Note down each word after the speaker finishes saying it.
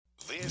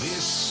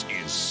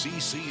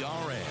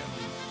CCRN,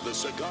 the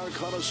Cigar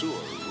Connoisseur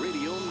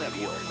Radio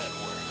Network.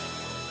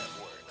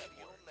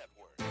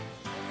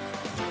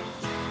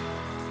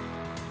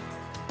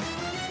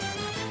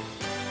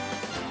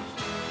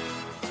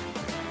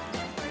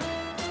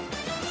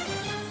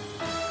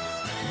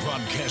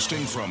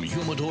 Broadcasting from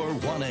Humidor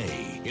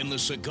 1A in the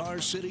cigar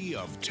city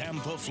of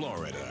Tampa,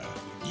 Florida,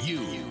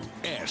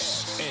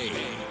 USA.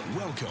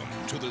 Welcome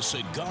to the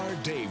Cigar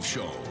Dave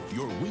Show,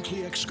 your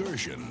weekly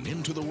excursion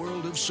into the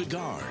world of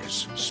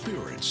cigars,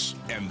 spirits,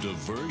 and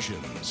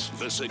diversions.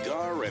 The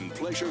cigar and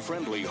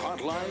pleasure-friendly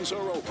hotlines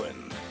are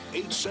open.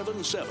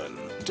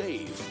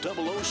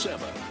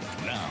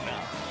 877-DAVE-007. Now,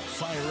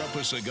 fire up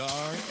a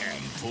cigar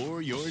and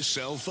pour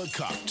yourself a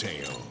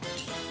cocktail.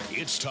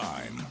 It's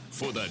time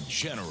for the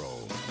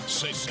General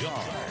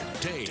Cigar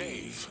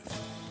Dave.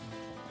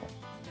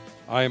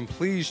 I am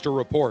pleased to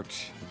report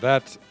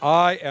that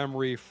I am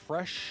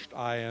refreshed.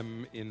 I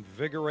am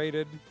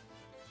invigorated.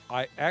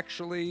 I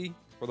actually,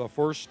 for the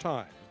first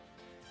time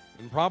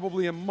in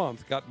probably a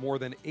month, got more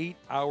than 8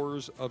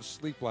 hours of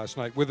sleep last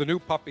night with a new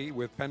puppy,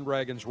 with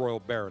Pendragon's Royal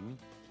Baron.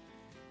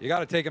 You got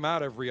to take him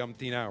out every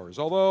umpteen hours.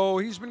 Although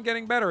he's been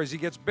getting better. As he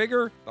gets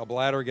bigger, the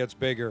bladder gets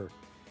bigger.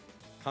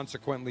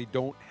 Consequently,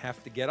 don't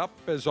have to get up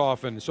as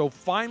often. So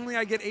finally,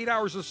 I get 8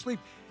 hours of sleep,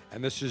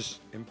 and this is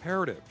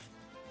imperative.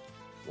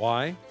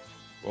 Why?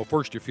 Well,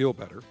 first, you feel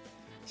better.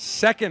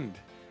 Second,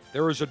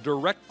 there is a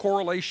direct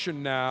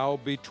correlation now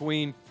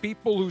between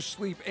people who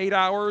sleep 8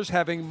 hours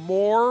having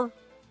more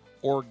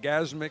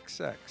orgasmic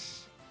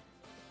sex.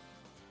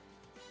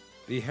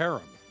 The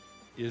harem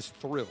is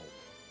thrilled.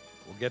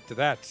 We'll get to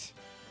that.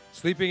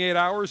 Sleeping 8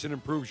 hours, it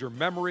improves your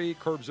memory,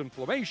 curbs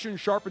inflammation,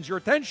 sharpens your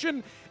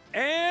attention,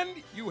 and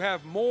you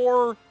have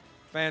more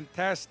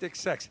fantastic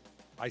sex.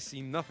 I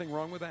see nothing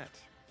wrong with that.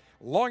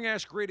 Long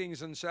Ash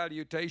greetings and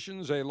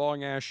salutations. A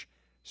Long Ash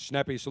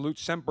snappy salute.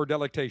 Semper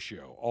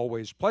Delectatio.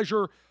 Always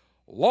pleasure.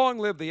 Long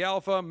live the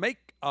Alpha.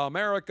 Make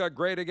America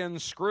great again.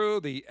 Screw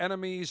the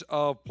enemies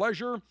of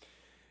pleasure.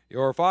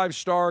 Your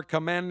 5-star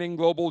commanding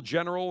global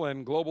general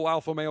and global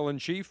alpha male in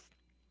chief.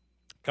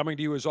 Coming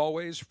to you as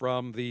always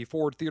from the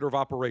Ford Theater of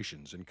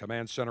Operations in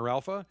Command Center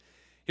Alpha.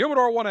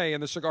 Humidor 1A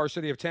in the cigar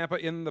city of Tampa.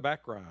 In the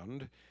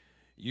background,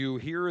 you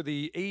hear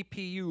the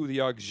APU, the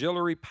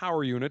Auxiliary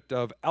Power Unit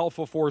of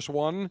Alpha Force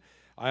One.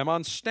 I am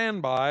on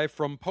standby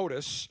from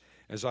POTUS,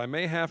 as I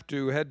may have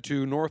to head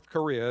to North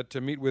Korea to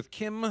meet with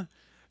Kim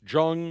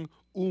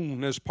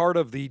Jong-un as part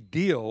of the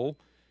deal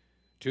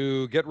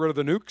to get rid of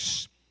the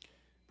nukes.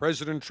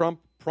 President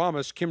Trump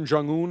promised Kim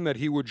Jong-un that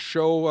he would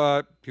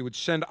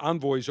send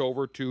envoys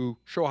over to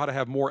show how to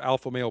have more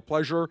alpha male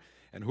pleasure.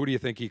 And who do you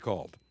think he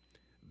called?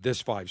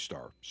 This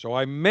 5-star. So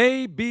I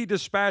may be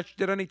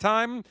dispatched at any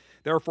time.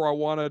 Therefore, I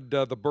wanted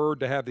the bird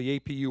to have the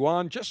APU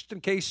on just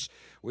in case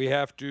we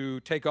have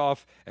to take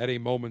off at a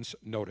moment's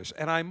notice.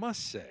 And I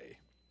must say,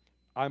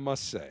 I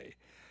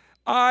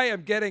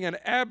am getting an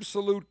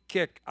absolute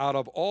kick out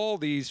of all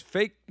these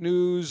fake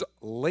news,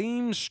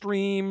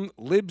 lamestream,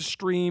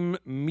 libstream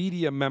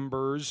media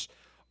members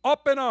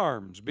up in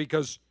arms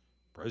because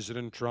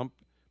President Trump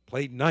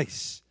played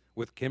nice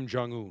with Kim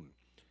Jong-un.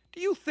 Do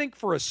you think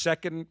for a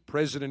second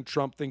President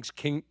Trump thinks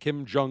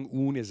Kim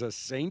Jong-un is a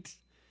saint?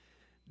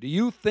 Do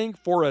you think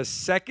for a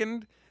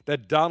second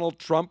that Donald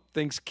Trump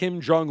thinks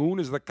Kim Jong-un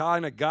is the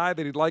kind of guy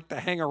that he'd like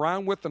to hang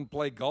around with and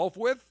play golf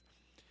with?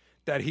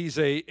 That he's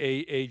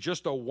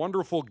just a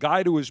wonderful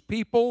guy to his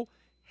people?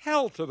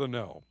 Hell to the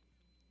no.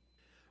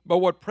 But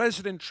what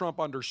President Trump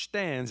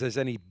understands, as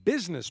any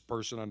business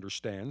person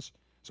understands,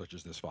 such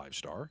as this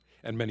 5-star,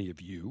 and many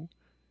of you,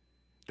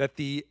 that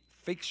the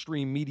fake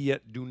stream media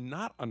do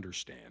not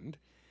understand,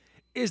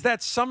 is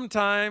that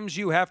sometimes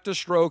you have to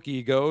stroke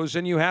egos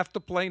and you have to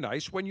play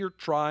nice when you're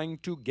trying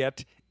to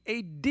get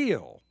a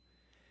deal.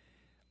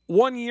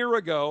 1 year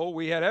ago,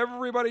 we had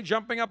everybody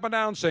jumping up and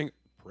down saying,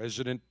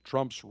 President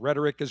Trump's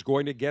rhetoric is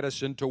going to get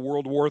us into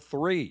World War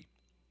III.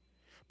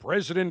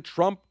 President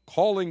Trump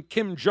calling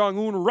Kim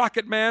Jong-un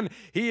Rocket Man,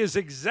 he is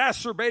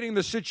exacerbating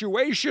the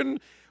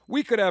situation.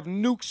 We could have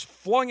nukes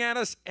flung at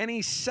us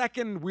any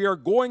second. We are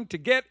going to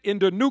get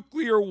into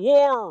nuclear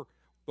war.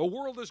 The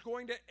world is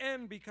going to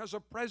end because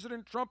of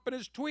President Trump and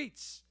his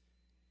tweets.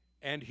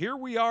 And here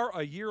we are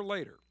a year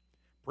later.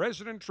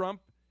 President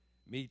Trump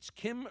meets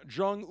Kim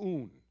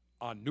Jong-un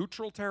on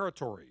neutral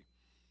territory.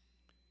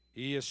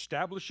 He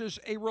establishes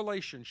a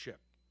relationship,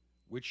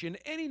 which in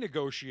any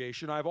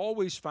negotiation I've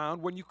always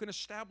found when you can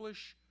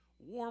establish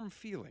warm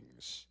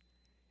feelings,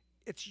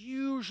 it's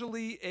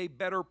usually a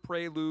better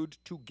prelude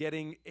to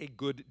getting a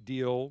good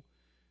deal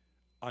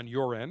on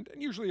your end, and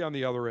usually on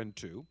the other end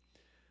too.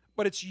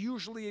 But it's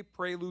usually a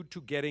prelude to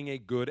getting a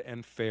good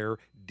and fair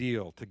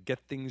deal, to get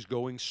things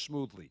going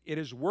smoothly. It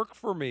has worked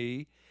for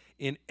me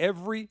in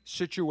every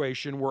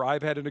situation where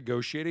I've had to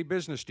negotiate a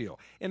business deal.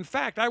 In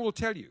fact, I will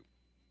tell you,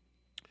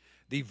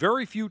 the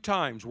very few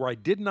times where I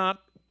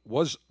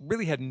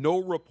really had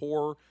no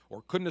rapport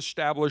or couldn't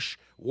establish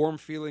warm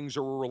feelings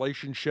or a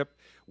relationship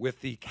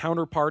with the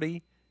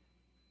counterparty,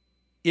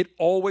 It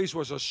always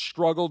was a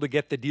struggle to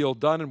get the deal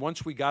done. And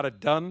once we got it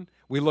done,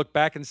 we looked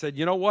back and said,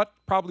 you know what?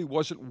 Probably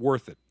wasn't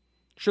worth it.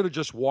 Should have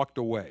just walked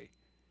away.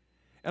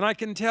 And I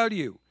can tell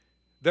you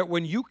that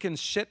when you can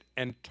sit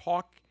and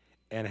talk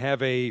and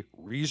have a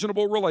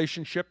reasonable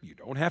relationship, you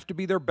don't have to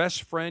be their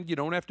best friend, you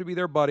don't have to be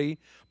their buddy,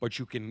 but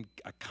you can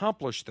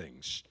accomplish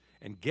things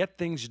and get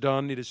things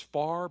done. It is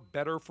far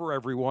better for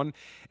everyone,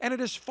 and it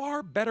is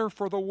far better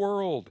for the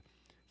world.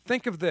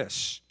 Think of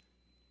this.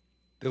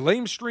 The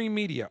lamestream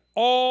media,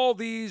 all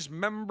these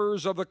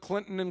members of the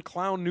Clinton and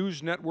Clown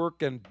News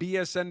Network and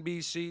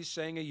BSNBC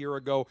saying a year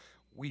ago,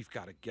 we've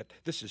got to get,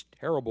 this is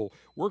terrible.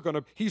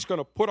 He's going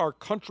to put our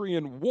country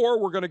in war.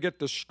 We're going to get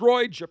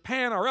destroyed.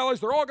 Japan, our allies,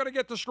 they're all going to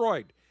get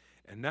destroyed.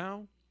 And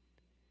now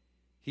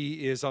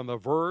he is on the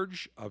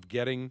verge of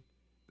getting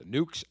the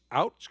nukes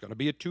out. It's going to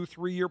be a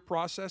 2-3 year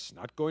process,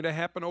 not going to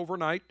happen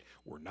overnight.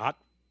 We're not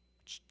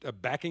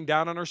backing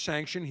down on our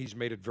sanction. He's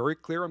made it very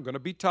clear, I'm going to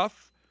be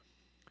tough.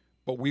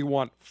 But we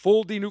want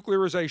full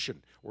denuclearization.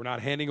 We're not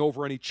handing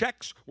over any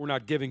checks. We're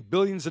not giving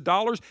billions of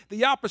dollars.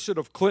 The opposite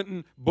of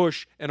Clinton,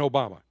 Bush, and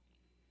Obama.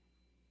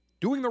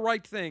 Doing the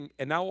right thing,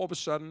 and now all of a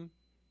sudden,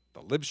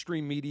 the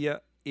libstream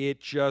media, it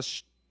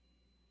just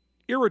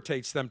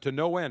irritates them to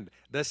no end.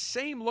 The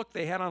same look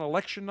they had on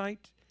election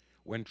night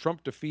when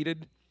Trump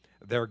defeated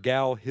their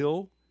gal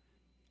Hill.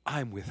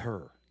 I'm with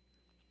her.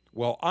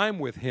 Well, I'm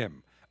with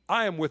him.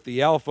 I am with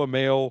the alpha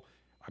male.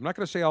 I'm not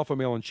going to say alpha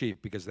male in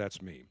chief because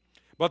that's me.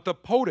 But the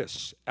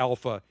POTUS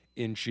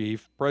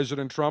alpha-in-chief,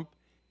 President Trump,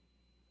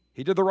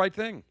 he did the right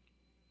thing.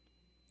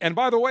 And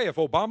by the way, if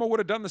Obama would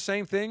have done the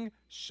same thing,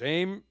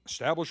 same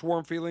established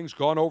warm feelings,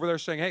 gone over there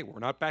saying, hey, we're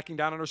not backing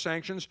down on our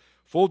sanctions,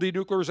 full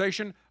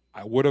denuclearization,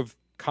 I would have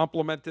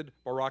complimented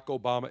Barack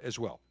Obama as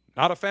well.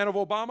 Not a fan of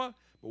Obama,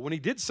 but when he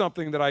did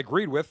something that I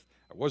agreed with,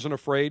 I wasn't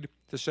afraid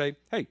to say,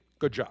 hey,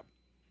 good job.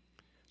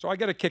 So I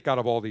get a kick out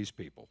of all these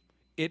people.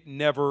 It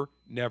never,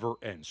 never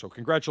ends. So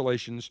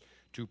congratulations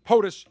to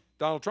POTUS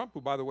Donald Trump, who,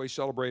 by the way,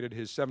 celebrated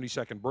his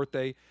 72nd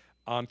birthday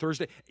on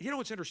Thursday. You know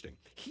what's interesting?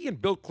 He and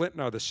Bill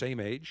Clinton are the same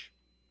age.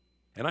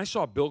 And I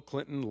saw Bill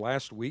Clinton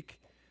last week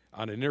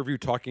on an interview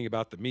talking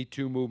about the Me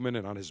Too movement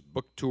and on his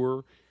book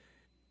tour.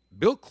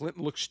 Bill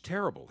Clinton looks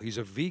terrible. He's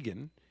a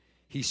vegan.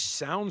 He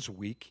sounds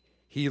weak.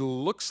 He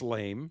looks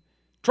lame.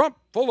 Trump,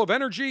 full of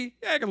energy.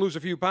 Yeah, I can lose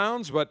a few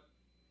pounds, but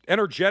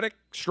energetic,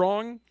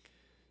 strong,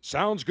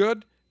 sounds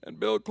good. And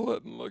Bill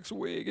Clinton looks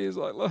weak. He's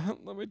like,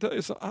 let me tell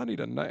you something. I need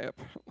a nap.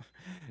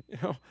 You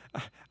know,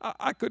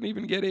 I couldn't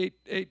even get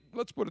eight.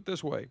 Let's put it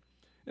this way.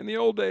 In the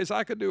old days,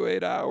 I could do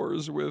 8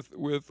 hours with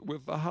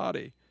the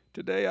hottie.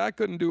 Today, I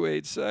couldn't do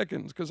 8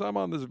 seconds because I'm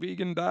on this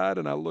vegan diet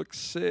and I look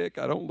sick.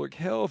 I don't look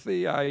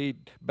healthy. I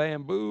eat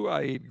bamboo.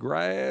 I eat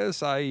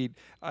grass. I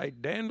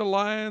eat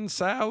dandelion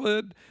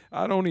salad.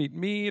 I don't eat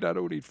meat. I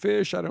don't eat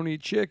fish. I don't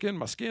eat chicken.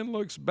 My skin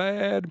looks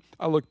bad.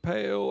 I look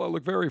pale. I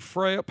look very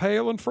frail,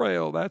 pale and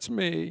frail. That's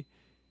me.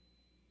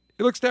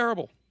 It looks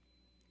terrible.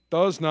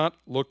 Does not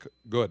look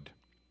good.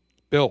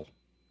 Bill,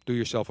 do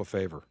yourself a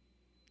favor.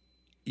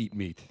 Eat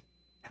meat.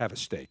 Have a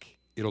steak.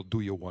 It'll do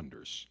you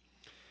wonders.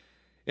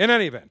 In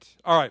any event,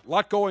 all right, a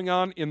lot going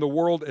on in the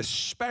world,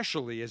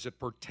 especially as it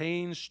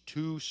pertains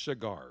to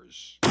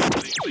cigars.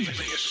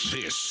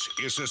 This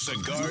is a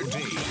Cigar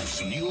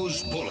Dave's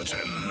News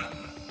Bulletin.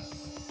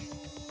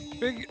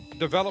 Big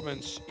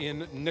developments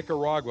in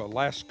Nicaragua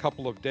last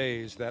couple of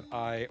days that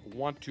I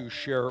want to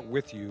share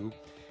with you.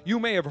 You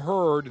may have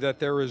heard that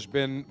there has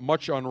been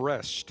much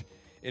unrest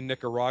in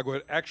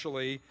Nicaragua.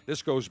 Actually,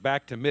 this goes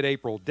back to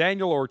mid-April.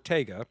 Daniel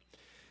Ortega,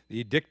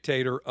 the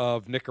dictator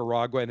of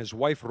Nicaragua, and his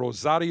wife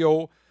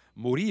Rosario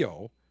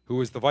Murillo, who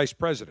is the vice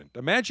president.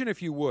 Imagine,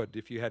 if you would,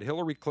 if you had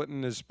Hillary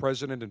Clinton as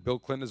president and Bill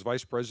Clinton as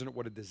vice president,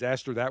 what a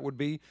disaster that would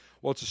be.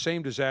 Well, it's the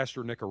same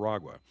disaster in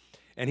Nicaragua.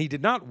 And he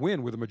did not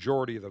win with a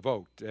majority of the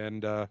vote.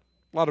 And a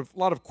lot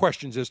of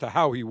questions as to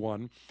how he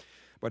won.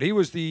 But he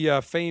was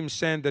the famed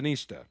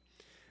Sandinista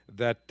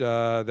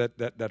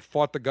that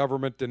fought the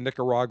government in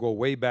Nicaragua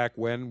way back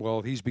when.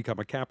 Well, he's become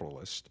a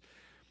capitalist.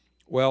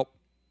 Well,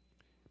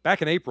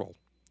 back in April,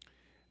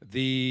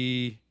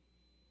 the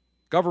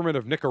government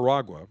of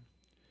Nicaragua,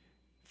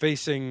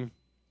 facing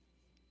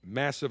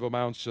massive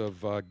amounts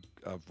of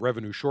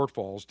revenue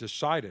shortfalls,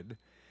 decided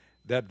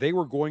that they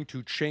were going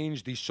to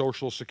change the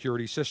Social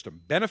Security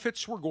system.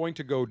 Benefits were going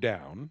to go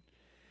down,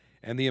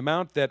 and the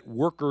amount that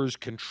workers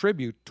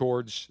contribute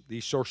towards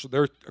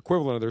their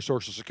equivalent of their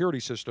Social Security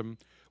system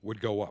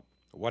would go up.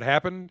 What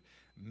happened?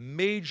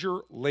 Major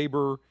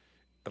labor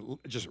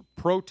just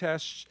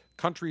protests.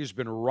 Country has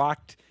been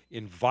rocked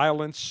in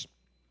violence.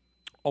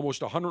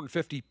 Almost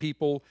 150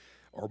 people,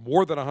 or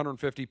more than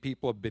 150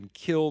 people, have been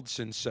killed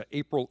since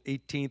April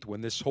 18th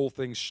when this whole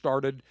thing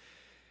started.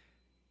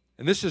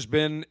 And this has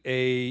been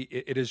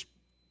it has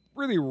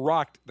really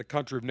rocked the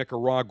country of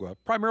Nicaragua.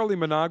 Primarily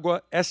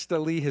Managua.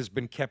 Esteli has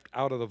been kept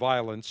out of the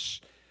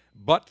violence,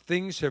 but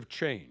things have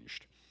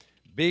changed.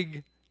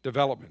 Big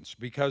developments,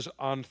 because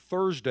on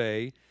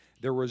Thursday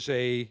there was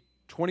a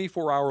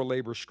 24-hour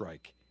labor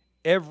strike.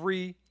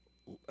 Every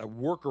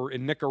worker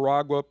in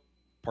Nicaragua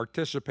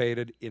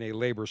participated in a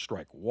labor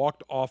strike,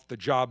 walked off the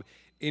job,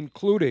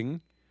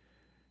 including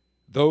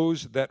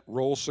those that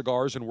roll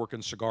cigars and work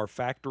in cigar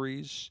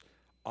factories,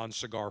 on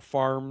cigar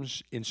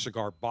farms, in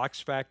cigar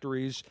box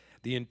factories.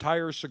 The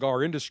entire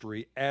cigar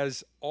industry,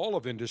 as all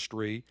of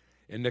industry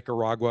in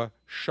Nicaragua,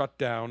 shut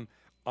down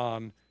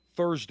on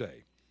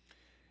Thursday.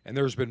 And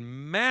there's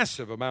been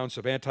massive amounts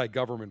of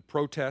anti-government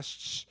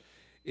protests.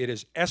 It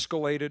has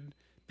escalated.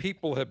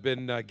 People have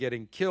been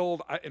getting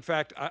killed. In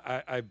fact,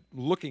 I'm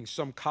looking,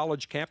 some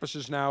college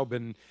campuses now have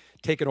been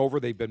taken over.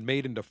 They've been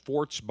made into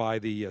forts by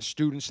the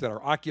students that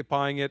are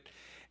occupying it.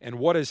 And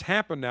what has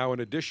happened now, in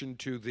addition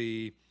to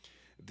the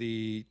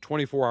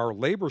 24-hour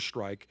labor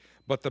strike,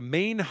 but the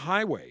main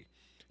highway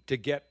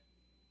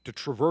to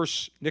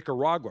traverse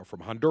Nicaragua, from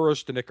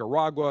Honduras to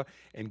Nicaragua,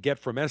 and get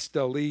from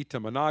Esteli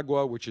to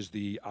Managua, which is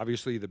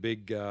obviously the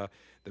big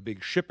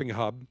shipping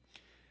hub,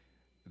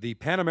 the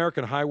Pan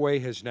American Highway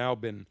has now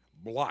been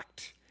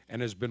blocked,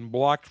 and has been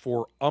blocked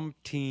for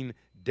umpteen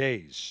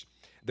days.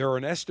 There are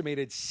an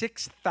estimated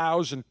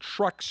 6,000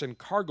 trucks and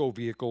cargo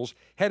vehicles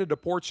headed to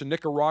ports in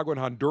Nicaragua and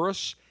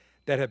Honduras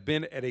that have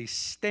been at a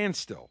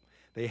standstill.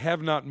 They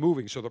have not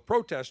moving. So the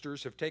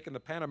protesters have taken the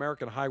Pan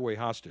American Highway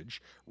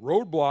hostage,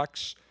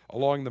 roadblocks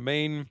along the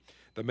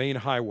main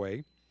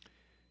highway.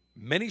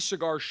 Many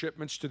cigar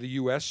shipments to the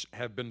U.S.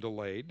 have been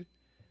delayed.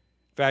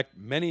 In fact,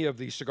 many of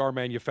the cigar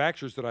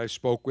manufacturers that I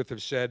spoke with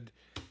have said,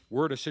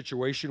 we're in a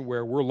situation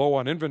where we're low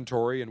on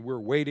inventory and we're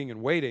waiting,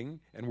 and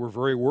we're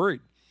very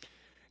worried.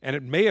 And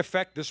it may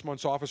affect this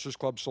month's Officers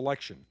Club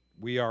selection.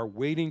 We are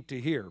waiting to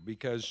hear,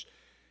 because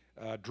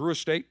Drew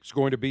Estate is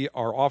going to be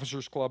our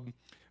Officers Club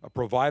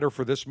provider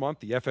for this month,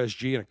 the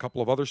FSG and a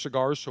couple of other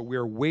cigars, so we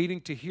are waiting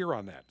to hear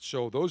on that.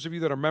 So those of you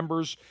that are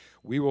members,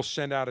 we will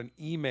send out an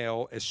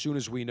email as soon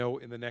as we know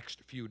in the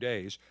next few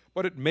days,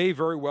 but it may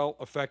very well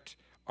affect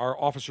our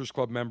Officers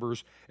Club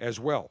members as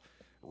well.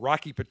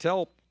 Rocky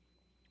Patel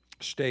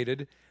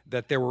stated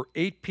that there were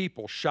 8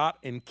 people shot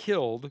and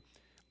killed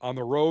on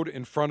the road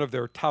in front of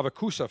their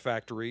Tavacusa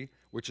factory,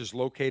 which is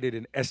located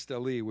in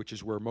Esteli, which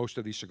is where most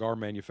of the cigar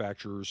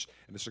manufacturers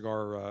and the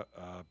cigar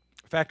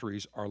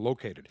factories are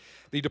located.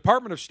 The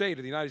Department of State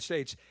of the United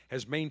States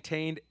has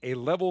maintained a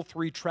Level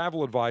 3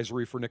 travel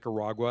advisory for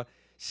Nicaragua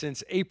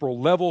since April.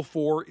 Level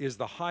 4 is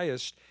the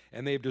highest,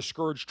 and they've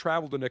discouraged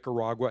travel to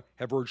Nicaragua,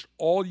 have urged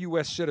all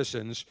U.S.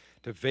 citizens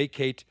to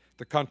vacate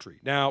the country.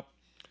 Now,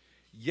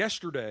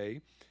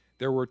 yesterday,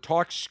 there were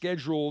talks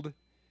scheduled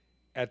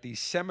at the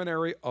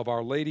Seminary of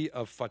Our Lady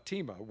of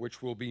Fatima,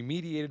 which will be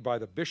mediated by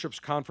the Bishops'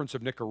 Conference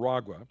of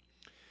Nicaragua,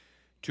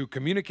 to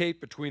communicate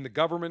between the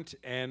government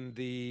and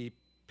the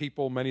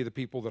people, many of the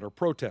people that are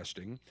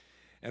protesting.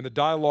 And the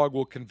dialogue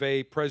will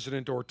convey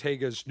President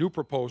Ortega's new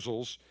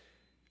proposals,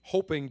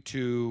 hoping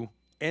to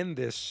end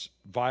this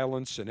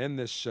violence and end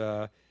this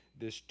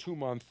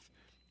 2-month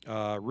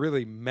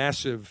really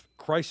massive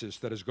crisis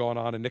that has gone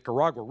on in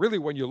Nicaragua. Really,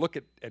 when you look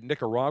at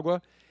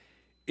Nicaragua,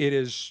 it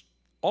is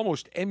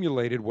almost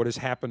emulated what has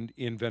happened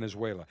in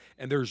Venezuela.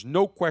 And there's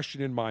no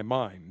question in my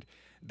mind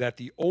that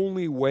the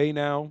only way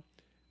now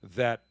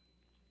that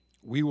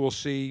we will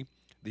see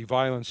the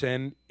violence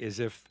end is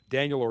if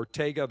Daniel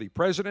Ortega, the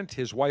president,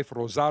 his wife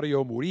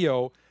Rosario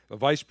Murillo, the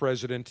vice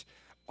president,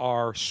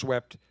 are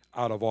swept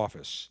out of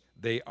office.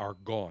 They are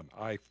gone.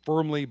 I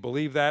firmly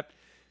believe that,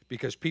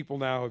 because people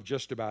now have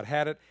just about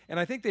had it. And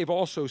I think they've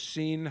also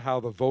seen how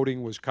the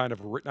voting was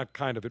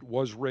it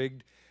was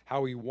rigged,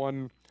 how he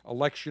won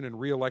election and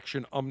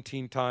re-election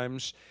umpteen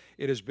times.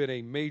 It has been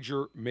a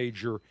major,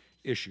 major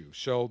issue.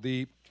 So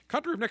the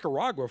country of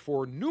Nicaragua,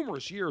 for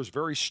numerous years,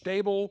 very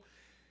stable.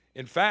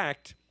 In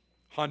fact,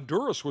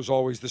 Honduras was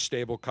always the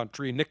stable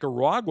country.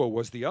 Nicaragua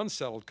was the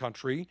unsettled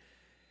country.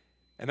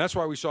 And that's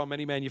why we saw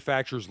many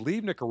manufacturers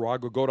leave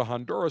Nicaragua, go to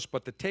Honduras.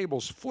 But the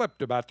tables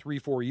flipped about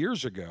 3-4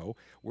 years ago,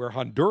 where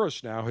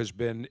Honduras now has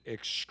been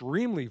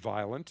extremely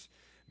violent.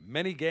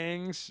 Many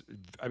gangs.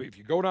 I mean, if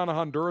you go down to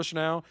Honduras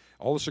now,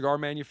 all the cigar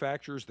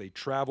manufacturers, they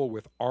travel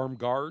with armed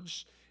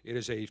guards. It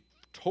is a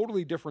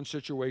totally different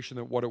situation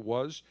than what it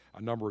was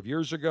a number of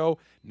years ago.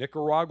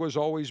 Nicaragua's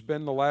always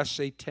been, the last,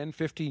 say, 10,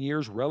 15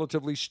 years,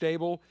 relatively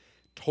stable.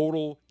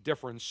 Total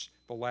difference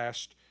the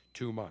last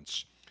 2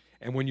 months.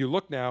 And when you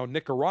look now,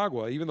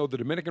 Nicaragua, even though the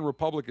Dominican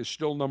Republic is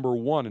still number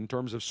 1 in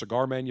terms of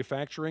cigar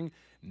manufacturing,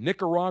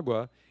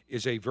 Nicaragua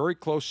is a very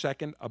close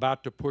second,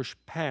 about to push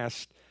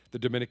past the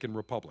Dominican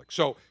Republic.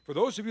 So for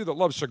those of you that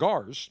love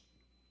cigars,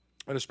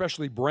 and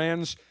especially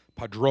brands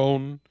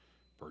Padron,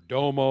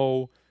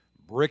 Perdomo,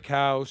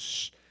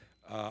 Brickhouse,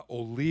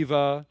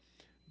 Oliva,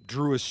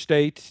 Drew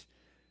Estate,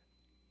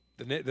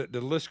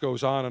 the list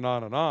goes on and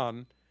on and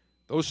on.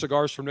 Those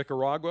cigars from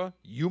Nicaragua,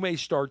 you may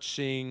start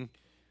seeing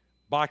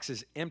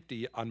boxes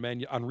empty on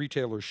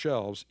retailers'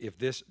 shelves if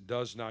this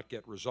does not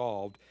get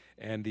resolved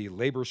and the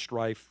labor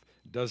strife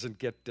doesn't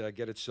get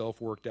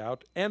itself worked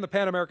out, and the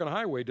Pan American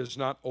Highway does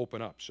not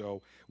open up.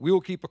 So we will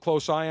keep a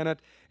close eye on it,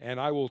 and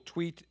I will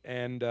tweet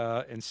and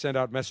send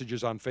out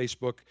messages on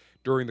Facebook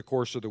during the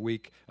course of the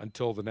week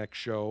until the next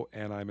show,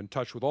 and I'm in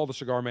touch with all the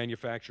cigar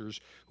manufacturers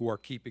who are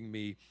keeping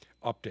me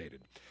updated.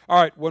 All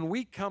right, when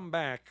we come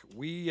back,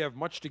 we have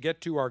much to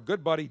get to. Our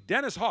good buddy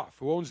Dennis Hoff,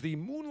 who owns the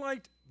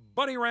Moonlight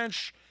Bunny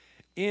Ranch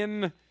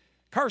in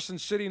Carson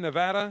City,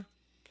 Nevada,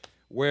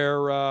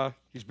 where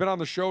he's been on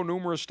the show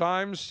numerous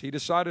times. He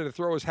decided to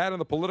throw his hat in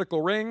the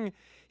political ring.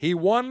 He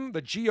won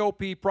the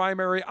GOP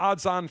primary,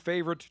 odds-on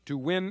favorite to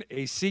win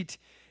a seat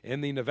in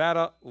the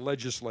Nevada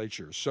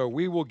legislature. So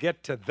we will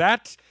get to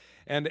that.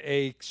 And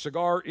a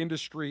cigar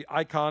industry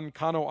icon,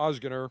 Kano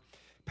Osgener,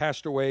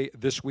 passed away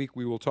this week.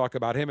 We will talk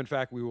about him. In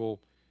fact, we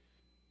will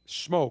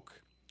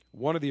smoke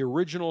one of the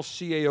original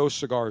CAO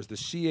cigars, the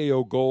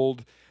CAO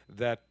Gold,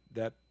 that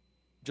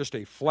just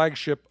a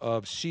flagship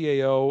of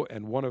CAO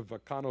and one of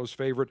Kano's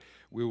favorite.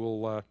 We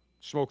will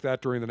smoke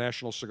that during the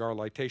National Cigar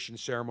Lightation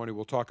Ceremony.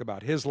 We'll talk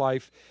about his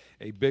life,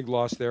 a big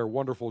loss there,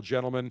 wonderful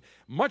gentleman.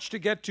 Much to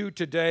get to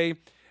today,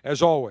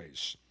 as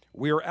always.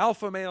 We are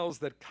alpha males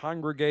that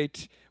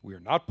congregate. We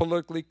are not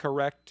politically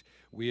correct.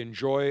 We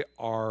enjoy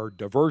our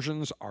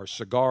diversions, our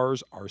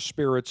cigars, our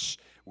spirits.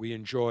 We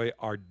enjoy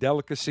our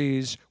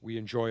delicacies. We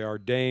enjoy our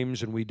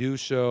dames, and we do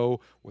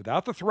so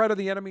without the threat of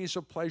the enemies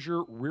of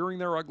pleasure rearing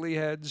their ugly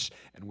heads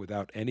and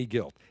without any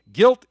guilt.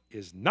 Guilt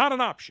is not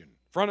an option,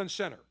 front and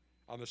center,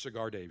 on the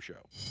Cigar Dave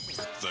Show.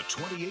 The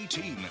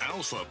 2018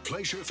 Alpha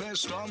Pleasure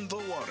Fest on the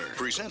Water,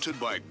 presented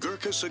by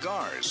Gurkha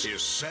Cigars,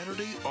 is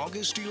Saturday,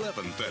 August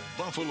 11th at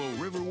Buffalo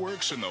River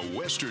Works in the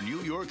Western New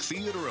York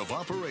Theater of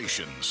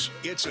Operations.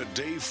 It's a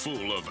day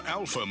full of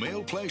alpha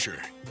male pleasure,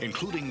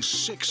 including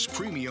 6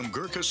 premium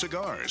Gurkha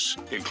cigars,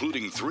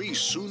 including 3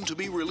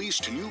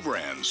 soon-to-be-released new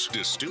brands,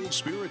 distilled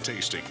spirit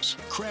tastings,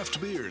 craft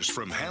beers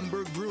from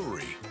Hamburg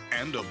Brewery,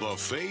 and a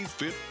buffet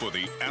fit for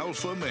the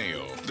alpha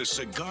male. The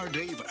Cigar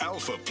Dave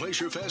Alpha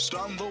Pleasure Fest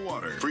on the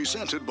Water,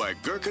 presented by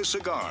Gurkha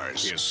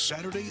Cigars, is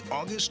Saturday,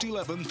 August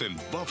 11th in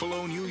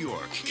Buffalo, New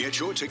York. Get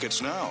your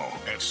tickets now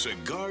at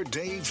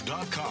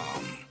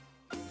CigarDave.com.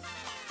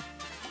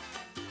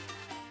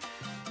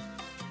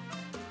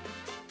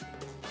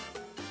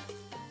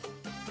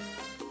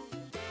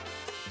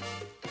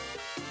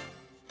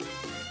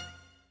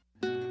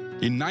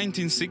 In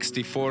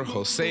 1964,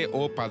 Jose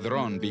O.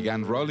 Padron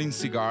began rolling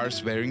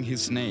cigars bearing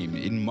his name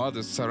in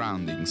modest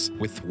surroundings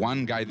with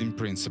one guiding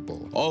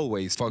principle: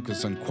 always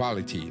focus on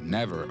quality,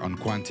 never on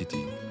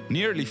quantity.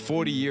 Nearly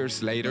 40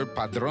 years later,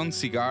 Padron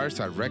cigars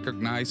are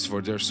recognized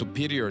for their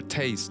superior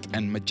taste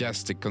and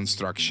majestic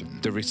construction,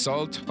 the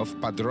result of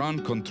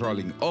Padron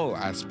controlling all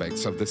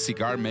aspects of the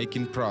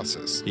cigar-making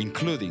process,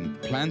 including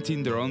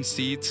planting their own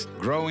seeds,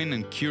 growing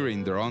and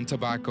curing their own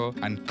tobacco,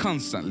 and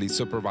constantly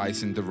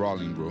supervising the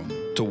rolling room.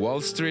 To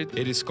Wall Street,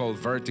 it is called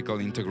vertical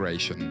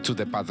integration. To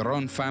the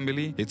Padron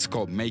family, it's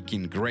called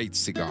making great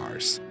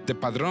cigars. The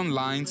Padron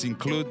lines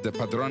include the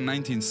Padron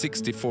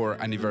 1964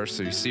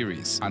 Anniversary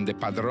Series and the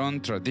Padron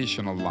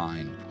Traditional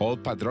line. All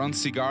Padron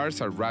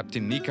cigars are wrapped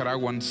in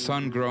Nicaraguan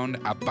sun-grown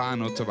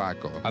Habano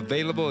tobacco,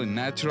 available in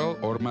natural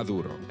or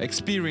Maduro.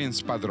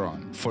 Experience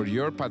Padron. For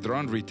your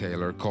Padron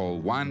retailer,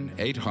 call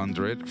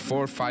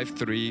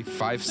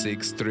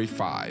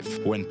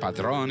 1-800-453-5635. When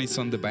Padron is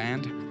on the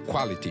band,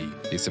 quality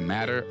is a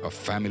matter of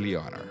family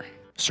honor.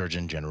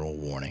 Surgeon General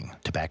warning: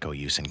 tobacco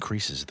use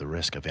increases the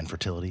risk of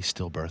infertility,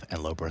 stillbirth,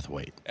 and low birth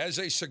weight. As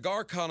a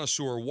cigar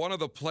connoisseur, one of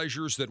the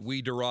pleasures that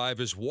we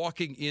derive is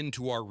walking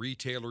into our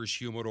retailer's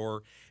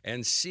humidor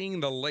and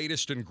seeing the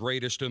latest and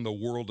greatest in the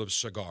world of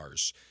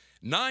cigars.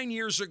 9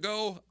 years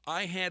ago,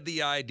 I had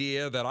the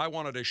idea that I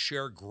wanted to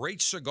share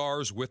great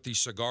cigars with the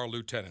cigar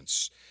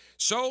lieutenants.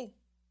 So,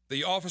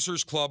 the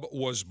Officers Club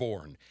was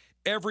born.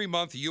 Every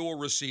month, you will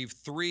receive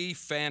 3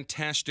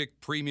 fantastic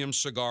premium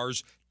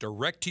cigars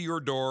direct to your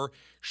door,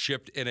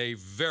 shipped in a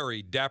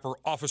very dapper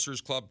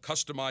Officers Club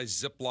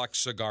customized Ziploc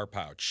cigar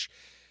pouch.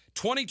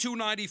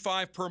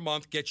 $22.95 per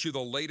month gets you the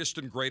latest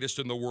and greatest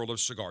in the world of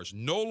cigars.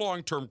 No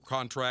long-term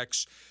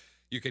contracts.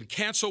 You can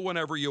cancel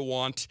whenever you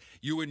want.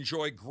 You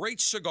enjoy great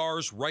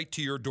cigars right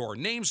to your door.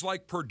 Names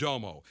like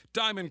Perdomo,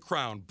 Diamond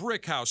Crown,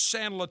 Brickhouse,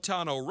 San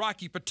Latano,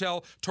 Rocky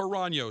Patel,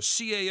 Torano,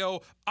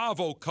 CAO,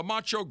 Avo,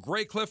 Camacho,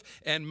 Graycliff,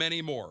 and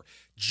many more.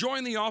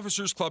 Join the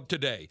Officers Club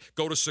today.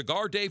 Go to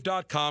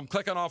CigarDave.com,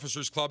 click on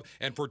Officers Club,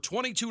 and for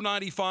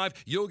 $22.95,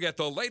 you'll get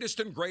the latest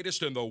and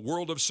greatest in the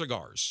world of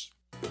cigars.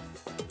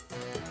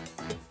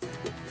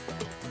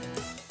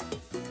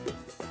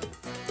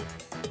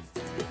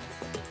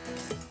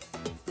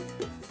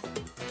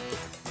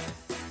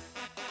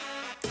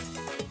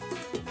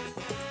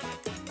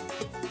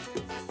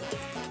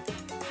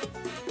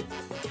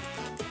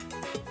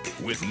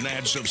 With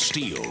nads of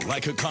steel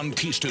like a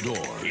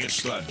conquistador,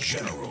 it's the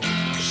General,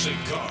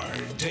 Cigar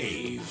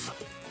Dave.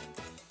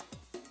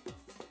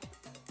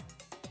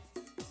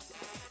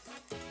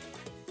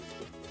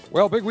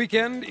 Well, big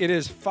weekend. It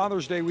is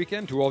Father's Day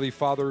weekend. To all the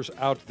fathers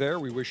out there,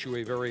 we wish you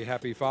a very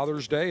happy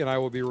Father's Day, and I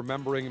will be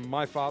remembering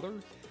my father,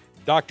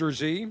 Dr.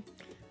 Z,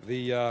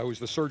 who's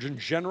the Surgeon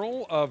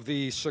General of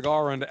the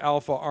Cigar and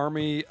Alpha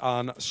Army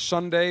on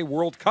Sunday.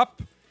 World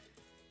Cup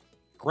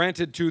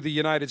granted to the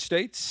United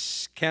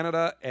States,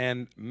 Canada,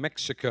 and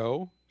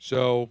Mexico.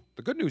 So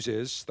the good news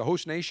is the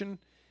host nation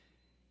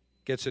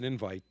gets an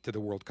invite to the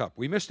World Cup.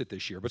 We missed it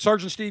this year. But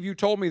Sergeant Steve, you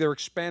told me they're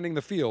expanding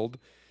the field.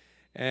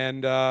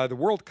 And the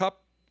World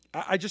Cup,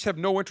 I just have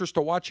no interest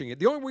in watching it.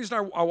 The only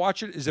reason I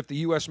watch it is if the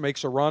U.S.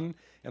 makes a run,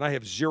 and I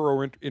have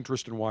zero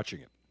interest in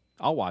watching it.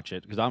 I'll watch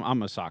it because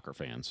I'm a soccer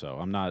fan, so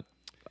I'm not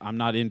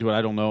into it.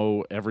 I don't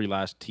know every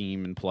last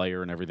team and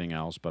player and everything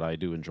else, but I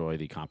do enjoy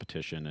the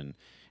competition and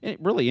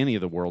really any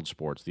of the world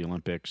sports, the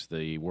Olympics,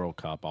 the World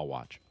Cup, I'll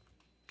watch.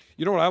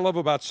 You know what I love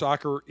about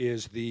soccer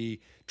is the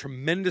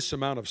tremendous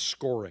amount of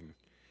scoring.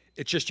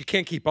 It's just you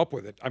can't keep up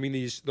with it. I mean,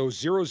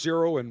 those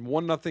 0-0 and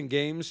 1-0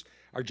 games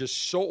are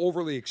just so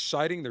overly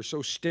exciting. They're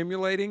so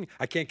stimulating.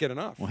 I can't get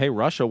enough. Well, hey,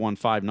 Russia won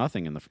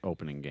 5-0 in the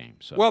opening game.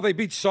 So. Well, they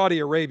beat Saudi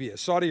Arabia.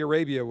 Saudi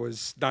Arabia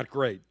was not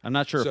great. I'm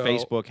not sure if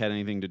Facebook had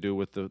anything to do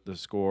with the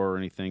score or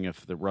anything,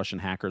 if the Russian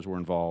hackers were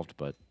involved,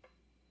 but...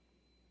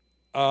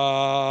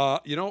 I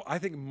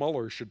think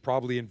Mueller should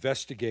probably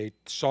investigate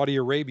Saudi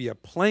Arabia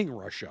playing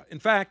Russia. In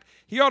fact,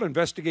 he ought to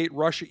investigate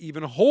Russia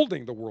even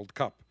holding the World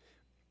Cup.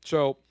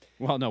 So...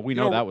 Well, no, we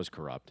know that was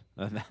corrupt.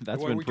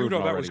 That's been proven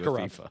already with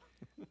FIFA.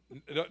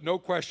 No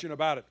question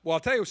about it. Well,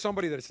 I'll tell you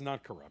somebody that is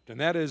not corrupt, and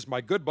that is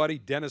my good buddy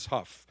Dennis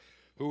Huff,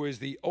 who is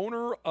the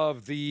owner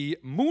of the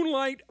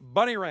Moonlight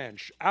Bunny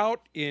Ranch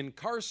out in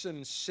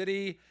Carson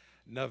City,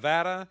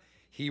 Nevada.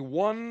 He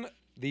won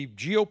the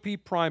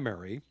GOP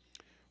primary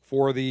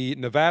for the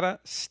Nevada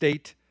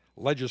State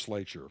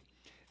Legislature.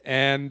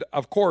 And,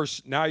 of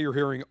course, now you're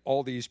hearing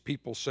all these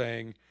people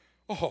saying,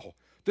 oh,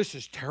 this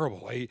is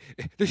terrible.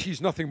 He's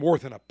nothing more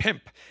than a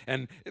pimp.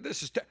 And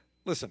this is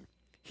listen,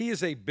 he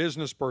is a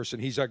business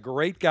person. He's a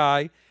great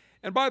guy.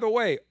 And by the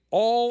way,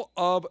 all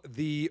of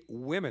the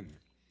women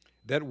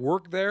that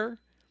work there,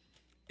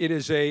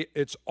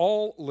 it's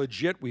all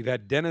legit. We've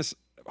had Dennis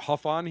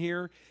Huff on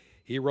here.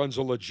 He runs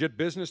a legit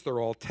business. They're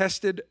all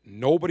tested.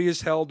 Nobody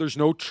is held. There's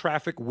no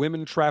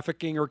women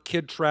trafficking or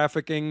kid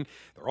trafficking.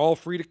 They're all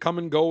free to come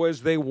and go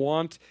as they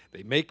want.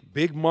 They make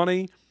big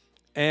money.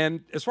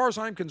 And as far as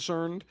I'm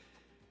concerned,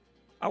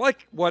 I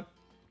like what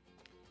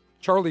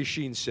Charlie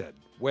Sheen said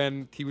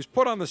when he was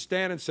put on the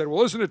stand and said,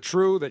 well, isn't it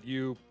true that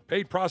you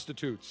paid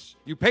prostitutes?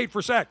 You paid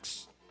for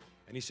sex.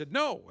 And he said,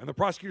 no. And the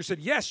prosecutor said,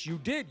 yes, you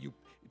did. You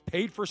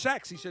paid for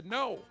sex. He said,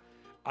 no,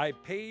 I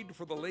paid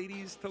for the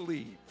ladies to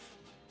leave.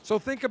 So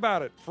think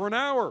about it. For an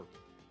hour,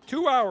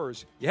 2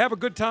 hours, you have a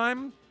good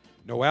time,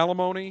 no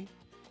alimony.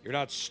 You're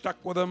not stuck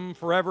with them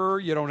forever.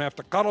 You don't have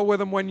to cuddle with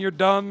them when you're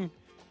done.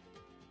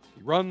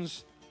 He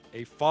runs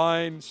a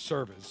fine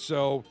service.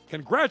 So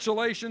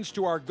congratulations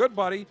to our good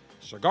buddy,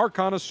 cigar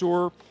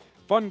connoisseur,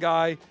 fun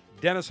guy,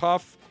 Dennis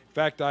Huff. In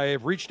fact, I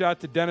have reached out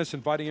to Dennis,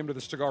 inviting him to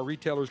the Cigar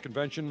Retailers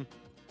Convention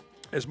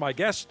as my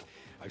guest.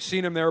 I've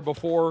seen him there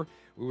before.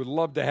 We would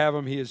love to have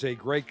him. He is a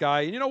great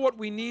guy. And you know what?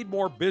 We need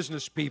more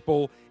business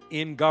people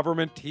in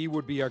government. He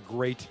would be a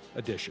great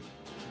addition.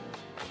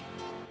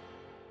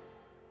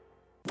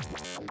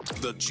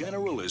 The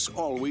General is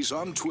always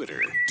on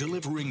Twitter,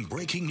 delivering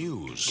breaking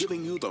news,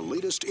 giving you the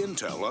latest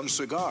intel on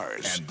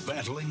cigars, and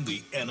battling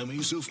the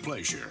enemies of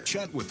pleasure.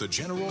 Chat with the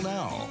General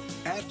now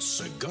at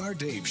Cigar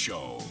Dave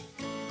Show.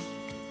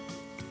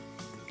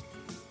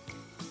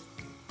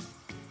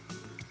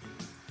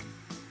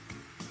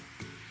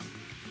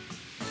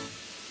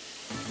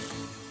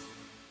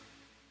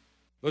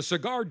 The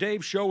Cigar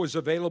Dave Show is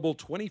available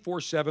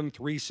 24/7,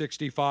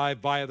 365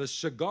 via the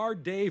Cigar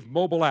Dave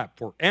mobile app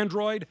for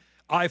Android,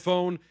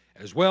 iPhone,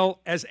 as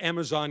well as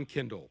Amazon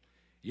Kindle.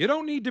 You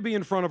don't need to be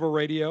in front of a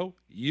radio.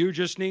 You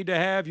just need to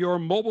have your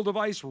mobile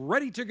device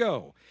ready to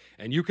go.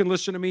 And you can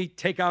listen to me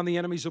take on the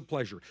enemies of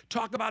pleasure.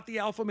 Talk about the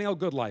alpha male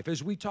good life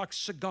as we talk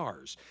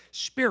cigars,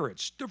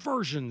 spirits,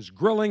 diversions,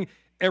 grilling,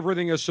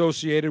 everything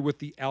associated with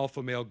the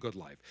alpha male good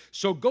life.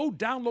 So go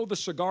download the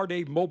Cigar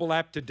Dave mobile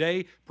app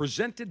today,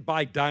 presented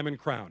by Diamond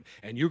Crown.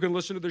 And you can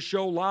listen to the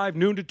show live,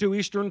 noon to 2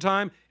 Eastern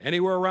time,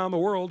 anywhere around the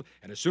world.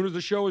 And as soon as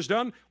the show is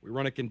done, we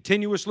run a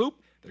continuous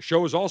loop. The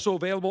show is also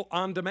available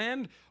on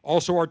demand,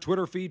 also our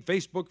Twitter feed,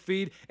 Facebook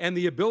feed, and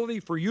the ability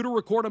for you to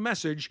record a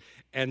message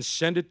and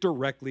send it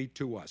directly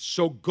to us.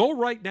 So go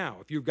right now.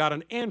 If you've got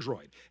an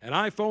Android, an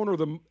iPhone, or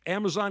the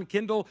Amazon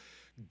Kindle,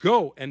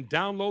 go and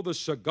download the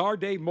Cigar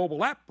Dave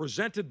mobile app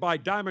presented by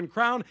Diamond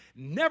Crown.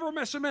 Never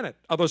miss a minute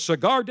of the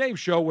Cigar Dave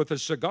Show with the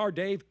Cigar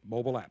Dave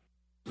mobile app.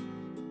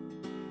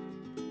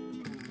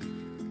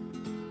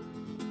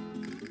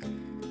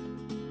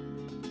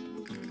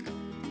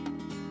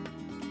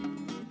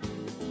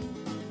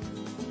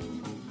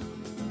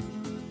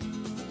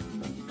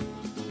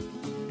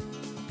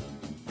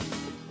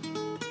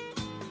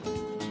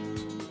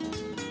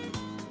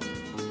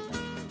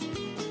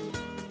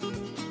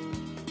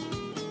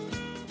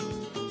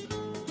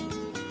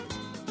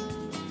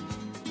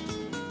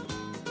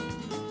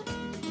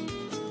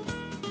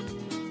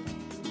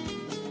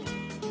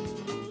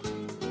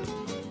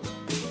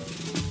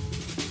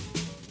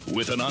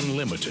 with an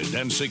unlimited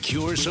and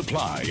secure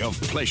supply of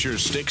pleasure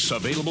sticks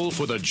available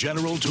for the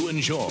general to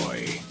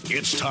enjoy.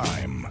 It's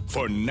time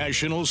for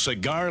National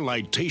Cigar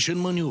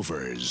Lightation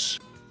Maneuvers.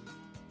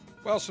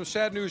 Well, some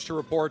sad news to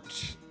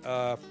report.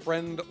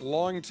 Friend,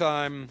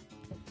 longtime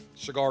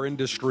cigar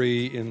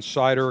industry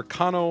insider,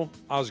 Kano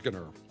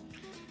Ozgener,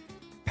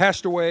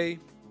 passed away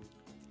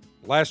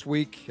last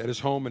week at his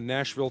home in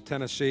Nashville,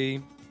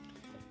 Tennessee,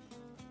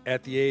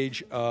 at the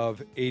age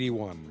of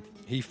 81.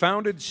 He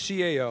founded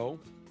CAO.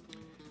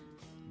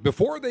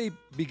 Before they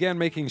began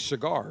making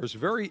cigars,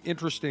 very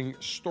interesting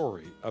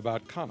story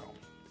about Kano.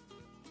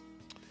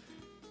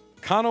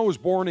 Kano was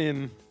born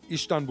in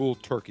Istanbul,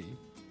 Turkey,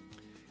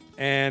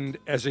 and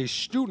as a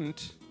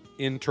student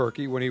in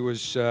Turkey when he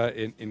was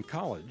in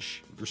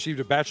college, received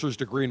a bachelor's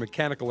degree in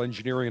mechanical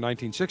engineering in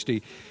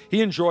 1960,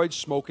 he enjoyed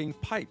smoking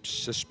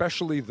pipes,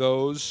 especially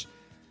those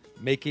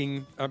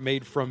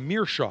made from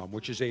meerschaum,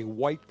 which is a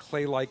white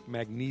clay-like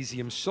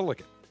magnesium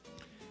silicate.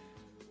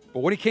 But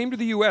when he came to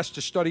the U.S.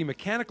 to study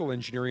mechanical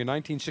engineering in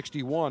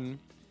 1961,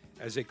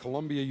 as a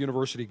Columbia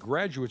University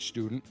graduate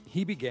student,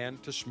 he began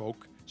to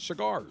smoke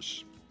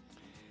cigars.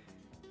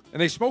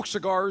 And they smoked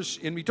cigars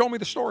he told me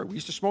the story. We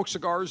used to smoke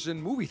cigars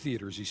in movie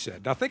theaters, he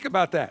said. Now think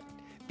about that.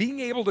 Being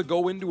able to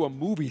go into a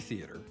movie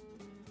theater,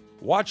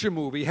 watch a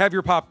movie, have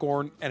your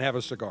popcorn, and have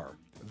a cigar.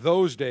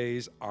 Those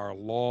days are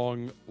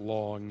long,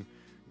 long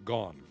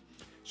gone.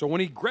 So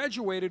when he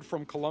graduated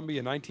from Columbia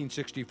in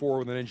 1964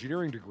 with an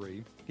engineering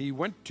degree, he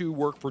went to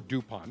work for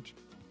DuPont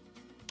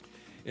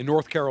in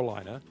North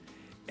Carolina,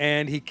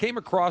 and he came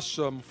across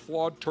some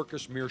flawed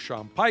Turkish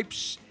meerschaum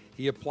pipes.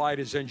 He applied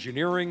his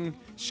engineering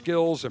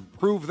skills,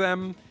 improved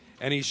them,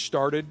 and he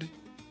started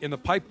in the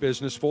pipe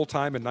business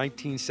full-time in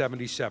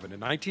 1977. In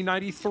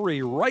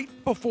 1993, right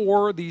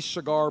before the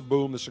cigar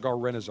boom, the cigar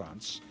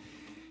renaissance,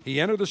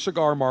 he entered the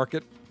cigar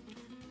market,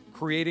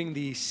 creating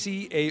the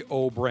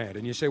CAO brand.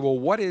 And you say, well,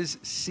 what is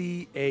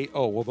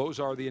CAO? Well, those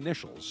are the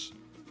initials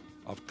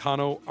of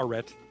Kano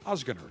Aret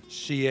Ozgener,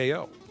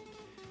 CAO.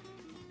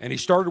 And he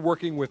started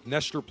working with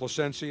Nestor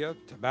Plasencia,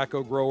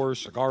 tobacco grower,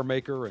 cigar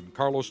maker, and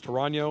Carlos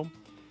Tarano.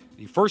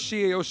 The first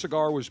CAO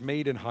cigar was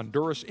made in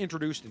Honduras,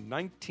 introduced in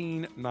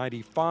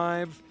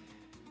 1995.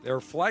 Their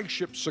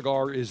flagship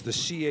cigar is the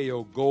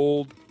CAO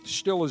Gold.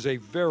 Still is a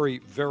very,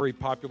 very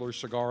popular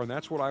cigar, and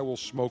that's what I will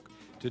smoke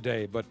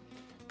today. But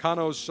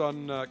Kano's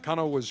son,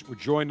 Kano was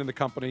joined in the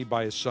company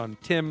by his son,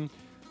 Tim,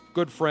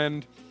 good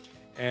friend.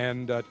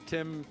 And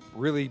Tim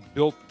really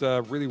worked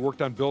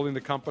on building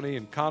the company.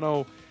 And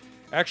Kano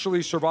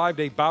actually survived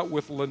a bout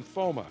with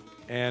lymphoma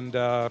and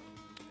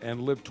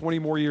lived 20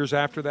 more years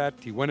after that.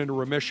 He went into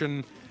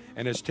remission,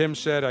 and as Tim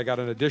said, I got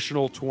an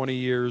additional 20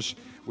 years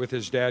with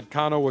his dad.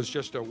 Kano was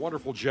just a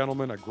wonderful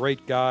gentleman, a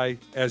great guy,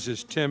 as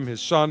is Tim, his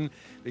son.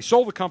 They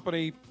sold the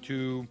company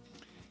to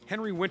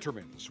Henry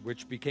Wintermans,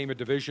 which became a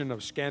division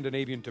of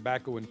Scandinavian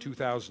Tobacco in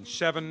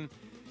 2007,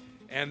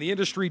 and the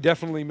industry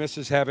definitely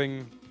misses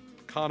having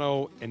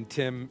Kano and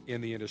Tim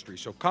in the industry.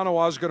 So Kano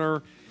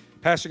Ozgener,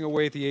 passing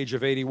away at the age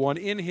of 81.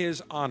 In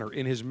his honor,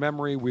 in his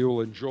memory, we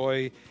will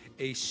enjoy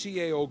a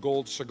CAO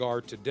Gold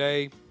cigar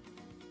today.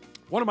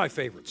 One of my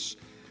favorites.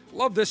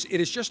 Love this. It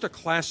is just a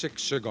classic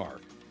cigar.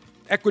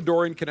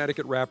 Ecuadorian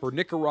Connecticut wrapper,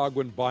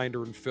 Nicaraguan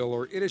binder and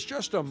filler. It is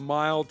just a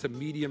mild to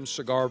medium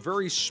cigar.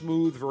 Very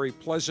smooth, very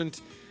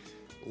pleasant.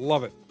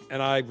 Love it.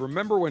 And I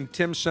remember when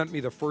Tim sent me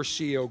the first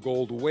CAO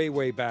Gold way,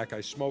 way back.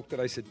 I smoked it.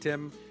 I said,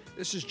 Tim,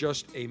 this is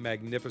just a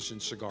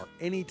magnificent cigar.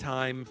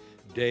 Anytime,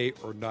 day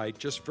or night.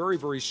 Just very,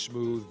 very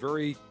smooth,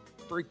 very,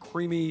 very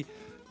creamy,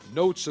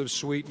 notes of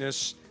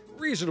sweetness.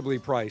 Reasonably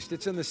priced.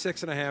 It's in the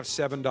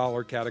 $6.50,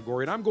 $7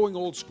 category, and I'm going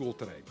old school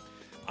today.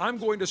 I'm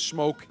going to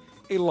smoke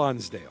a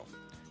Lonsdale,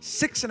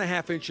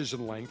 6.5 inches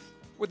in length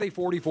with a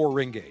 44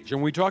 ring gauge. And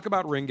when we talk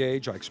about ring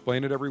gauge, I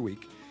explain it every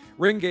week.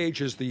 Ring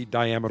gauge is the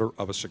diameter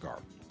of a cigar.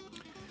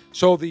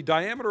 So the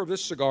diameter of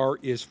this cigar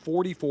is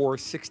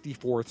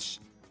 44/64ths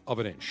of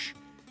an inch.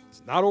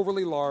 It's not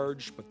overly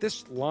large, but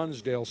this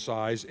Lonsdale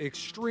size,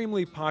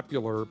 extremely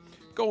popular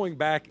going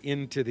back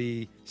into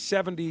the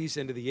 70s,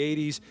 into the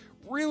 80s,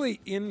 really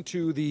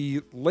into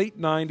the late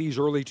 90s,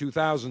 early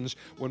 2000s,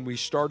 when we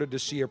started to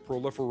see a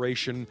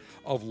proliferation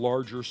of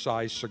larger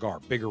size cigar.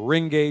 Bigger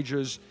ring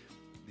gauges,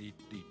 the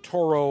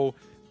Toro,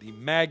 the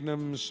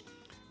Magnums.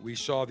 We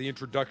saw the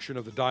introduction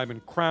of the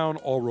Diamond Crown,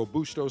 all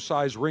Robusto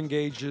size ring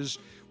gauges.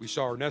 We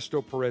saw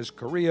Ernesto Perez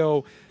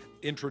Carrillo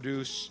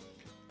introduce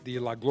the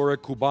La Gloria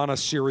Cubana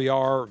Serie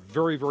R,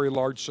 very, very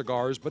large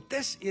cigars. But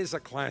this is a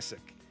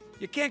classic.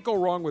 You can't go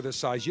wrong with this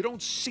size. You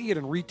don't see it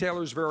in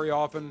retailers very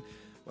often.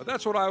 But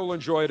that's what I will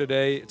enjoy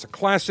today. It's a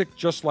classic,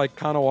 just like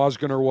Kano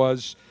Ozgener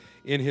was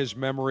in his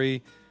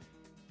memory.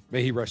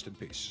 May he rest in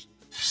peace.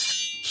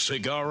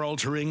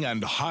 Cigar-altering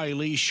and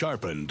highly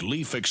sharpened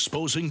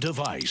leaf-exposing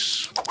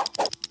device.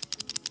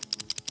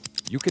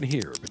 You can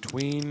hear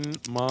between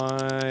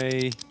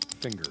my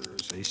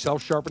fingers a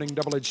self-sharpening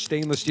double-edged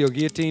stainless steel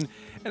guillotine.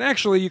 And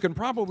actually, you can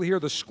probably hear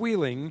the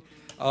squealing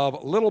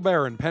of Little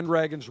Baron,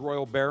 Pendragon's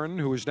Royal Baron,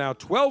 who is now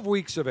 12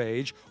 weeks of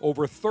age,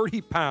 over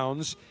 30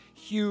 pounds,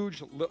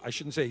 huge, I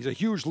shouldn't say, he's a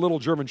huge little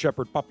German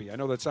Shepherd puppy. I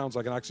know that sounds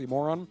like an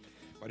oxymoron,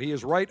 but he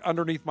is right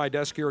underneath my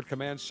desk here at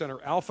Command Center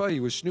Alpha. He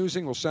was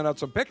snoozing. We'll send out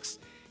some pics.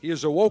 He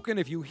is awoken.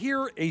 If you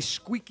hear a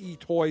squeaky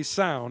toy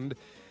sound,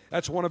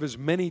 that's one of his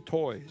many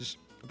toys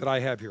that I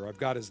have here. I've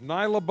got his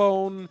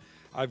Nylabone.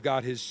 I've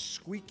got his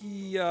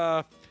squeaky,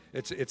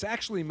 it's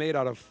actually made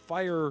out of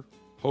fire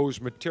hose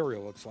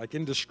material. It's like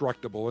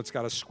indestructible. It's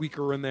got a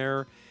squeaker in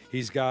there.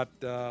 He's got,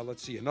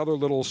 let's see, another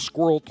little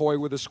squirrel toy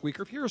with a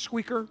squeaker. If you're a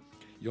squeaker,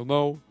 you'll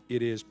know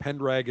it is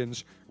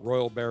Pendragon's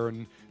Royal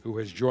Baron who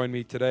has joined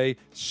me today.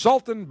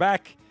 Sultan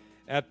back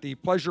at the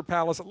Pleasure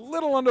Palace, a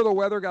little under the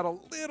weather, got a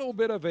little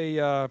bit of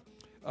a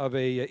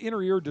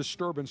inner ear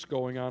disturbance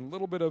going on, a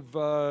little bit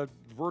of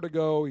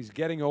vertigo. He's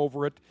getting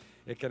over it.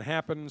 It can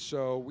happen,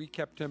 so we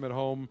kept him at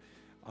home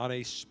on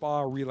a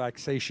spa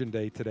relaxation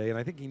day today, and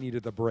I think he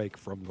needed the break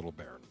from Little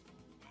Baron.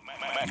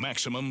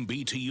 Maximum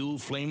BTU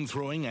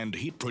flame-throwing and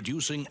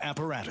heat-producing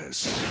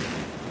apparatus.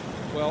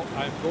 Well,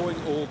 I'm going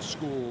old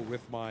school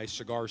with my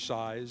cigar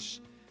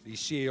size, the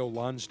CAO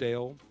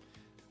Lonsdale.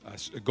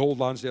 Gold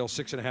Lonsdale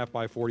 6.5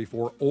 by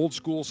 44, old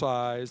school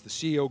size. The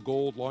CAO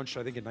Gold launched,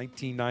 I think, in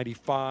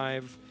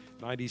 1995,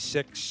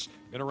 96.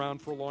 Been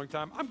around for a long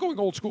time. I'm going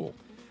old school.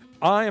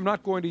 I am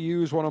not going to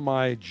use one of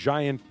my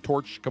giant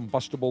torch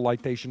combustible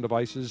lightation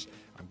devices.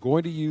 I'm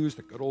going to use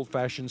the good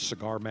old-fashioned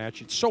cigar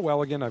match. It's so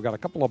elegant. I've got a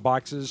couple of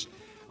boxes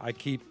I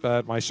keep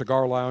at my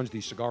cigar lounge,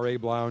 the Cigar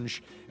Abe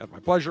Lounge at my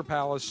Pleasure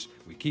Palace.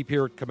 We keep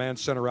here at Command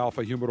Center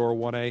Alpha, Humidor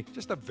 1A.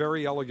 Just a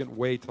very elegant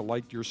way to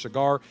light your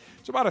cigar.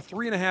 It's about a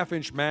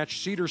 3.5-inch match,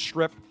 cedar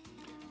strip.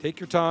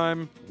 Take your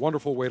time.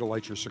 Wonderful way to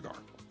light your cigar.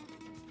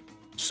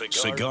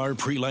 Cigar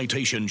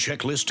pre-lightation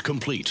checklist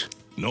complete.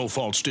 No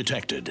faults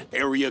detected.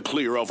 Area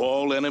clear of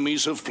all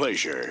enemies of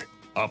pleasure.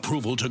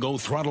 Approval to go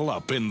throttle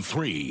up in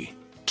 3,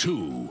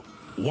 2,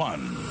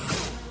 1.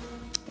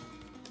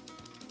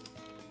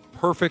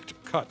 Perfect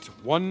cut.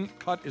 One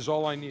cut is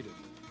all I needed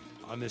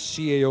on this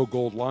CAO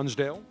Gold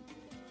Lonsdale.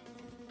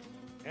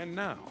 And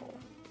now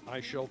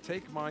I shall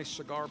take my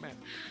cigar match.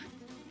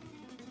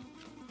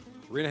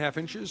 3.5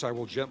 inches. I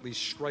will gently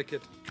strike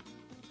it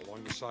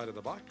along the side of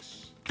the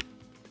box.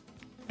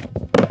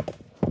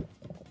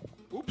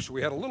 Oops,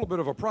 we had a little bit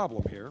of a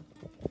problem here.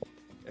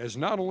 As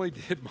not only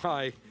did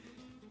my...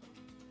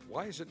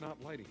 Why is it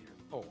not lighting here?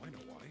 Oh, I know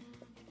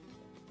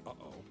why.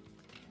 Uh-oh.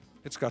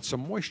 It's got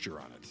some moisture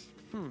on it.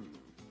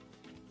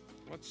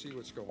 Let's see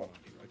what's going on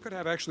here. I could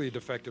have actually a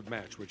defective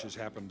match, which has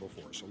happened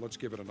before. So let's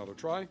give it another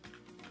try.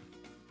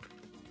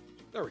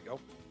 There we go.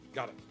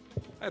 Got it.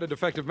 I had a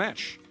defective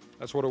match.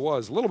 That's what it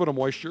was. A little bit of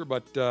moisture,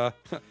 but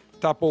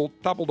toppled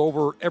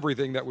over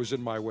everything that was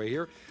in my way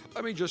here.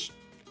 Let me just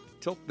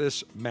tilt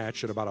this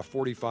match at about a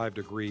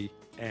 45-degree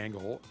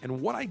angle.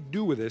 And what I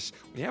do with this,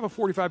 when you have a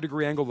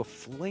 45-degree angle, the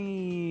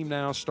flame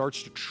now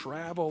starts to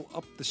travel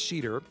up the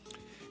cedar.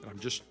 And I'm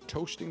just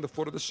toasting the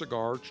foot of the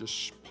cigar,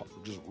 just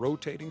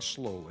rotating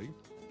slowly.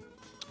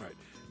 All right,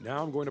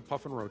 now I'm going to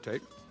puff and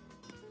rotate.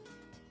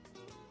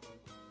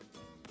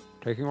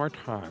 Taking my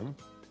time.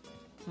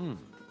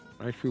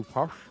 Nice few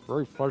puffs,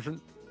 very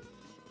pleasant.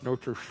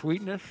 Notes of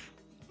sweetness,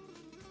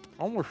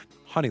 almost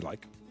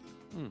honey-like.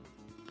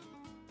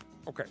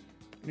 Okay,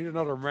 need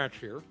another match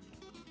here.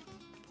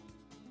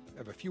 I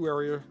have a few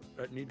areas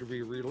that need to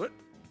be relit,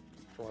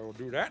 so I will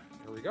do that.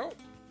 Here we go.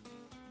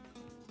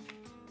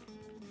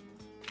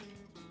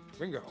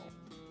 Bingo.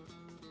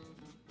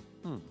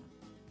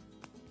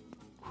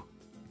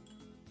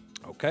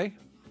 Okay.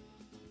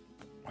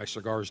 My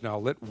cigar is now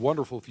lit.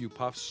 Wonderful few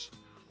puffs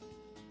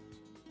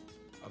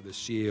of the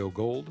CAO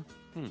Gold.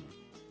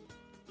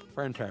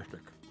 Fantastic.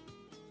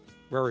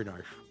 Very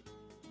nice.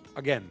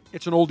 Again,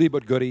 it's an oldie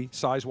but goodie,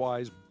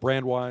 size-wise,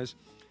 brand-wise.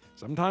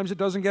 Sometimes it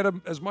doesn't get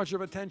as much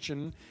of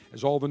attention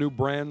as all the new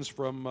brands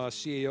from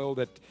CAO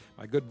that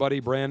my good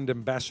buddy, brand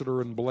ambassador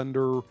and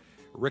blender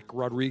Rick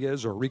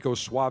Rodriguez, or Rico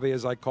Suave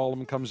as I call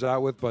him, comes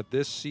out with. But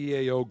this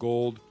CAO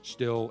Gold,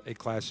 still a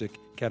classic,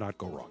 cannot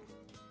go wrong.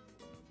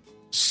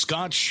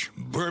 Scotch,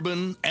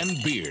 bourbon,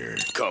 and beer.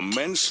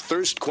 Commence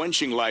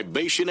thirst-quenching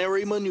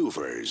libationary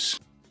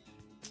maneuvers.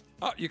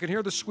 Oh, you can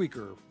hear the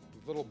squeaker.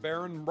 Little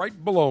Baron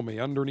right below me,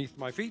 underneath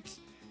my feet.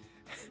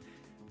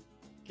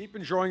 Keep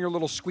enjoying your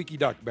little squeaky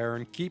duck,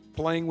 Baron. Keep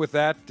playing with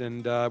that.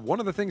 And one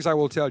of the things I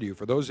will tell you,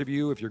 for those of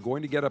you, if you're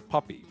going to get a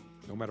puppy,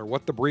 no matter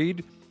what the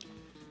breed,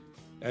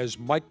 as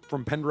Mike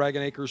from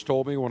Pendragon Acres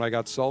told me when I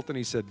got Sultan,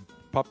 he said,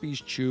 puppies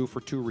chew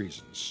for 2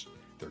 reasons.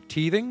 They're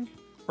teething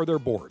or they're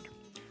bored.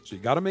 So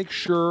you got to make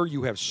sure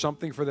you have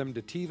something for them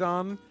to teeth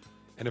on.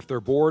 And if they're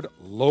bored,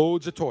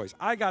 loads of toys.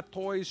 I got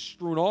toys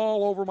strewn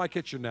all over my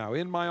kitchen now.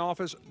 In my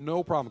office,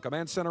 no problem.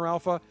 Command Center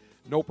Alpha,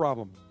 no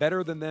problem.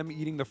 Better than them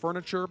eating the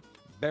furniture.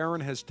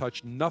 Baron has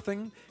touched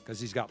nothing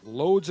because he's got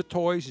loads of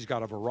toys. He's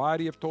got a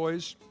variety of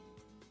toys.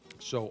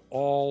 So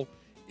all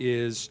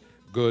is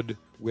good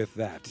with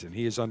that. And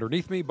he is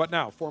underneath me. But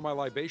now, for my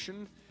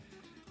libation,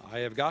 I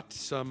have got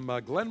some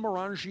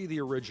Glenmorangie, the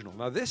original.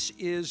 Now, this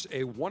is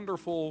a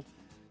wonderful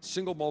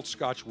single malt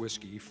Scotch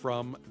whiskey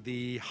from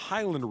the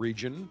Highland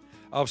region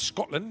of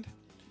Scotland.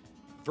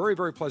 Very,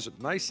 very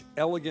pleasant. Nice,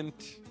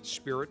 elegant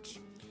spirit.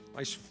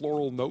 Nice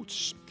floral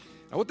notes.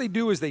 Now, what they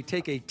do is they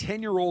take a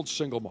 10-year-old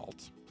single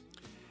malt,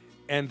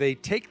 and they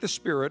take the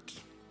spirit,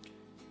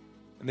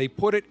 and they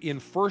put it in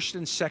first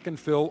and second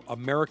fill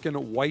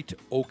American white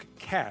oak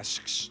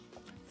casks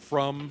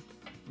from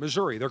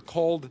Missouri. They're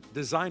called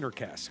designer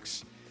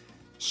casks.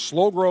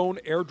 Slow-grown,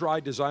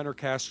 air-dried designer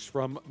casks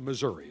from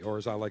Missouri, or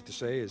as I like to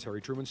say, as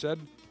Harry Truman said,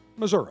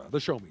 Missouri, the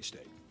show me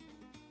state.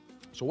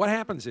 So what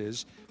happens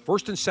is,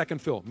 first and second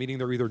fill, meaning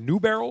they're either new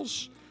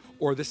barrels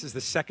or this is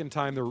the second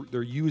time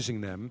they're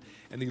using them.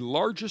 And the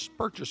largest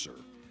purchaser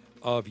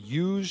of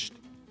used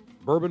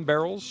bourbon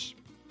barrels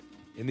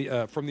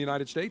from the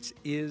United States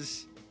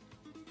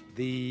are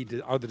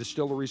the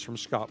distilleries from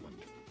Scotland.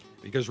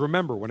 Because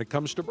remember, when it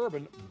comes to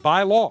bourbon,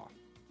 by law,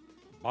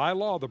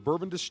 the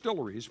bourbon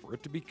distilleries, for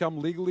it to become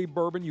legally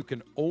bourbon, you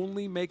can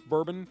only make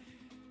bourbon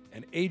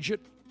and age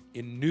it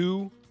in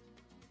new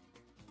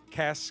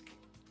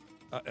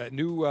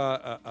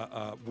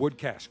wood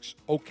casks,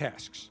 oak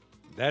casks.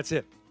 That's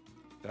it.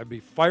 That'd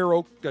be fire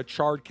oak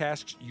charred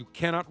casks. You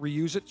cannot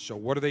reuse it. So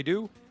what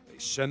do? They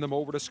send them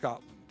over to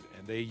Scotland,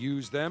 and they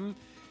use them.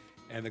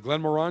 And the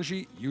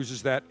Glenmorangie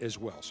uses that as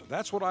well. So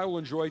that's what I will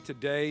enjoy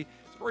today.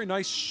 It's very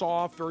nice,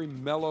 soft, very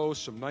mellow,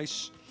 some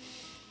nice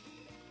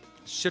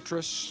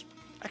citrus,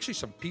 actually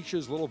some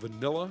peaches, a little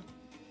vanilla.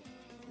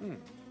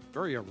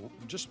 Very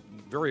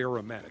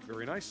aromatic,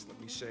 very nice.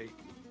 Let me say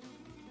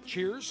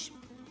cheers.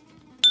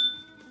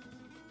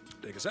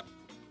 Take a sip.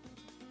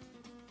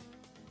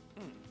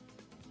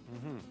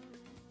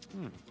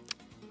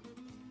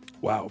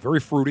 Wow, very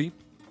fruity.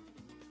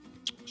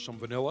 Some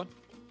vanilla,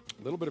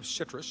 a little bit of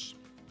citrus,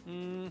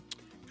 kind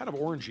of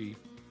orangey,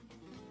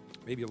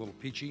 maybe a little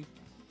peachy.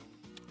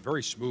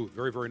 Very smooth,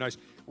 very, very nice.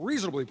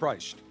 Reasonably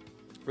priced.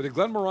 For the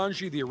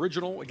Glenmorangie, the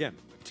original, again,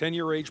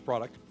 10-year age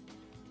product,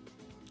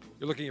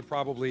 you're looking at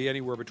probably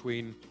anywhere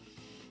between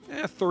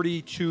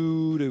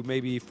 32 to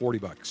maybe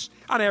 $40.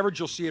 On average,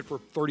 you'll see it for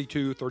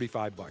 32,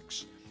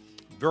 $35.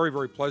 Very,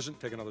 very pleasant.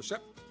 Take another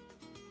sip.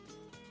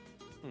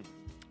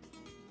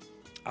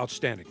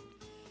 Outstanding.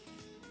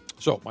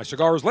 So, my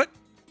cigar is lit.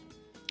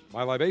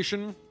 My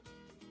libation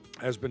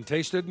has been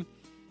tasted.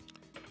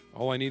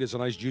 All I need is a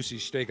nice juicy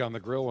steak on the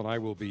grill, and I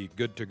will be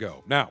good to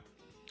go. Now,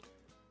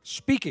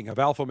 speaking of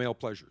alpha male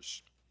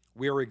pleasures,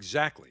 we are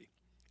exactly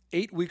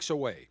 8 weeks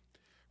away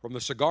from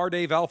the Cigar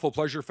Dave Alpha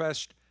Pleasure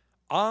Fest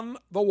on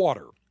the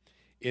water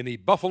in the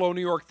Buffalo, New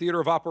York Theater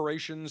of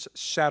Operations,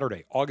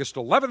 Saturday, August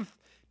 11th,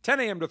 10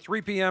 a.m. to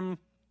 3 p.m.,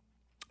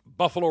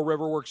 Buffalo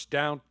Riverworks,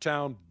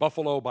 downtown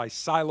Buffalo by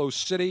Silo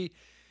City.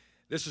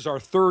 This is our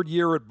third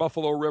year at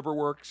Buffalo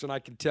Riverworks, and I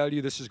can tell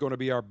you this is going to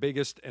be our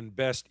biggest and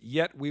best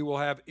yet. We will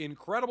have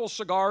incredible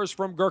cigars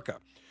from Gurkha,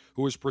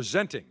 who is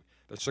presenting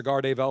the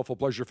Cigar Dave Alpha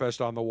Pleasure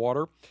Fest on the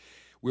water.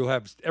 We'll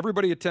have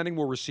everybody attending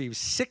will receive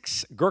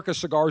 6 Gurkha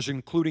cigars,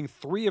 including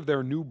 3 of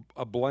their new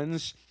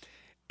blends.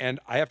 And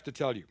I have to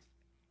tell you,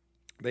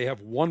 they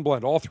have one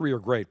blend. All 3 are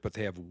great, but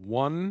they have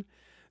one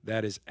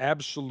that is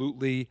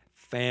absolutely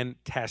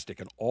fantastic.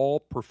 An all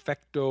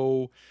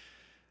perfecto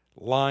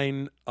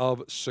line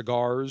of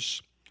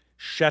cigars.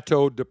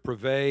 Chateau de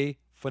Privé,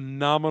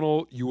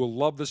 phenomenal. You will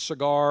love the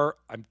cigar.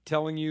 I'm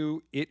telling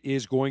you, it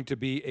is going to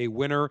be a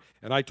winner.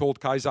 And I told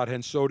Kaizad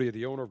Hensodia,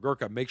 the owner of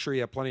Gurkha, make sure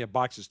you have plenty of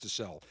boxes to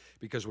sell.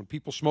 Because when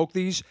people smoke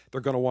these,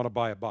 they're going to want to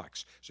buy a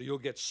box. So you'll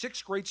get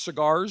 6 great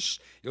cigars.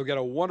 You'll get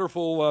a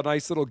wonderful,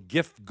 nice little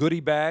gift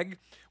goodie bag.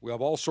 We'll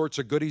have all sorts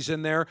of goodies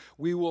in there.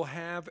 We will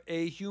have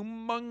a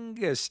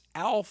humongous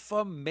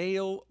alpha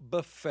male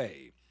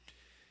buffet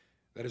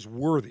that is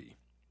worthy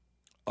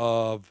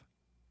of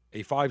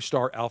a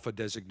 5-star alpha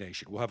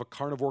designation. We'll have a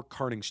carnivore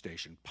carning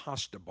station,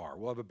 pasta bar.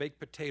 We'll have a baked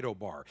potato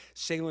bar,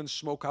 Salem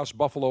Smokehouse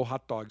Buffalo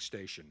hot dog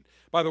station.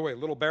 By the way,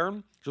 Little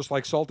Baron, just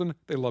like Sultan,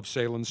 they love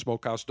Salem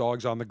Smokehouse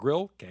dogs on the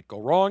grill. Can't go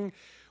wrong.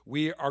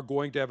 We are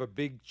going to have a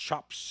big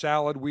chopped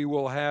salad. We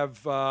will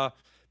have,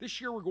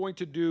 this year we're going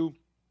to do,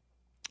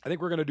 I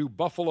think we're going to do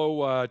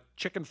buffalo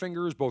chicken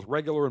fingers, both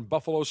regular and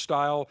buffalo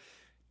style,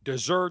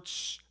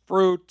 desserts,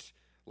 fruit,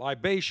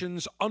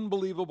 libations,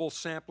 unbelievable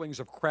samplings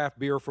of craft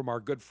beer from our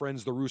good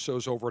friends, the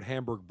Russos over at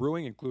Hamburg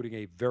Brewing, including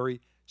a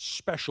very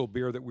special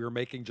beer that we are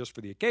making just for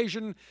the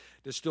occasion.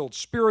 Distilled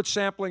spirit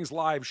samplings,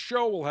 live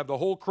show. We'll have the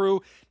whole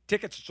crew.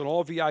 Tickets, it's an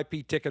all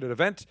VIP ticketed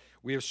event.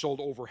 We have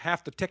sold over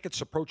half the tickets,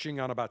 approaching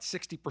on about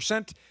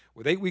 60%.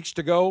 With 8 weeks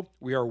to go,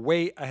 we are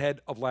way ahead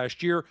of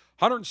last year.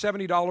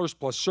 $170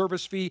 plus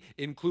service fee,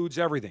 includes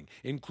everything.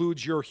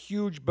 Includes your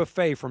huge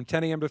buffet from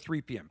 10 a.m. to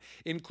 3 p.m.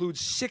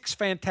 Includes 6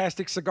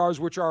 fantastic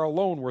cigars, which are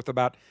alone worth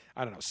about,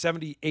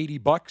 $70,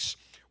 $80.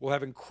 We'll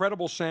have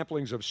incredible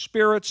samplings of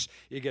spirits.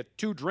 You get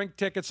 2 drink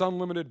tickets,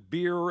 unlimited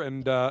beer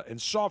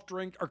and soft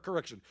drink,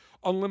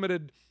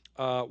 unlimited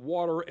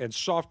water and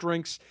soft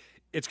drinks.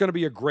 It's going to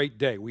be a great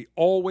day. We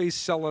always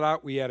sell it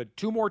out. We added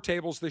 2 more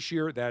tables this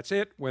year. That's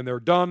it. When they're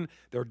done,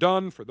 they're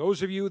done. For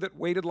those of you that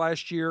waited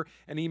last year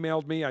and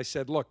emailed me, I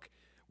said, look,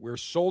 we're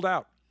sold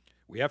out.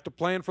 We have to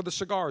plan for the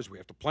cigars. We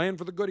have to plan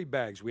for the goodie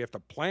bags. We have to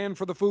plan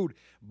for the food.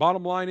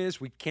 Bottom line is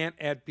we can't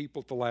add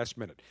people at the last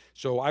minute.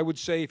 So I would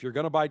say if you're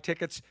going to buy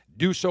tickets,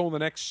 do so in the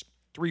next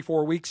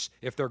 3-4 weeks.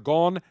 If they're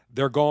gone,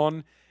 they're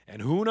gone.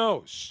 And who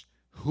knows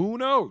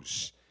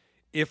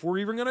if we're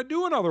even going to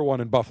do another one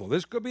in Buffalo.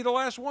 This could be the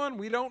last one.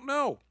 We don't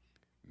know.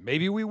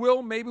 Maybe we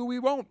will, maybe we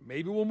won't.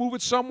 Maybe we'll move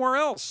it somewhere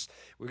else.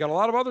 We've got a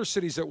lot of other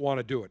cities that want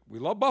to do it. We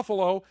love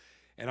Buffalo,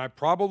 and I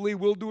probably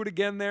will do it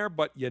again there,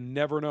 but you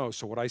never know.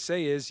 So what I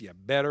say is you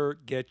better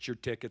get your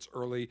tickets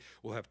early.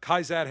 We'll have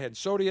Kaizad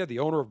Hensodia, the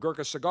owner of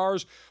Gurkha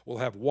Cigars. We'll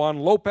have Juan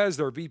Lopez,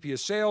 their VP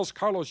of Sales.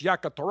 Carlos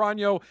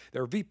Yacatorano,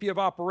 their VP of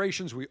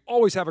Operations. We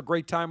always have a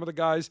great time with the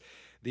guys.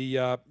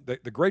 The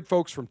great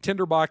folks from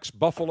Tinderbox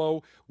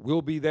Buffalo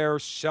will be there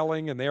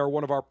selling, and they are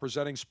one of our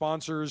presenting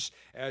sponsors,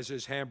 as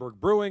is Hamburg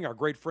Brewing, our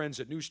great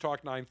friends at News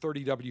Talk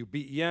 930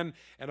 WBEN,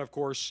 and, of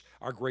course,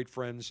 our great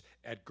friends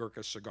at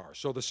Gurkha Cigars.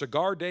 So the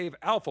Cigar Dave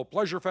Alpha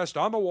Pleasure Fest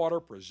on the water,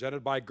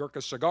 presented by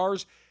Gurkha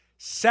Cigars,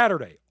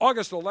 Saturday,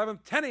 August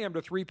 11th, 10 a.m.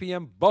 to 3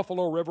 p.m.,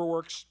 Buffalo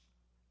Riverworks.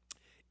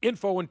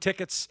 Info and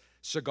tickets,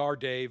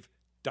 CigarDave.com.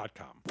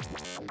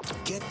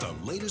 Get the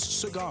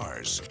latest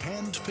cigars,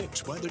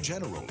 hand-picked by the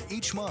General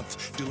each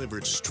month,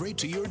 delivered straight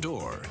to your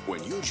door.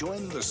 When you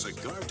join the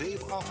Cigar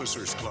Dave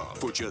Officers Club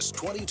for just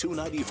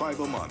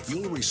 $22.95 a month,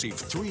 you'll receive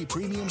 3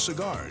 premium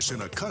cigars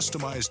in a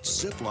customized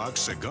Ziploc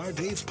Cigar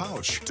Dave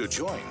pouch. To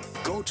join,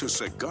 go to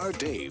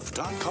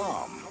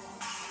CigarDave.com.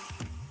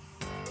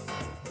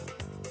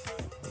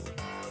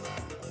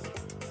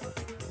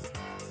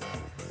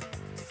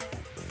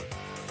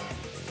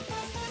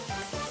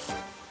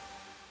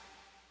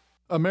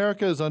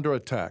 America is under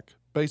attack.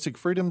 Basic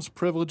freedoms,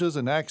 privileges,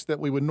 and acts that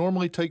we would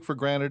normally take for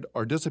granted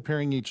are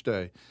disappearing each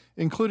day,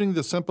 including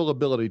the simple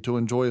ability to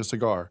enjoy a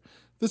cigar.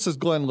 This is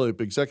Glenn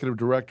Loop, Executive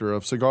Director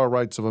of Cigar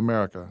Rights of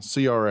America,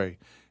 CRA.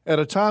 At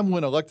a time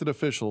when elected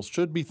officials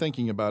should be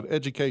thinking about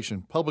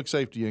education, public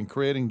safety, and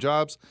creating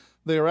jobs,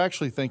 they are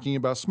actually thinking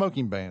about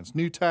smoking bans,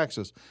 new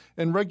taxes,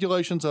 and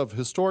regulations of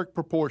historic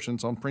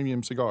proportions on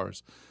premium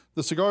cigars.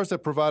 The cigars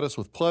that provide us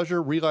with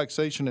pleasure,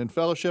 relaxation, and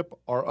fellowship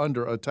are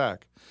under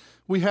attack.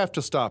 We have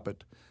to stop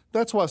it.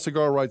 That's why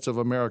Cigar Rights of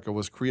America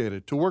was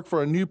created, to work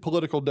for a new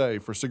political day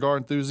for cigar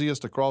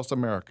enthusiasts across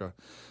America,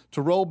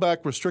 to roll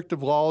back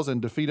restrictive laws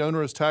and defeat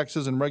onerous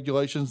taxes and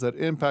regulations that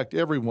impact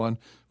everyone,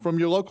 from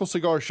your local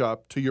cigar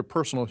shop to your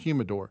personal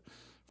humidor.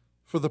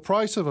 For the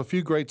price of a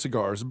few great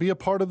cigars, be a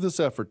part of this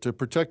effort to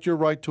protect your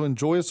right to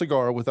enjoy a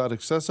cigar without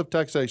excessive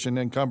taxation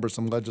and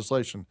cumbersome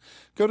legislation.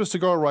 Go to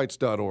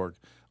cigarrights.org.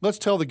 Let's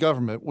tell the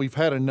government we've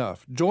had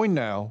enough. Join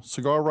now,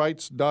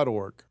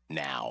 cigarrights.org.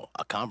 Now,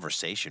 a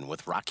conversation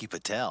with Rocky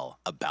Patel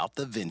about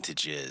the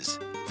vintages.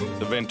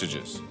 The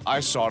vintages. I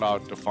sought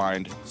out to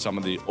find some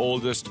of the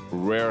oldest,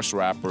 rarest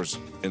wrappers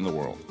in the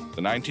world.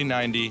 The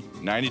 1990,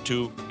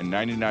 92, and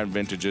 99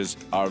 vintages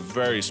are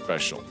very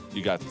special.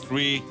 You got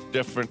 3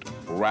 different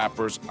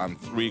wrappers on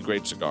 3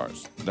 great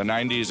cigars. The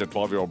 90 is a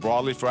 12-year-old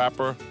broadleaf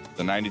wrapper,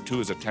 the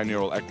 92 is a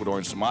 10-year-old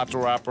Ecuadorian Sumatra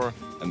wrapper,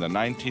 and the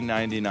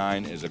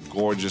 1999 is a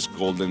gorgeous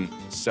golden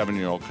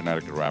 7-year-old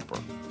Connecticut wrapper.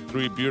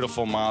 3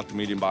 beautiful, mild to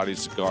medium-bodied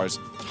cigars,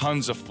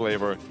 tons of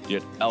flavor,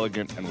 yet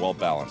elegant and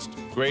well-balanced.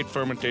 Great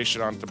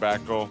fermentation on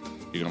tobacco.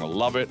 You're going to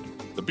love it.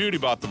 The beauty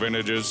about the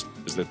vintages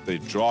is that they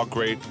draw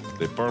great,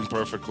 they burn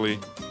perfectly,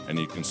 and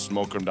you can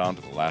smoke them down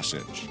to the last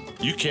inch.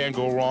 You can't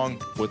go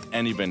wrong with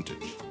any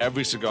vintage.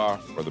 Every cigar,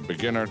 from the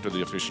beginner to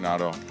the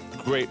aficionado,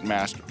 great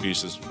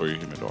masterpieces for your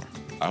humidor.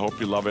 I hope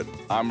you love it.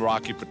 I'm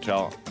Rocky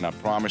Patel, and I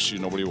promise you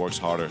nobody works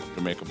harder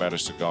to make a better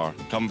cigar.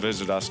 Come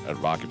visit us at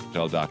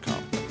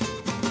rockypatel.com.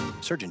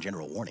 Surgeon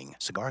General warning,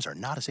 cigars are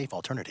not a safe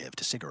alternative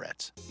to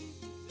cigarettes.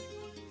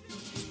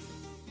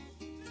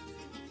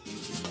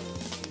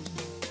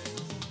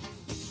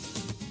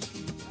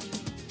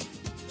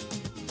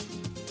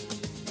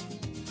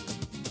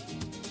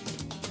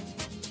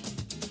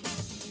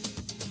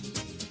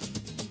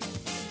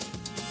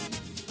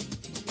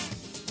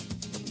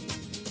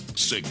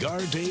 Cigar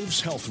Dave's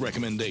health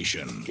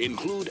recommendation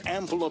include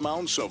ample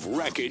amounts of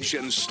wreckage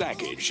and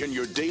stackage in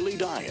your daily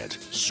diet.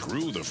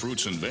 Screw the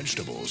fruits and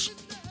vegetables.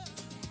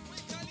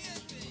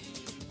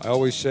 I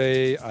always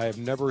say I have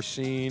never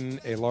seen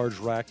a large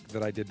rack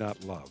that I did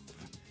not love.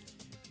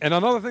 And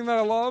another thing that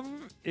I love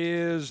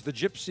is the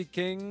Gypsy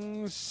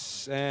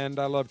Kings, and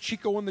I love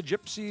Chico and the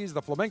Gypsies,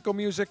 the flamenco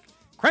music.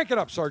 Crank it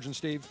up, Sergeant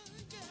Steve.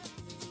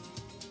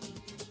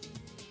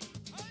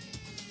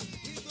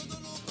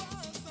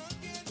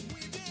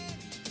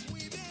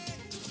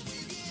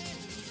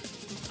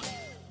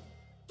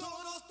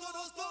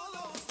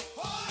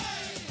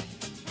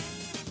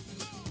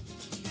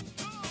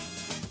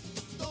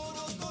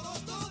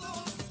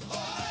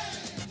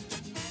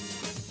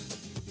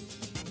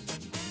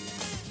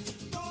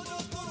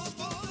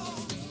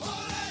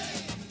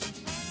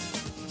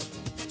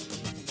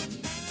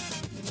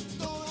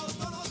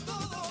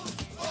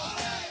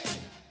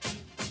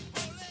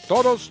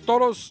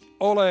 Todos,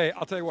 ole.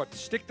 I'll tell you what,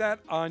 stick that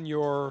on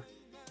your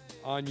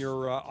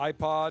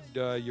iPod,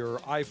 your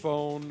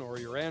iPhone, or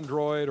your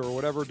Android, or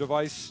whatever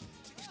device.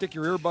 stick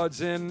your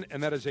earbuds in,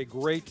 and that is a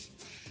great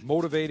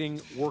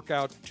motivating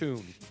workout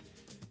tune.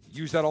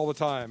 Use that all the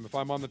time. If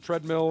I'm on the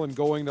treadmill and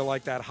going to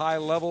like that high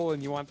level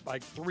and you want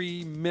like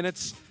 3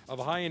 minutes of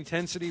high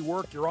intensity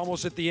work, you're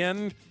almost at the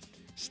end,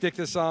 stick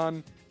this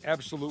on.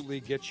 Absolutely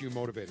gets you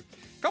motivated.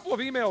 A couple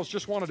of emails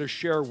just wanted to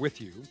share with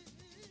you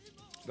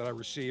that I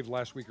received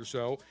last week or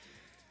so.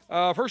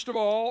 First of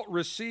all,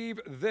 receive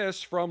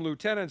this from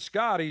Lieutenant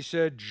Scott. He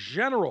said,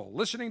 General,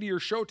 listening to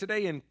your show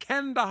today in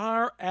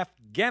Kandahar,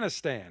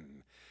 Afghanistan.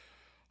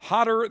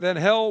 Hotter than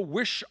hell.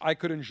 Wish I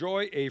could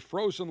enjoy a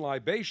frozen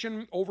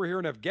libation. Over here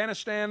in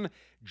Afghanistan,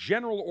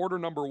 General Order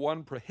Number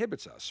 1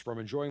 prohibits us from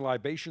enjoying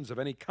libations of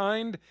any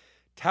kind.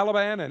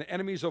 Taliban and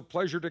enemies of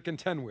pleasure to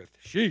contend with.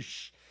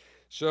 Sheesh.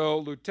 So,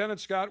 Lieutenant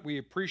Scott, we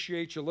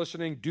appreciate you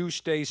listening. Do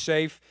stay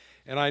safe.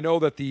 And I know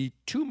that the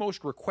 2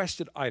 most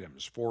requested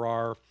items for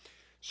our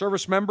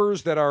service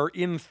members that are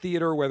in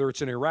theater, whether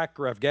it's in Iraq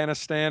or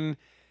Afghanistan,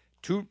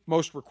 2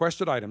 most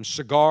requested items,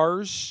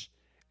 cigars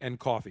and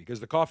coffee,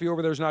 because the coffee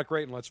over there is not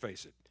great, and let's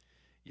face it,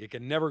 you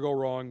can never go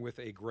wrong with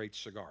a great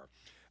cigar.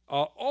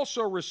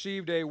 Also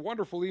received a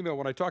wonderful email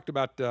when I talked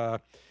about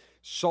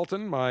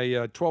Sultan, my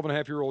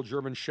 12-and-a-half-year-old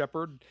German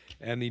Shepherd,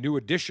 and the new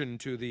addition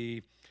to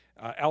the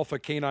Alpha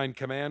Canine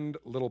Command,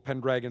 Little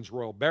Pendragon's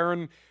Royal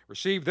Baron.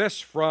 Received this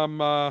from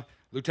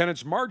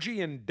Lieutenants Margie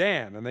and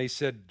Dan, and they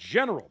said,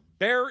 General,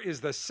 Bear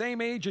is the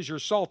same age as your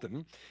Sultan,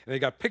 and they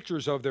got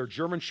pictures of their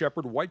German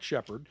Shepherd, White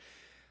Shepherd,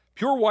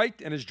 pure white,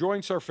 and his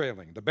joints are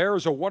failing. The Bear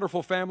is a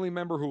wonderful family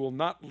member who will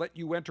not let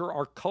you enter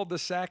our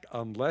cul-de-sac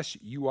unless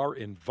you are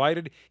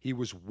invited. He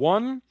was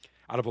 1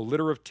 out of a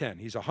litter of 10.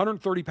 He's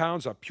 130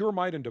 pounds of pure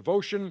might and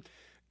devotion.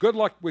 Good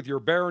luck with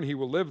your Bear, and he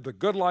will live the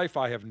good life.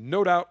 I have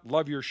no doubt.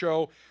 Love your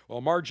show.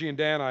 Well, Margie and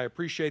Dan, I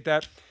appreciate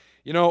that.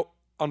 You know,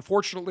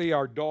 unfortunately,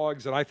 our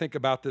dogs, and I think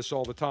about this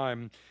all the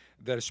time,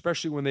 that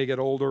especially when they get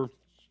older,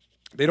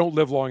 they don't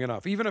live long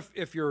enough. Even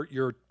if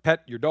your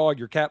pet, your dog,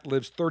 your cat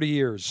lives 30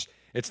 years,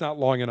 it's not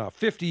long enough.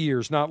 50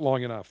 years, not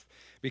long enough.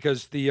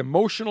 Because the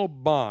emotional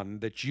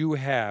bond that you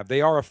have,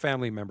 they are a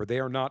family member. They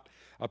are not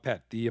a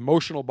pet. The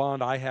emotional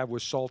bond I have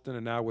with Sultan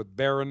and now with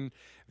Baron,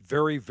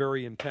 very,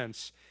 very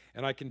intense.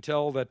 And I can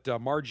tell that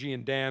Margie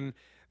and Dan,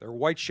 their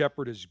White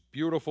Shepherd is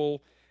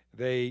beautiful.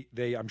 They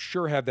I'm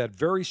sure, have that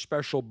very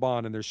special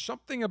bond. And there's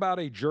something about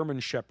a German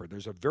Shepherd.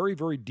 There's a very,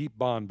 very deep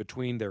bond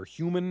between their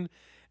human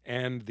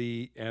and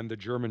the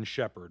German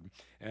Shepherd.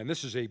 And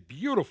this is a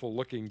beautiful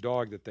looking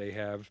dog that they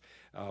have,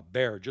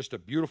 Bear, just a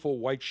beautiful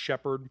White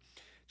Shepherd,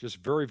 just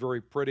very,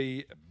 very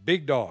pretty,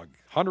 big dog,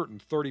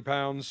 130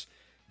 pounds,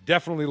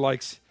 definitely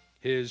likes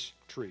his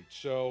treats.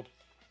 So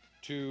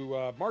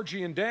to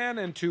Margie and Dan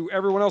and to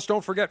everyone else,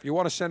 don't forget, if you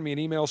want to send me an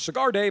email,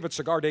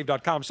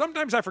 cigardave@cigardave.com.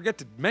 Sometimes I forget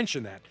to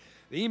mention that.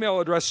 The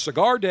email address,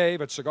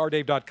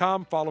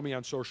 cigardave@cigardave.com. Follow me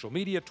on social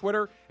media,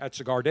 Twitter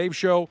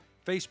 @CigarDaveShow,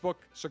 Facebook,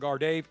 Cigar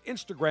Dave,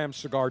 Instagram,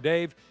 Cigar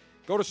Dave.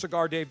 Go to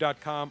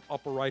cigardave.com,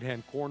 upper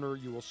right-hand corner.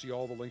 You will see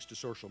all the links to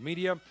social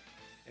media.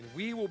 And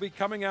we will be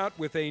coming out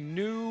with a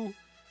new,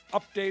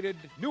 updated,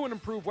 new and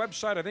improved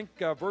website. I think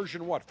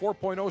version,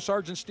 4.0,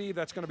 Sergeant Steve?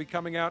 That's going to be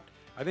coming out,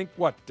 I think,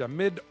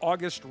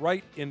 mid-August,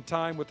 right in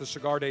time with the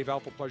Cigar Dave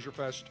Alpha Pleasure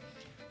Fest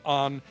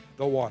on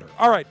the water.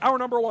 All right, hour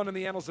number 1 in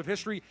the annals of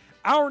history.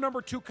 Hour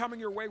number 2 coming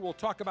your way. We'll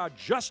talk about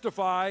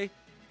Justify.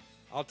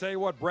 I'll tell you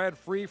what, Brad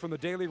Free from the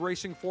Daily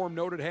Racing Form,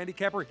 noted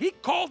handicapper, he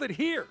called it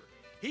here.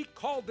 He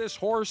called this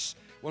horse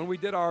when we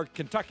did our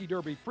Kentucky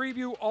Derby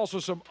preview. Also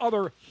some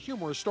other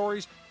humorous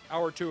stories.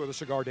 Hour 2 of the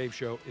Cigar Dave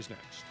Show is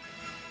next.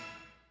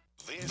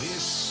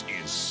 This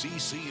is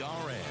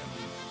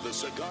CCRN, the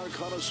Cigar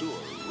Connoisseur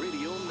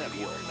Radio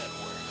Network.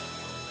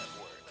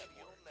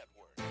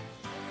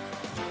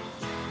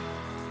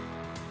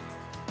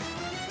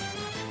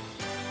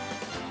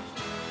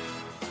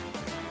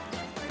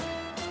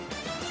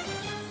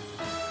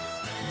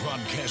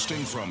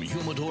 Broadcasting from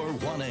Humidor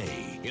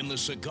 1A in the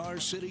cigar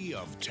city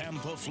of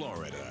Tampa,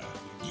 Florida,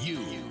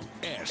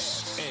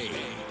 USA.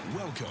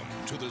 Welcome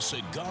to the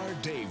Cigar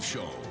Dave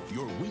Show,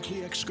 your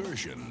weekly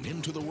excursion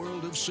into the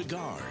world of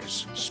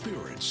cigars,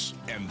 spirits,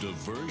 and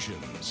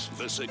diversions.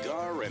 The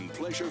cigar and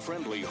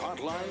pleasure-friendly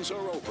hotlines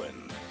are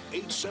open.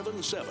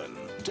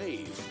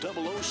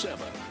 877-DAVE-007.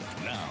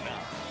 Now,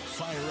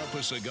 fire up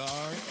a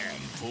cigar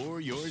and pour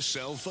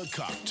yourself a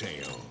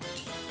cocktail.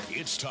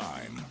 It's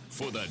time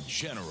for the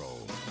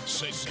General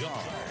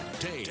Cigar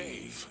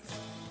Dave.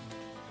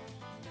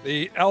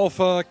 The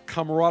Alpha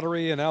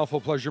camaraderie and Alpha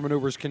pleasure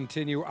maneuvers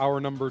continue. Hour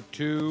number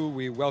 2.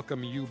 We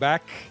welcome you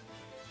back.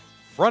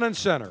 Front and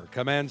center,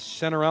 Command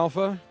Center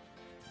Alpha.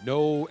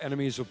 No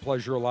enemies of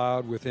pleasure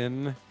allowed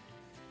within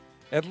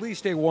at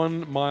least a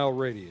 1-mile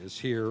radius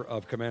here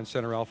of Command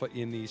Center Alpha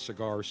in the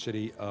cigar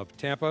city of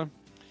Tampa.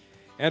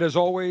 And as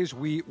always,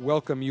 we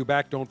welcome you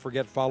back. Don't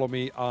forget, follow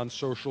me on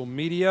social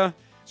media.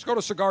 Let's go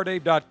to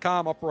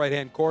cigardave.com, upper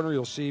right-hand corner.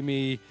 You'll see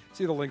the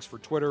links for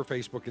Twitter,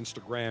 Facebook,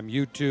 Instagram,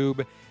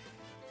 YouTube.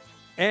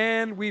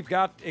 And we've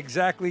got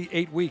exactly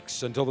 8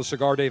 weeks until the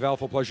Cigar Dave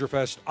Alpha Pleasure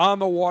Fest on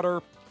the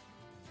water.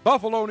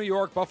 Buffalo, New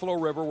York, Buffalo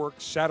River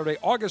Works, Saturday,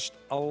 August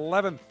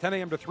 11th, 10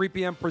 a.m. to 3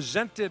 p.m.,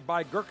 presented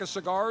by Gurkha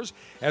Cigars,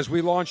 as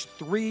we launch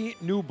 3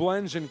 new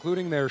blends,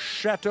 including their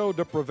Chateau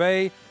de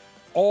Privé,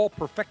 all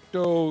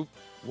Perfecto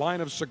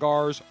line of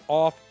cigars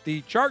off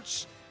the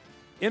charts.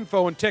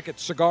 Info and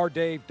tickets,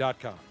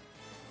 cigardave.com.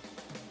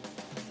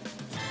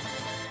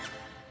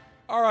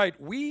 All right,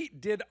 we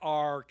did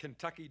our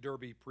Kentucky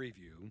Derby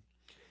preview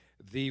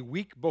the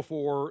week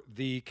before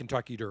the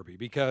Kentucky Derby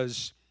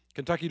because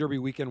Kentucky Derby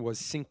weekend was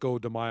Cinco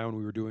de Mayo, and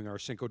we were doing our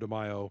Cinco de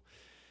Mayo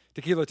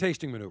tequila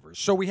tasting maneuvers.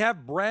 So we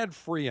have Brad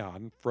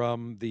Freon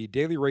from the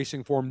Daily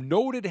Racing Form,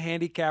 noted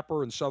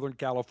handicapper in Southern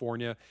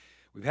California.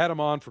 We've had him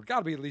on for got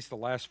to be at least the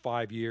last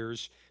 5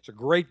 years. He's a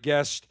great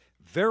guest,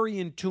 very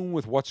in tune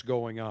with what's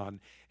going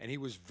on, and he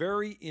was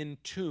very in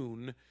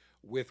tune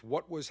with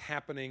what was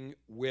happening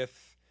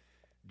with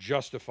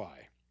Justify.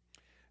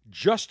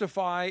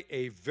 Justify,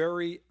 a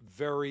very,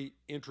 very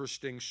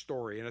interesting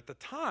story. And at the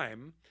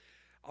time,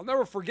 I'll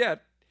never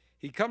forget,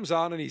 he comes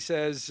on and he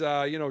says,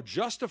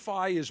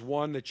 Justify is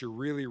one that you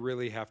really,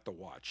 really have to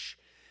watch.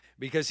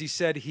 Because he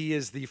said he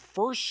is the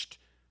first,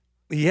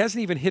 he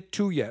hasn't even hit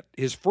 2 yet.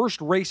 His first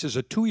race as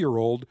a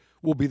 2-year-old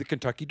will be the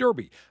Kentucky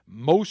Derby.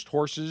 Most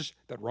horses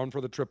that run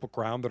for the Triple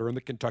Crown that are in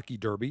the Kentucky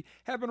Derby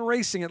have been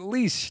racing at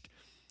least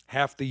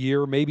half the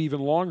year, maybe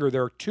even longer.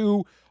 There are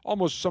 2,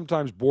 almost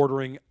sometimes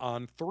bordering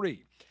on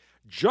 3.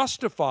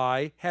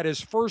 Justify had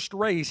his first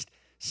race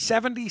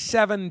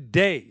 77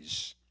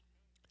 days.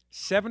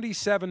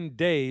 77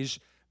 days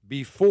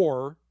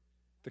before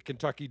the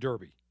Kentucky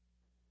Derby.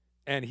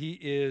 And he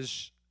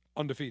is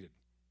undefeated.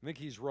 I think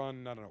he's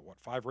run,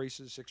 5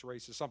 races, 6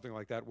 races, something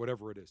like that,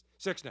 whatever it is.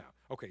 6 now.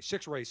 Okay,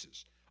 6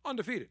 races.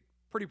 Undefeated.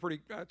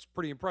 That's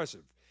pretty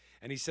impressive.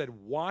 And he said,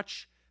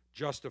 watch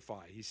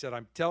Justify. He said,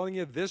 I'm telling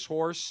you, this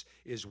horse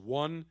is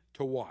one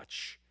to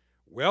watch.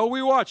 Well,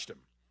 we watched him,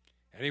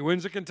 and he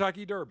wins the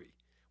Kentucky Derby.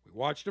 We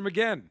watched him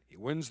again. He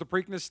wins the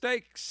Preakness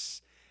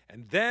Stakes.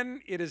 And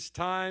then it is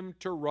time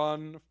to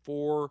run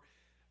for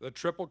the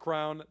Triple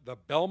Crown, the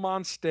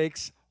Belmont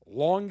Stakes,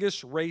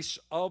 longest race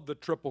of the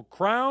Triple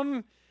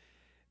Crown.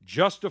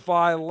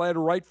 Justify led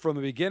right from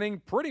the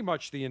beginning, pretty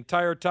much the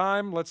entire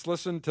time. Let's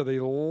listen to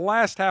the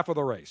last half of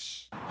the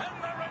race.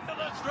 And they're into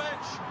the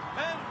stretch,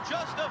 and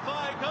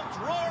Justify comes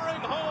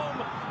roaring home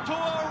to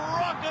a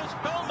raucous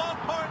Belmont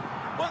Park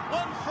with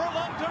 1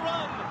 furlong to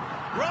run.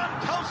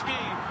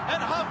 Gronkowski and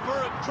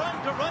Hofberg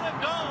trying to run it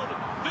down.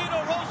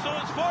 Vito Rosso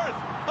is 4th,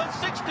 a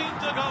 16th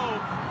to go.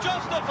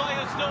 Justify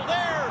is still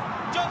there.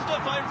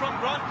 Justify from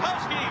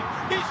Gronkowski.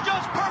 He's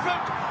just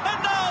perfect, and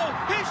now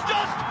he's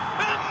just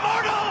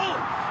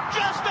immortal.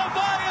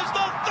 Justify is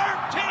the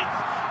 13th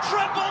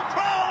Triple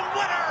Crown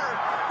winner.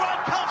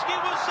 Gronkowski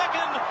was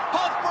 2nd,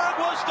 Hofberg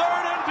was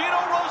 3rd, and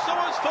Vito Rosso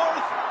was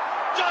 4th.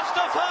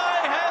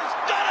 Justify has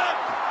done it.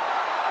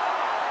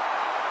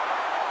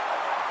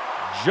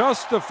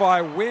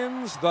 Justify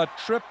wins the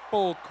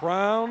Triple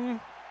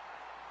Crown.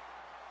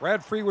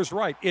 Brad Free was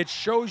right. It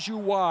shows you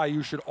why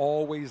you should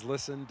always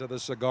listen to the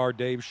Cigar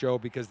Dave Show,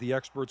 because the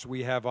experts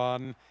we have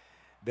on,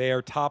 they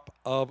are top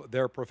of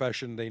their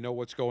profession. They know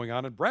what's going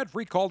on. And Brad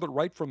Free called it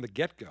right from the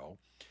get-go,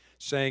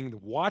 saying,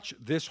 watch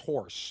this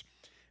horse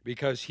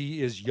because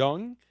he is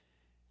young.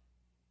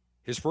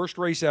 His first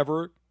race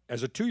ever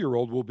as a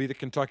 2-year-old will be the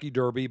Kentucky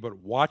Derby, but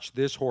watch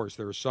this horse.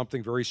 There is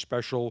something very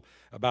special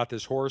about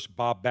this horse.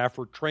 Bob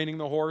Baffert training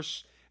the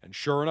horse, and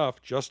sure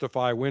enough,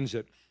 Justify wins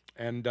it.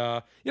 And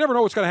you never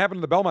know what's going to happen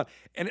in the Belmont.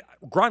 And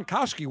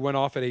Gronkowski went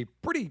off at a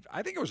pretty,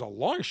 I think it was a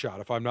long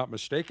shot, if I'm not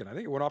mistaken. I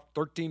think it went off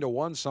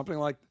 13-1, something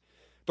like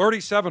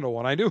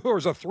 37-1. I knew there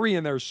was a 3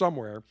 in there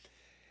somewhere.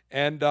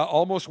 And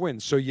almost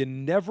wins. So you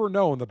never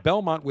know. In the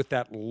Belmont with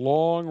that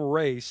long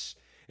race,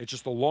 it's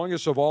just the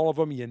longest of all of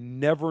them. You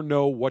never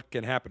know what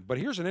can happen. But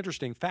here's an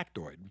interesting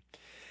factoid,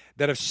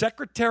 that if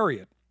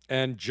Secretariat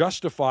and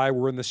Justify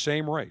were in the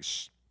same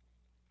race,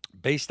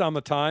 based on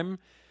the time,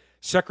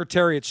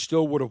 Secretariat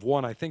still would have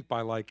won, I think,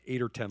 by like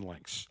 8 or 10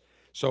 lengths.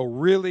 So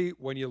really,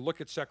 when you look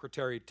at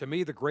Secretariat, to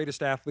me, the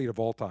greatest athlete of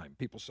all time.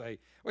 People say,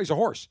 well, he's a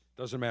horse.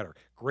 Doesn't matter.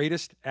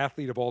 Greatest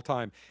athlete of all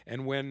time.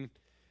 And when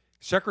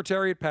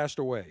Secretariat passed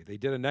away, they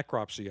did a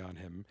necropsy on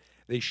him.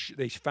 They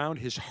found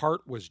his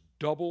heart was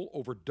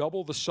over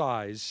double the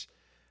size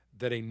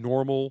that a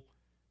normal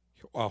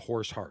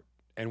horse heart.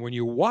 And when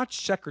you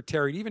watch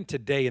Secretariat, even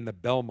today in the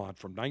Belmont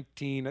from I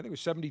think it was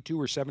 72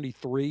 or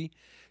 73,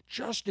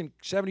 just in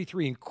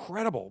 73,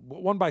 incredible.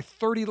 Won by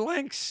 30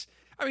 lengths.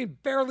 I mean,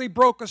 barely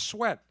broke a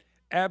sweat.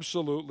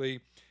 Absolutely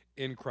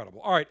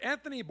incredible. All right,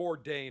 Anthony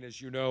Bourdain,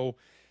 as you know,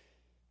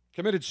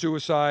 committed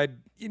suicide.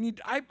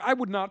 I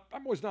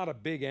was not a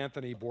big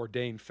Anthony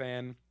Bourdain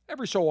fan.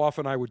 Every so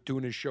often I would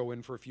tune his show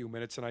in for a few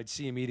minutes, and I'd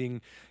see him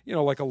eating,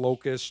 like a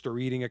locust or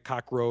eating a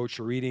cockroach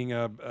or eating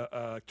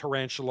a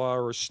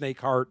tarantula or a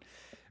snake heart.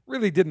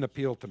 Really didn't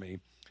appeal to me.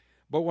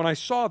 But when I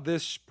saw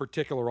this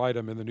particular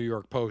item in the New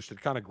York Post, it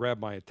kind of grabbed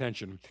my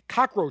attention.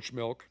 Cockroach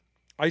milk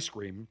ice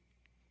cream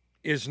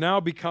is now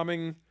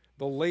becoming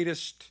the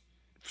latest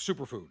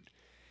superfood.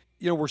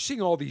 We're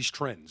seeing all these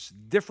trends,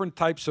 different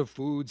types of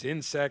foods,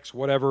 insects,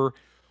 whatever.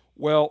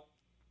 Well,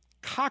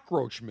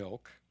 cockroach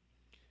milk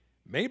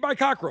made by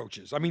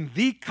cockroaches. I mean,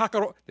 the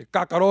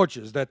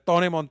cockroaches that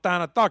Tony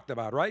Montana talked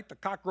about, right? The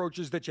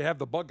cockroaches that you have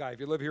the bug guy.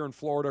 If you live here in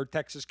Florida or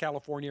Texas,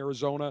 California,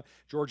 Arizona,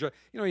 Georgia,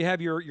 you have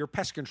your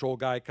pest control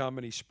guy come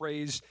and he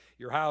sprays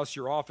your house,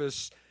 your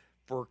office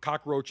for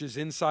cockroaches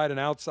inside and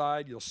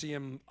outside. You'll see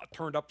them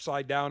turned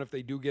upside down if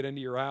they do get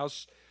into your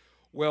house.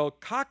 Well,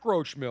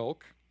 cockroach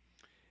milk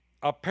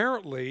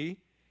apparently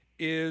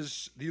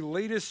is the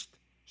latest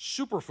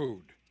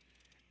superfood.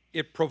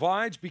 It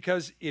provides,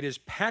 because it is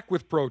packed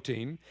with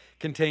protein,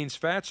 contains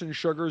fats and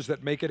sugars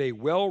that make it a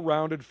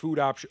well-rounded food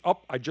option.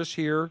 I just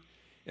hear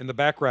in the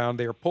background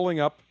they are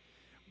pulling up.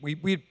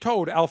 We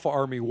towed Alpha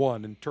Army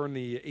 1 and turned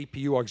the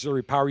APU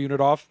auxiliary power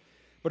unit off,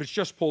 but it's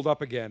just pulled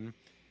up again.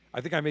 I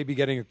think I may be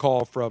getting a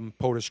call from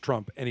POTUS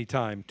Trump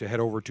anytime to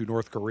head over to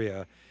North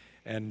Korea.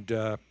 And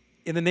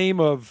in the name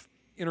of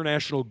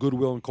international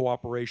goodwill and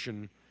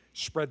cooperation,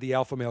 spread the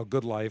alpha male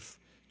good life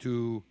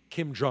to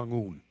Kim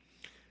Jong-un.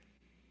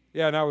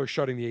 Yeah, now we're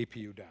shutting the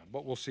APU down,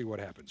 but we'll see what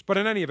happens. But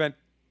in any event,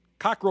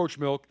 cockroach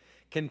milk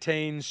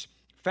contains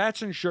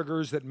fats and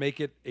sugars that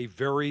make it a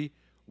very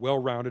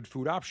well-rounded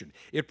food option.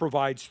 It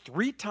provides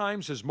 3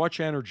 times as much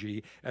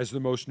energy as the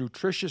most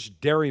nutritious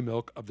dairy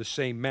milk of the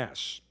same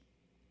mass.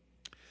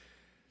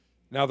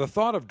 Now, the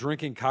thought of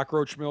drinking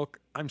cockroach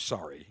milk, I'm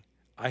sorry.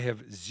 I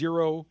have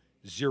zero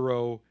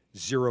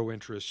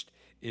interest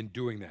in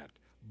doing that.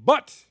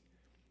 But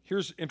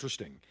here's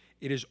interesting.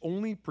 It is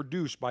only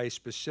produced by a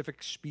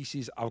specific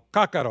species of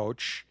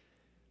cockroach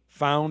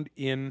found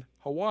in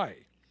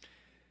Hawaii.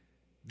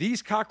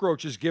 These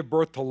cockroaches give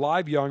birth to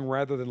live young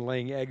rather than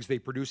laying eggs. They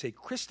produce a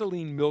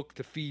crystalline milk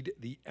to feed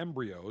the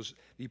embryos.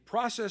 The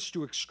process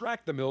to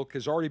extract the milk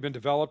has already been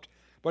developed,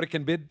 but it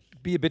can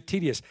be a bit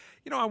tedious.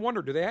 I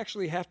wonder, do they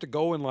actually have to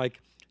go and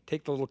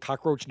take the little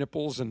cockroach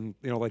nipples and,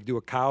 do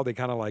a cow? They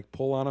kind of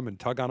pull on them and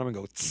tug on them and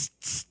go tss,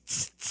 tss,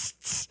 tss, tss,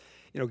 tss.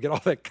 Get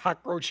all that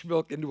cockroach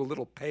milk into a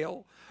little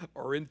pail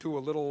or into a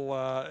little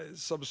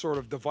some sort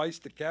of device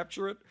to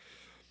capture it.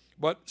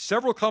 But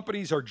several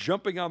companies are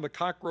jumping on the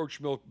cockroach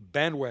milk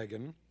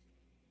bandwagon.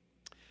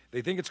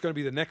 They think it's going to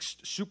be the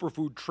next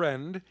superfood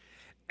trend.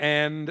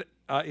 And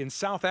in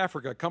South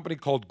Africa, a company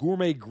called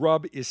Gourmet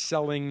Grub is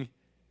selling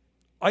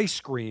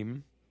ice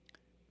cream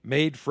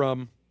made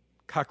from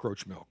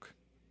cockroach milk.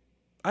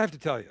 I have to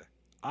tell you,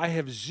 I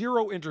have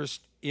zero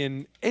interest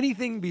in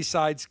anything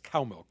besides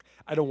cow milk.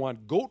 I don't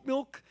want goat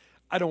milk.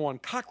 I don't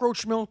want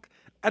cockroach milk.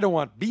 I don't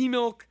want bee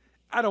milk.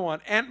 I don't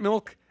want ant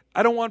milk.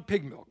 I don't want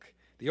pig milk.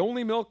 The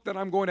only milk that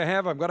I'm going to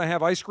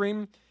have ice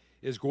cream,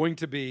 is going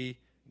to be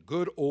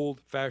good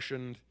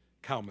old-fashioned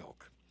cow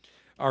milk.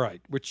 All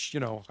right, which,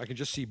 I can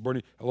just see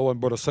Bernie. Hello, I'm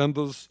Bernie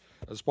Sanders.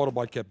 As part of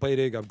my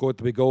campaigning, I'm going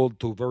to be going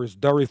to various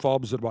dairy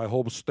farms in my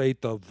home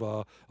state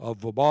of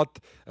Vermont.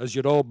 As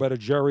you know, Ben &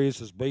 Jerry's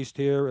is based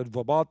here in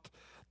Vermont.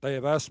 They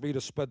have asked me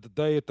to spend the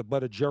day at the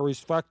Ben & Jerry's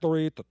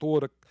factory, to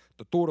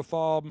tour the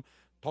farm,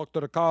 talk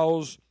to the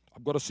cows.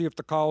 I'm going to see if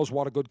the cows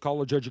want a good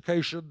college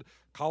education.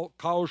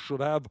 Cows should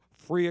have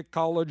free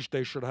college.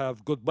 They should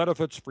have good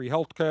benefits, free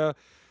health care.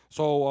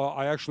 So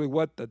I actually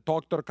went and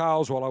talked to the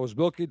cows while I was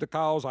milking the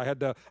cows. I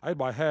had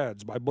my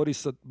hands. My buddy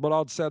said,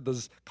 Bernard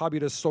Sanders,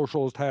 communist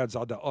socialist hands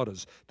on the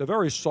udders. They're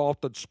very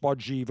soft and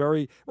spongy.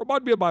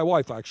 Remind me of my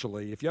wife,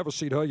 actually. If you ever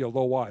seen her, you'll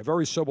know why.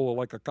 Very similar,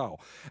 like a cow.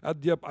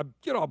 And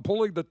I'm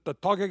pulling the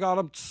tugging on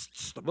them.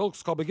 The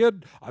milk's coming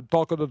in. I'm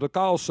talking to the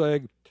cow,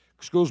 saying,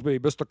 "Excuse me,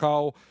 Mr.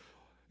 Cow,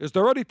 is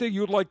there anything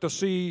you'd like to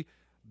see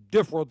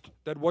different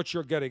than what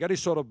you're getting? Any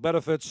sort of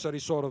benefits, any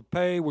sort of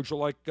pay? Would you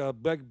like a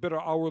better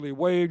hourly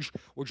wage?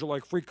 Would you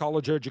like free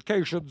college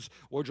educations?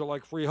 Would you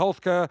like free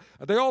health care?"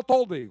 And they all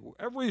told me,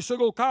 every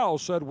single cow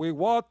said, "We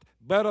want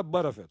better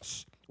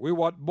benefits. We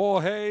want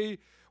more hay.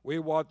 We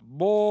want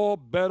more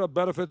better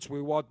benefits.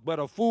 We want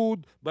better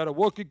food, better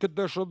working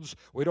conditions.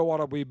 We don't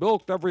want to be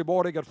milked every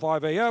morning at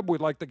 5 a.m.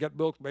 We'd like to get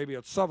milked maybe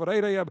at 7,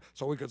 8 a.m.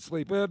 so we can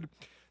sleep in."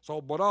 So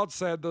Bernard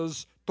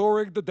Sanders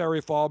touring the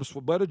dairy farms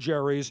for Ben &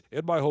 Jerry's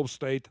in my home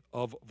state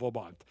of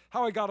Vermont.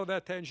 How I got on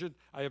that tangent,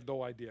 I have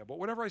no idea. But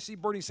whenever I see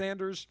Bernie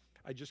Sanders,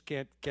 I just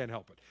can't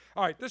help it.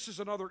 All right, this is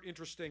another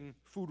interesting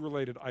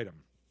food-related item.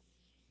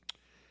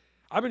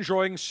 I'm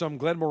enjoying some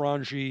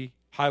Glenmorangie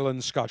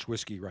Highland Scotch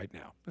whiskey right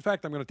now. In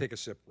fact, I'm going to take a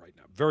sip right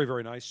now. Very,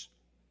 very nice.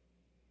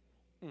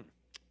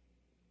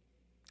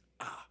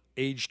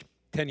 Aged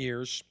 10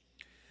 years.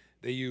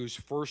 They use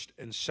first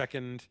and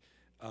second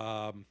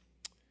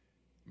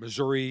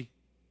Missouri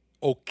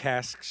oak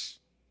casks.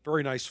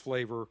 Very nice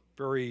flavor.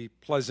 Very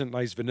pleasant,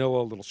 nice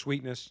vanilla, a little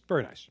sweetness.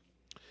 Very nice.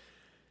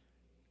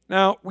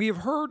 Now, we've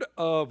heard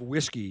of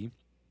whiskey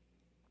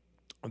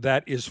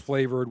that is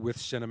flavored with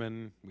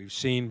cinnamon. We've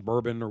seen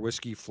bourbon or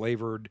whiskey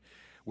flavored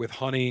with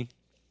honey.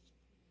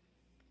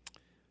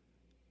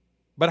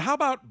 But how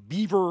about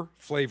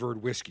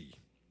beaver-flavored whiskey?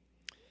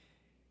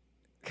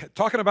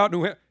 Talking about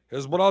New Hampshire,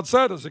 here's Bernard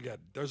Sanders again.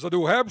 There's a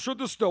New Hampshire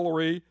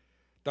distillery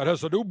that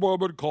has a new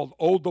bourbon called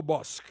Eau de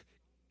Musc.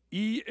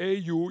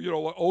 E-A-U,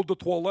 Eau de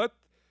Toilette,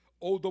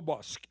 Eau de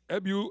Musc,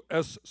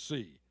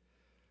 M-U-S-C.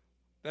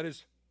 That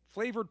is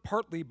flavored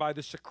partly by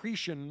the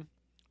secretion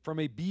from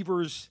a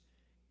beaver's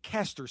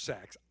castor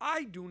sacs.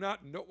 I do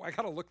not know. I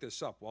got to look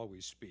this up while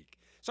we speak.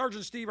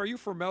 Sergeant Steve, are you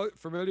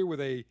familiar with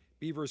a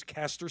beaver's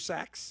castor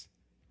sacs?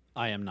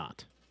 I am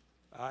not.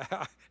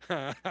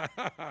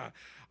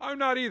 I'm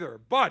not either.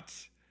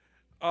 But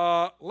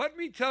let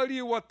me tell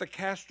you what the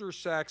castor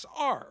sacs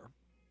are.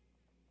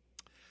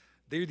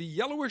 They're the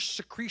yellowish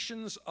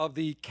secretions of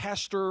the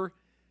castor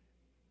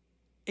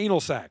anal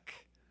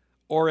sac,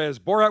 or as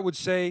Borat would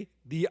say,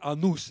 the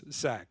anus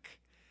sac.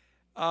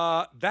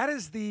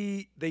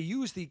 They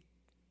use the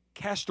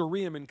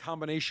castoreum in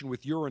combination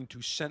with urine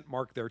to scent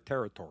mark their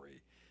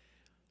territory.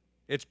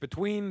 It's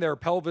between their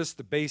pelvis,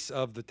 the base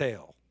of the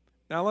tail.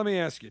 Now, let me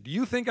ask you, do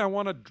you think I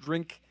want to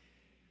drink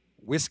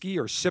whiskey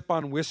or sip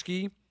on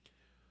whiskey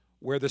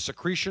where the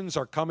secretions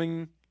are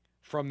coming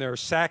from their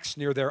sacs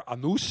near their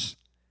anus?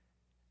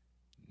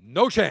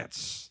 No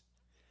chance.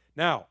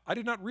 Now, I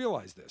did not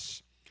realize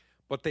this,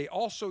 but they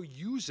also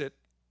use it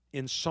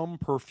in some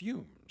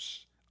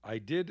perfumes.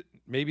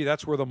 Maybe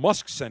that's where the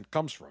musk scent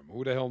comes from.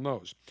 Who the hell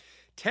knows?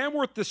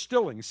 Tamworth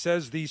Distilling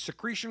says the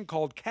secretion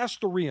called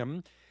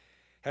castoreum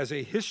has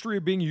a history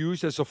of being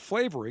used as a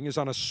flavoring, is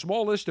on a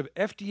small list of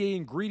FDA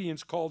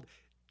ingredients called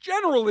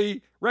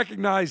generally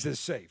recognized as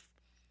safe.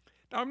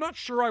 Now, I'm not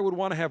sure I would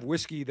want to have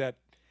whiskey that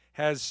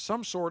has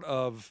some sort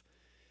of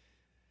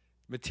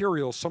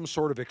material, some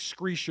sort of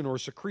excretion or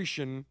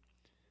secretion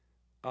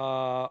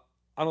on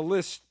a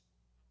list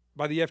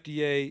by the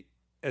FDA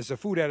as a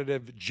food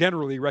additive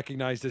generally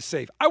recognized as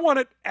safe. I want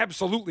it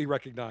absolutely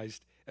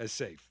recognized as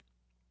safe.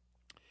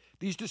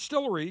 These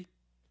distillery,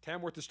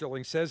 Tamworth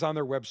Distilling, says on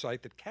their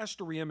website that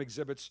castoreum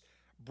exhibits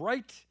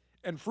bright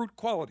and fruit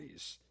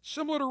qualities,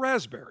 similar to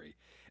raspberry,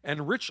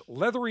 and rich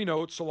leathery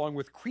notes along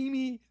with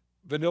creamy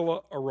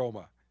vanilla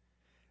aroma.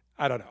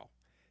 I don't know.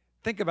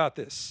 Think about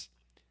this.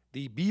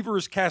 The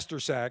beaver's castor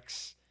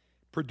sacs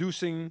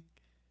producing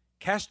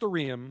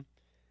castoreum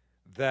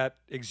that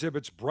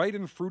exhibits bright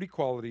and fruity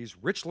qualities,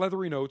 rich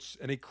leathery notes,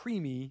 and a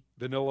creamy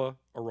vanilla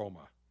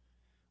aroma,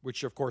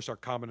 which, of course, are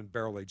common in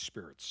barrel-aged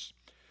spirits.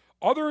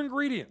 Other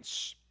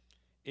ingredients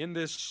in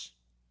this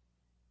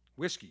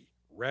whiskey: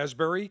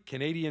 raspberry,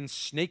 Canadian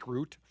snake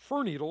root,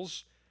 fir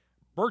needles,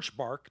 birch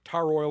bark,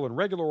 tar oil, and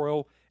regular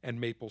oil, and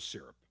maple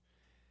syrup.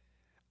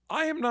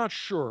 I am not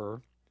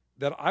sure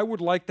that I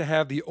would like to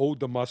have the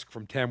Ode to Musk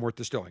from Tamworth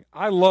Distilling.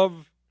 I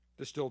love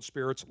distilled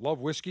spirits, love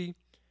whiskey,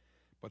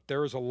 but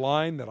there is a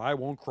line that I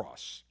won't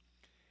cross.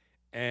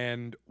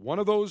 And one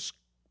of those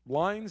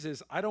lines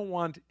is I don't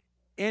want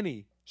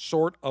any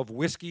sort of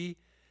whiskey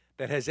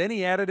that has any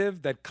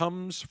additive that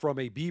comes from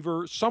a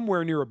beaver,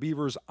 somewhere near a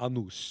beaver's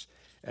anus,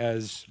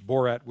 as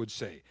Borat would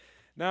say.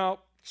 Now,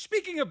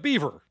 speaking of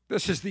beaver,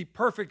 this is the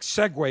perfect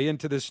segue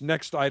into this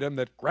next item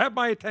that grabbed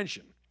my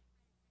attention.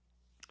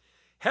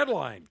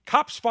 Headline: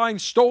 Cops find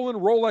stolen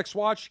Rolex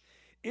watch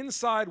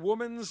inside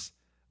woman's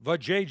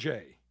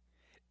vajayjay.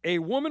 A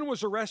woman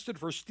was arrested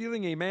for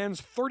stealing a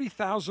man's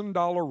 $30,000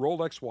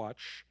 Rolex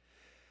watch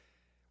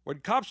when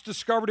cops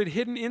discovered it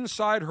hidden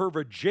inside her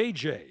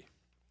vajayjay.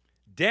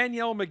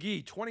 Danielle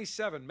McGee,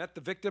 27, met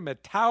the victim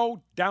at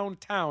Tao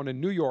downtown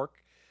in New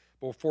York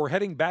before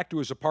heading back to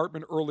his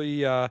apartment on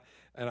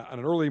an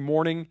early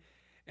morning,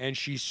 and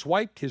she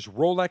swiped his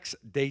Rolex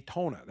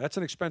Daytona. That's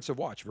an expensive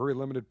watch, very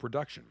limited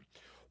production.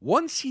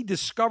 Once he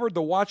discovered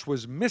the watch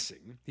was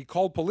missing, he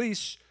called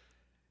police.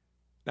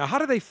 Now, how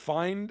do they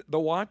find the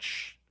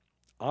watch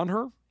on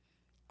her?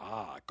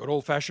 Good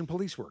old-fashioned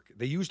police work.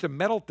 They used a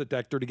metal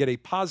detector to get a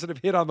positive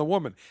hit on the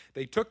woman.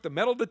 They took the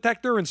metal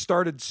detector and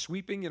started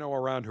sweeping,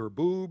 around her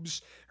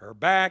boobs, her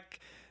back,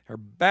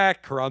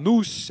 her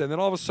anus, and then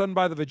all of a sudden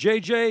by the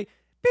vajayjay,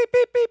 beep,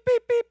 beep, beep,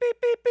 beep, beep,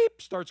 beep, beep,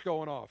 beep, starts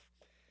going off.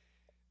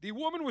 The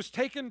woman was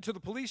taken to the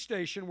police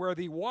station where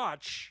the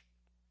watch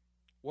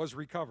was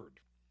recovered.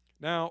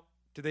 Now,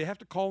 do they have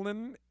to call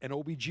in an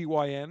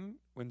OBGYN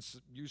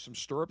use some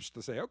stirrups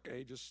to say,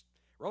 okay, just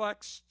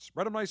relax,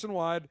 spread them nice and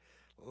wide,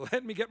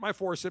 let me get my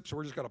forceps,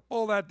 we're just going to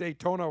pull that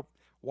Daytona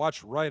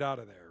watch right out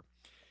of there.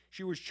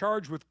 She was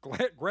charged with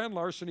grand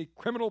larceny,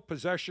 criminal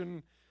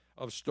possession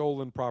of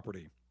stolen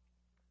property.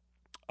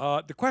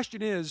 The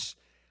question is,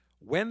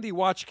 when the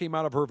watch came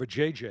out of her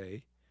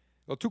vajayjay,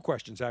 well, two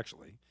questions,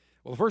 actually.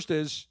 Well, the first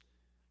is,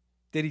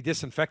 did he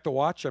disinfect the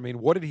watch? I mean,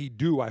 what did he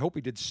do? I hope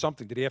he did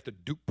something. Did he have to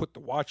put the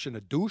watch in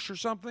a douche or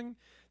something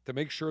to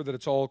make sure that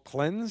it's all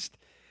cleansed?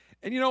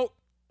 And,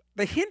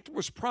 the hint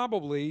was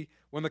probably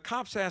when the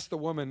cops asked the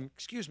woman,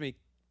 excuse me,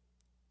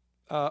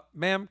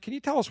 ma'am, can you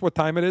tell us what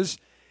time it is?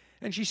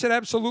 And she said,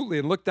 absolutely,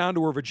 and looked down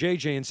to her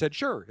vajayjay and said,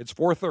 sure, it's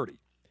 4:30.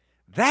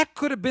 That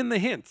could have been the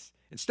hint.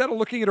 Instead of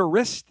looking at her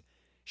wrist,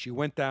 she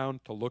went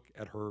down to look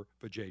at her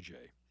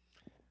vajayjay.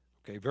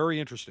 Okay, very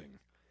interesting.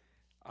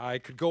 I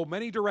could go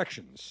many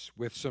directions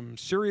with some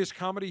serious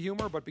comedy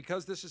humor, but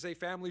because this is a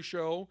family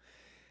show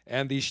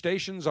and these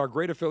stations, our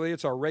great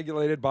affiliates, are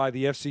regulated by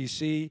the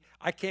FCC,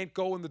 I can't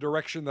go in the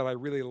direction that I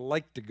really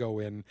like to go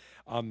in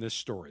on this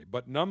story.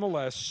 But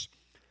nonetheless,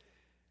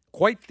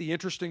 quite the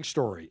interesting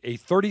story.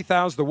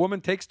 The woman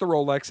takes the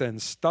Rolex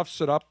and stuffs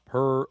it up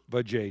her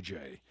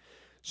vajayjay.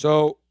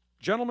 So,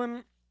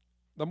 gentlemen,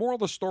 the moral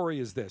of the story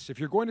is this. If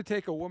you're going to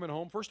take a woman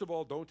home, first of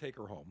all, don't take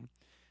her home.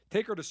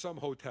 Take her to some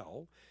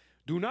hotel.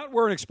 Do not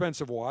wear an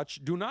expensive watch.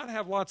 Do not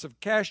have lots of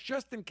cash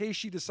just in case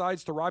she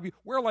decides to rob you.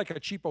 Wear like a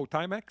cheapo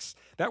Timex.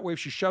 That way, if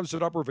she shoves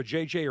it up her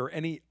vajayjay or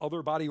any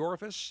other body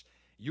orifice,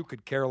 you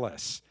could care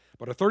less.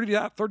 But a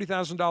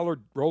 $30,000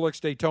 Rolex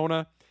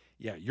Daytona,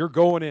 yeah, you're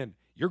going in.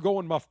 You're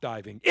going muff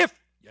diving. If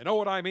you know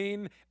what I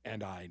mean,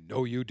 and I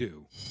know you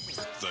do.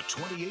 The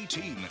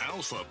 2018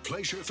 Alpha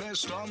Pleasure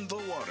Fest on the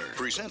Water,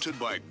 presented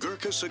by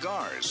Gurkha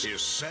Cigars,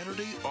 is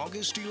Saturday,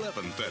 August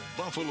 11th at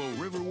Buffalo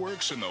River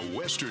Works in the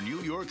Western New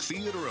York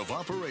Theater of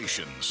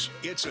Operations.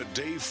 It's a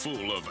day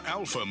full of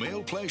alpha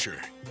male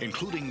pleasure,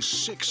 including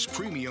 6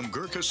 premium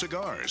Gurkha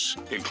cigars,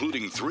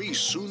 including 3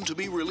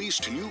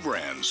 soon-to-be-released new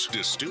brands,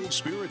 distilled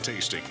spirit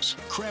tastings,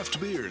 craft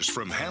beers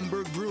from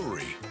Hamburg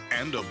Brewery,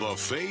 and a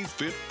buffet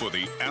fit for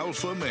the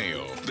alpha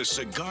male. The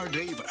Cigar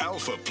Dave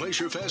Alpha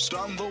Pleasure Fest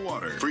on the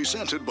Water,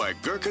 presented by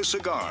Gurkha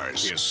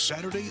Cigars, is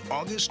Saturday,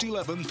 August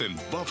 11th in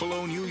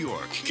Buffalo, New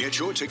York. Get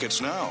your tickets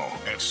now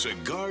at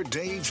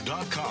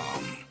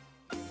CigarDave.com.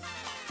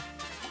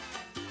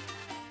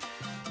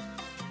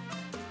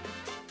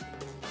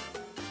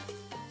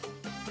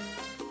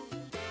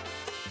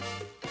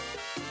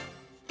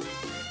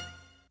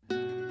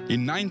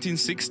 In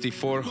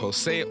 1964,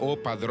 Jose O.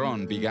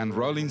 Padron began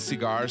rolling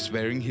cigars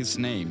bearing his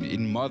name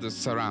in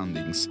modest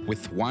surroundings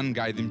with one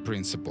guiding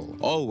principle: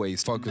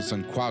 always focus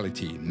on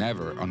quality,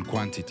 never on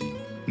quantity.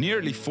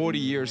 Nearly 40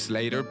 years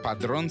later,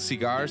 Padron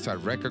cigars are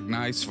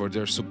recognized for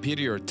their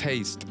superior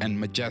taste and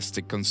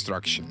majestic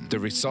construction, the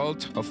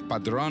result of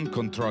Padron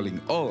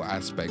controlling all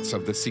aspects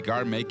of the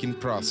cigar-making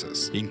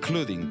process,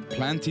 including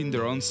planting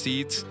their own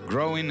seeds,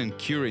 growing and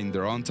curing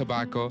their own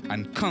tobacco,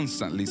 and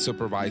constantly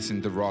supervising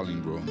the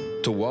rolling room.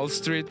 To Wall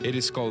Street, it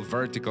is called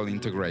vertical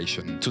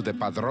integration. To the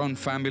Padron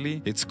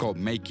family, it's called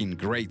making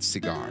great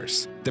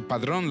cigars. The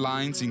Padron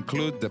lines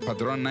include the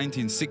Padron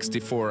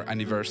 1964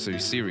 Anniversary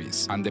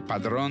Series and the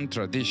Padron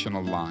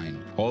Traditional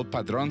line. All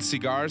Padron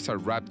cigars are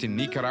wrapped in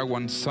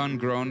Nicaraguan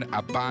sun-grown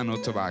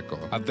Habano tobacco,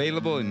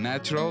 available in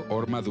natural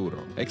or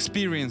Maduro.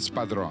 Experience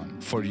Padron.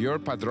 For your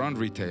Padron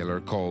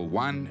retailer, call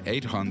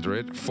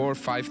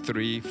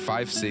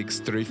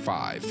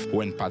 1-800-453-5635.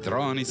 When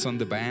Padron is on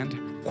the band,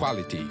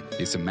 quality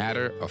is a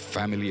matter of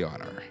family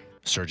honor.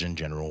 Surgeon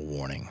General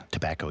warning.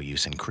 Tobacco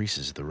use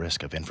increases the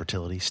risk of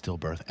infertility,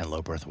 stillbirth, and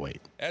low birth weight.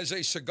 As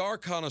a cigar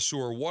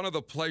connoisseur, one of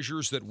the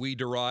pleasures that we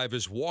derive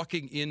is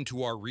walking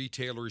into our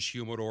retailer's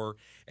humidor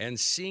and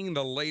seeing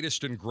the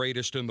latest and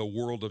greatest in the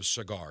world of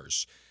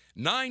cigars.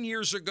 9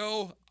 years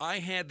ago, I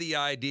had the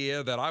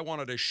idea that I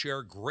wanted to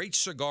share great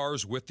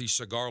cigars with the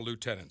cigar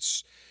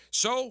lieutenants.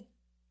 So,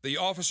 the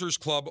Officers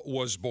Club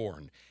was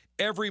born.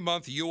 Every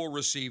month, you will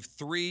receive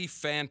 3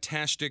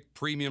 fantastic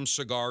premium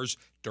cigars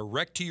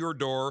direct to your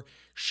door,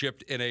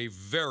 shipped in a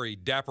very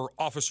dapper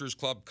Officers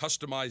Club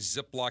customized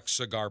Ziploc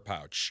cigar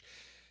pouch.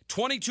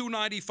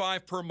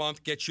 $22.95 per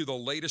month gets you the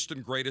latest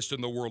and greatest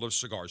in the world of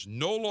cigars.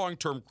 No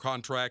long-term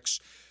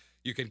contracts.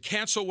 You can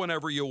cancel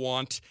whenever you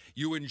want.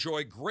 You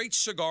enjoy great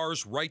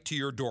cigars right to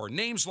your door.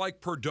 Names like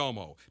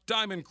Perdomo,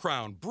 Diamond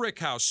Crown,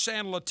 Brickhouse,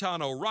 San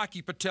Latano,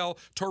 Rocky Patel,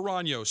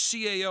 Torano,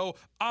 CAO,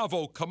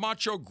 Avo,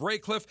 Camacho,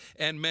 Graycliff,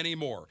 and many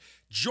more.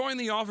 Join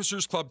the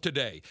Officers Club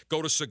today.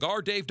 Go to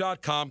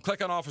CigarDave.com,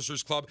 click on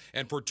Officers Club,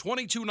 and for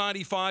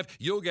 $22.95,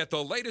 you'll get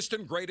the latest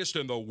and greatest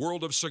in the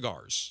world of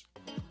cigars.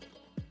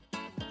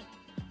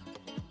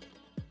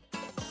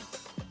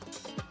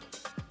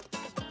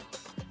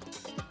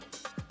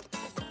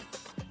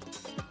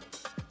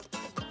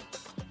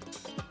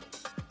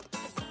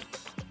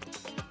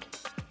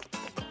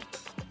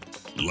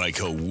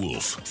 Like a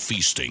wolf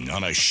feasting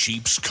on a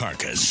sheep's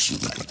carcass,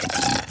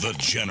 the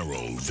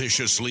General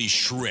viciously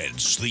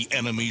shreds the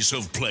enemies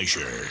of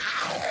pleasure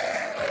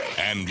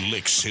and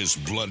licks his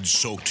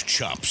blood-soaked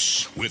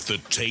chops with the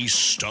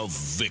taste of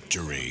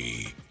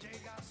victory.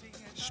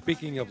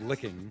 Speaking of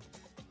licking,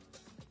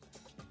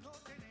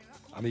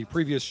 on the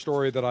previous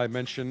story that I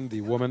mentioned,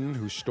 the woman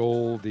who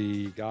stole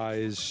the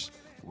guy's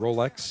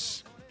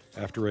Rolex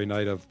after a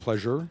night of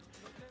pleasure,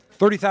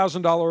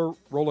 $30,000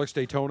 Rolex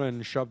Daytona,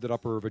 and shoved it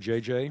up her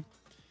vajayjay.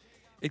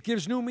 It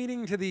gives new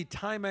meaning to the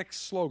Timex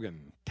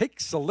slogan,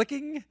 takes a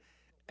licking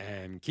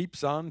and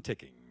keeps on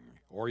ticking.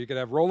 Or you could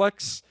have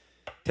Rolex,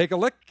 take a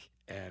lick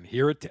and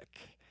hear it tick.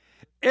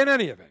 In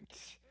any event,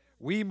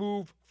 we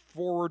move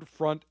forward,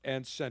 front,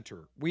 and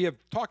center. We have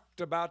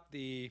talked about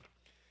the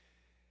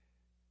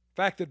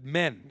fact that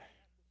men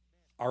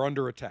are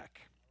under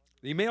attack.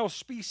 The male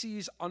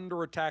species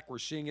under attack. We're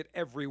seeing it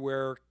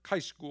everywhere. High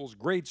schools,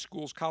 grade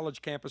schools,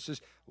 college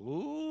campuses.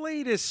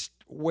 Latest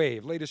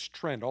wave, latest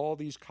trend, all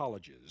these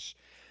colleges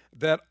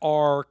that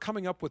are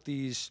coming up with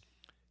these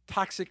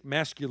toxic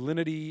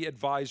masculinity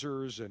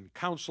advisors and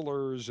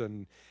counselors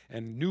and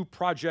new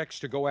projects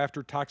to go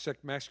after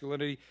toxic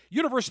masculinity.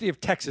 University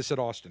of Texas at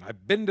Austin.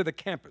 I've been to the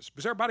campus.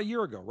 Was there about a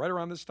year ago, right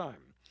around this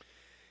time.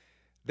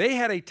 They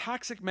had a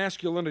toxic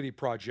masculinity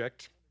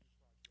project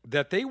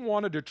that they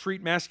wanted to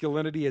treat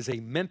masculinity as a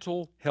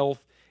mental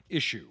health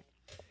issue.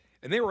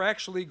 And they were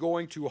actually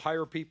going to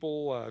hire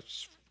people,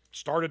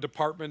 start a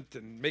department,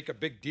 and make a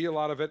big deal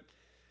out of it.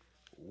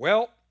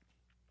 Well,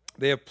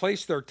 they have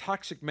placed their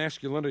toxic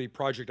masculinity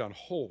project on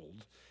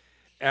hold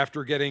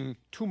after getting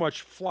too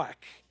much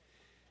flack.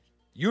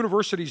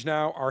 Universities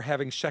now are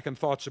having second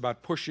thoughts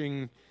about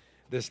pushing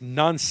this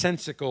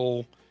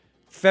nonsensical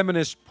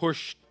feminist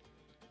push,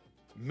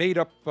 made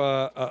up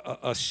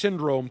a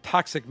syndrome,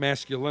 toxic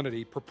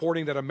masculinity,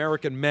 purporting that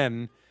American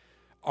men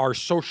are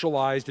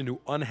socialized into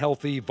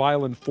unhealthy,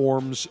 violent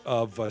forms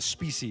of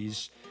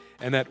species,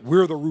 and that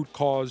we're the root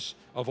cause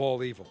of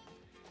all evil.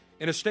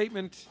 In a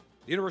statement,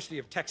 the University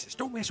of Texas,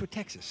 don't mess with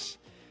Texas,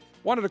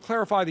 wanted to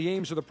clarify the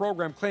aims of the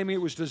program, claiming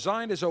it was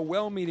designed as a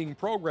well-meaning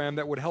program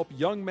that would help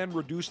young men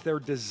reduce their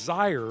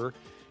desire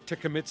to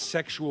commit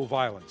sexual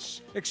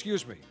violence.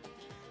 Excuse me.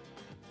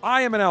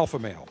 I am an alpha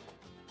male.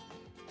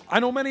 I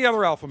know many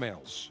other alpha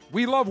males.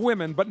 We love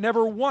women, but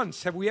never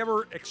once have we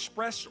ever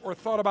expressed or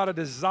thought about a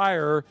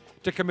desire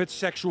to commit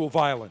sexual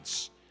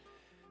violence.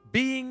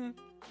 Being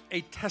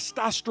a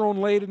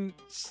testosterone-laden,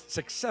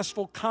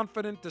 successful,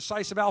 confident,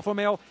 decisive alpha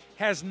male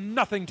has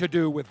nothing to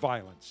do with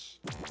violence.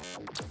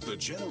 The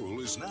General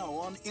is now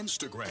on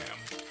Instagram.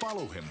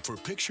 Follow him for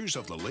pictures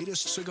of the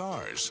latest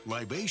cigars,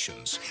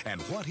 libations,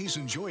 and what he's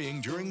enjoying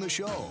during the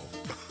show.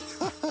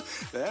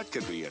 That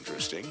could be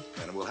interesting,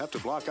 and we'll have to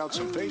block out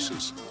some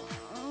faces.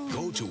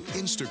 Go to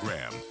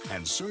Instagram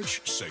and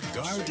search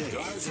Cigar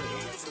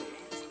Dave.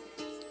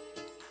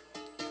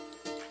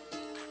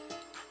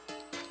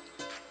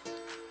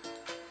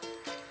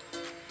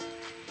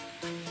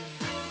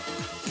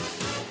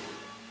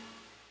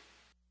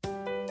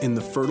 In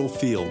the fertile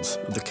fields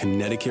of the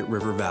Connecticut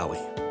River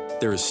Valley,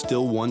 there is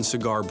still one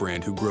cigar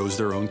brand who grows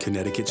their own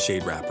Connecticut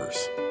shade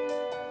wrappers,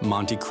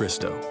 Monte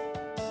Cristo.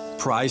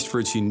 Prized for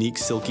its unique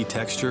silky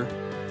texture,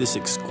 this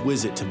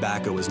exquisite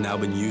tobacco has now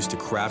been used to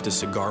craft a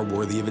cigar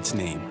worthy of its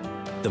name,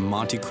 the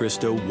Monte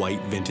Cristo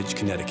White Vintage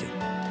Connecticut.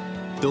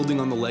 Building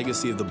on the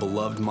legacy of the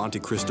beloved Monte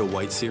Cristo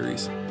White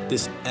series,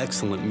 this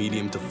excellent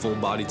medium to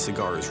full-bodied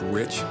cigar is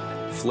rich,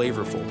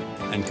 flavorful,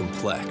 and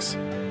complex.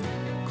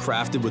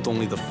 Crafted with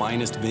only the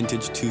finest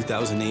vintage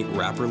 2008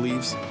 wrapper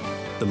leaves,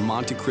 the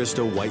Monte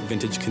Cristo White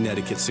Vintage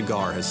Connecticut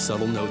cigar has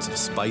subtle notes of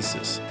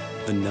spices,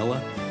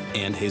 vanilla,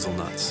 and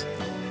hazelnuts.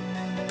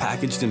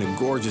 Packaged in a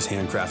gorgeous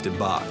handcrafted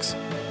box,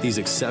 these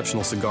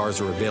exceptional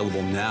cigars are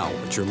available now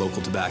at your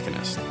local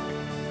tobacconist.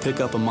 Pick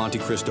up a Monte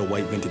Cristo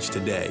White Vintage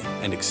today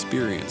and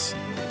experience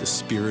the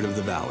spirit of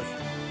the valley.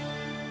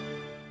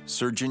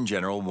 Surgeon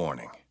General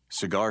warning.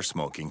 Cigar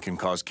smoking can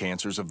cause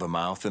cancers of the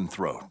mouth and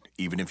throat,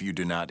 even if you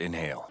do not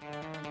inhale.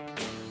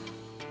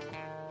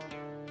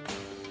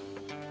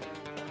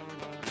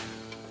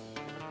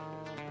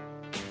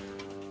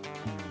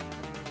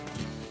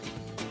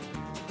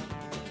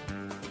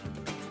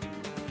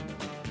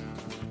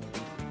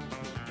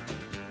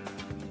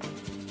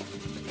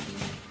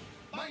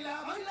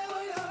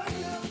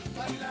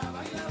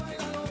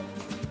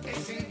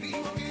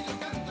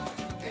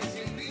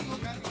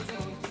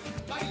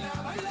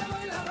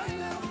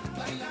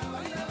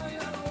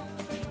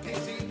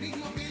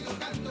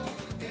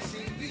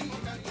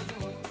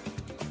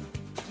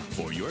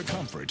 For your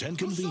comfort and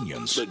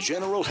convenience, the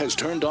General has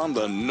turned on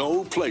the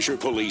No Pleasure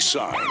Police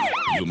sign.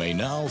 You may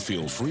now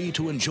feel free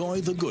to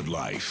enjoy the good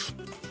life.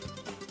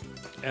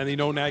 And the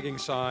no nagging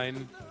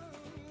sign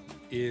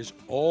is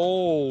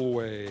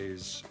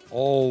always,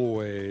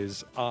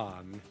 always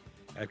on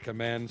at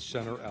Command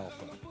Center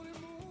Alpha.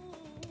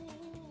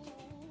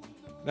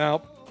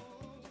 Now,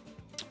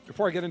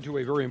 before I get into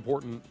a very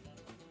important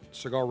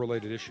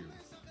cigar-related issue,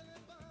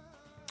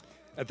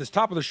 at the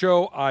top of the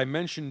show, I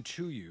mentioned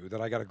to you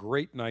that I got a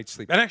great night's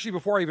sleep. And actually,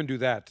 before I even do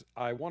that,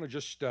 I want to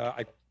just,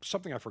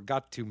 something I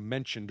forgot to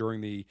mention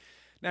during the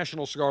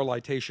National Cigar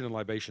Lightation and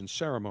Libation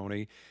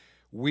Ceremony.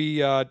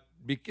 We,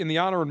 in the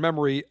honor and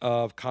memory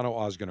of Kano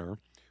Osgener,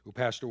 who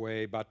passed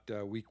away about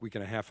a week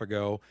and a half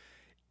ago,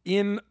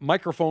 in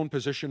microphone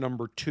position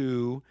number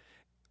 2,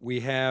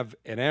 we have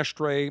an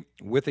ashtray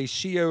with a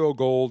CAO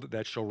Gold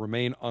that shall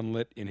remain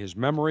unlit in his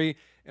memory.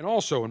 And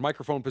also in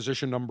microphone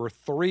position number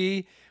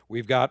 3,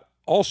 we've got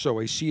also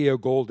a CAO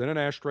Gold in an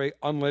ashtray,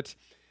 unlit,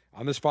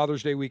 on this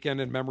Father's Day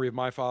weekend in memory of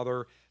my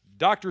father,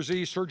 Dr.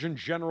 Z, Surgeon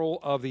General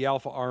of the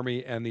Alpha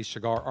Army and the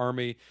Cigar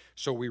Army.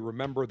 So we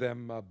remember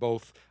them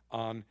both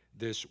on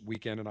this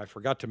weekend. And I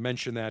forgot to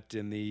mention that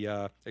in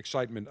the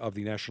excitement of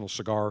the National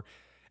Cigar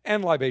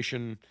and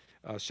Libation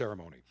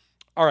Ceremony.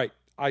 All right,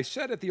 I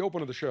said at the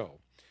open of the show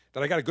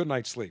that I got a good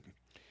night's sleep.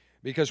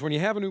 Because when you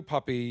have a new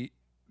puppy,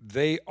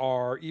 they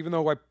are, even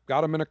though I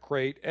got them in a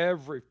crate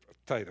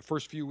the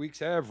first few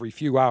weeks, every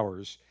few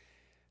hours,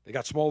 they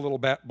got small little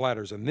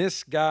bladders. And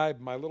this guy,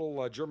 my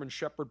little German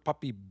Shepherd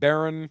puppy,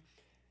 Baron,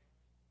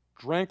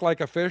 drank like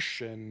a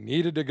fish and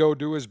needed to go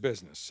do his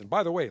business. And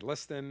by the way,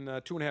 less than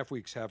 2.5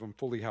 weeks, have him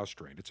fully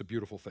house-trained. It's a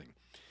beautiful thing.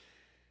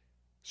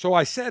 So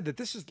I said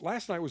that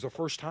last night was the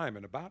first time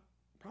in about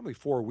probably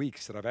 4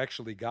 weeks that I've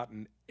actually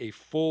gotten a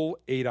full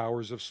 8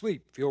 hours of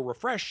sleep. Feel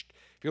refreshed,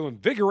 feel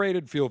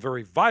invigorated, feel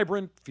very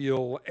vibrant,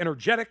 feel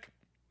energetic.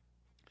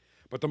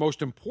 But the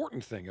most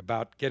important thing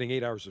about getting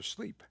 8 hours of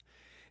sleep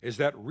is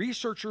that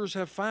researchers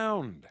have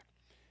found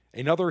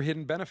another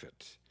hidden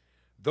benefit.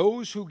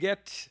 Those who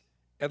get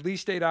at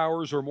least 8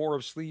 hours or more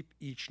of sleep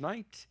each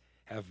night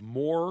have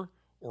more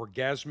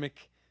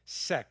orgasmic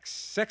sex.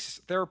 Sex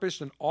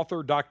therapist and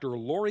author Dr.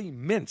 Lori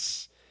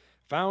Mintz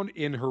found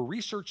in her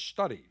research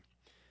study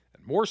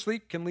that more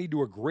sleep can lead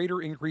to a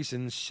greater increase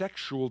in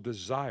sexual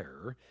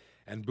desire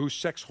and boost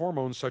sex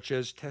hormones such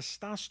as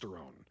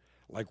testosterone.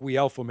 Like we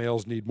alpha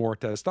males need more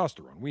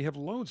testosterone. We have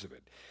loads of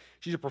it.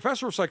 She's a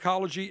professor of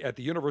psychology at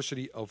the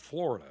University of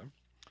Florida.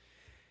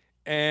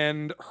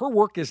 And her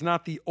work is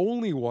not the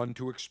only one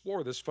to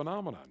explore this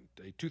phenomenon.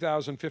 A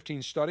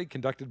 2015 study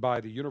conducted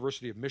by the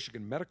University of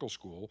Michigan Medical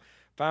School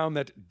found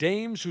that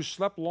dames who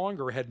slept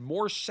longer had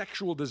more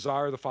sexual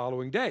desire the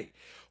following day.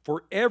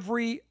 For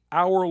every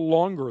hour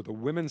longer the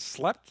women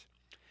slept,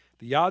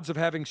 the odds of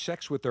having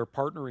sex with their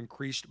partner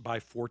increased by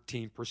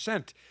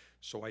 14%.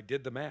 So I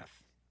did the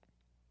math.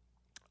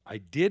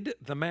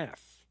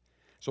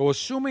 So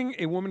assuming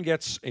a woman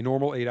gets a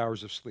normal 8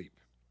 hours of sleep,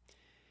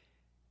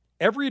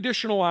 every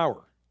additional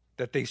hour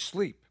that they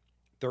sleep,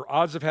 their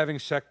odds of having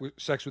sex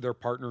with their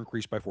partner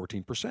increase by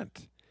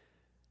 14%.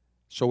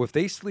 So if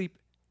they sleep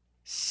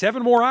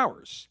 7 more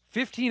hours,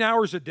 15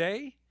 hours a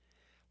day,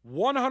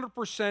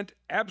 100%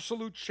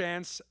 absolute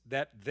chance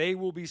that they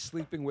will be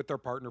sleeping with their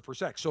partner for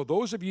sex. So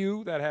those of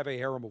you that have a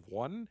harem of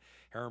 1,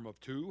 harem of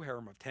 2,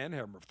 harem of 10,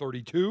 harem of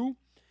 32,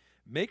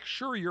 make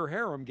sure your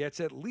harem gets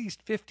at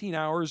least 15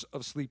 hours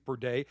of sleep per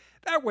day.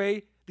 That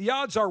way, the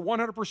odds are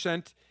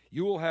 100%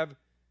 you will have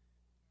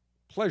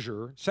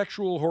pleasure,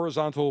 sexual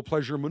horizontal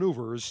pleasure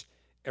maneuvers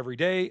every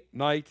day,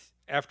 night,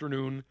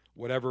 afternoon,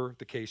 whatever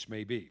the case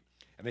may be.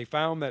 And they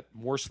found that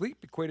more sleep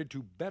equated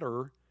to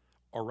better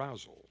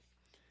arousal.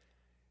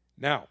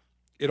 Now,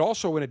 it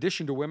also, in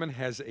addition to women,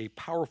 has a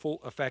powerful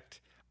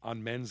effect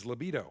on men's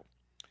libido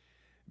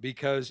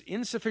because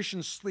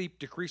insufficient sleep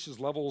decreases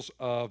levels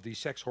of the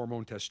sex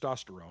hormone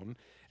testosterone,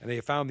 and they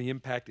have found the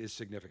impact is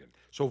significant.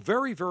 So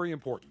very, very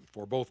important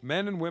for both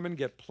men and women,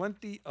 get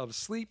plenty of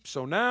sleep.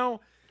 So now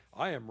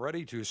I am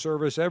ready to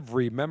service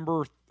every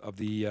member of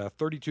the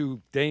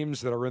 32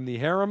 dames that are in the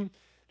harem.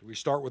 Do we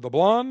start with a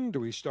blonde? Do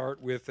we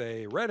start with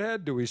a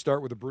redhead? Do we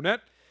start with a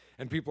brunette?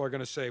 And people are going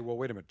to say, well,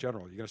 wait a minute,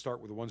 General, you're going to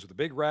start with the ones with the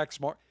big racks?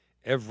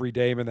 Every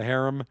dame in the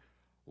harem,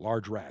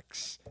 large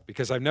racks.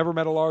 Because I've never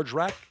met a large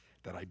rack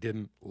that I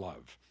didn't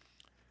love.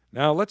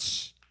 Now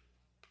let's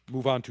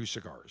move on to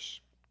cigars.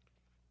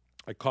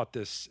 I caught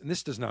this, and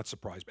this does not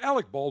surprise me.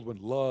 Alec Baldwin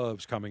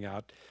loves coming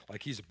out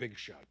like he's a big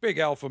shot, big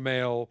alpha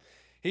male.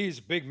 He's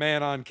a big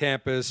man on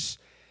campus.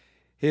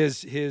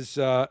 His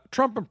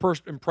Trump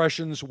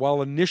impressions,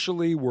 while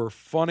initially were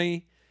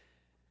funny,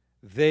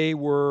 they've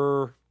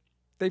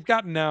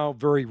gotten now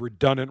very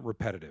redundant,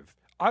 repetitive.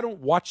 I don't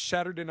watch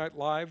Saturday Night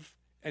Live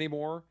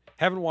anymore.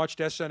 Haven't watched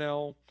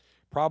SNL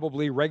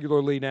probably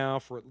regularly now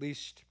for at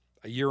least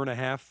a year and a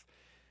half.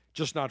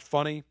 Just not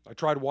funny. I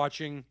tried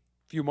watching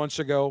a few months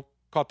ago,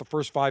 caught the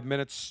first 5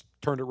 minutes,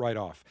 turned it right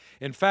off.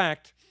 In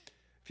fact,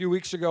 a few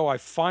weeks ago, I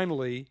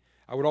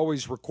would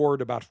always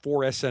record about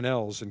 4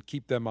 SNLs and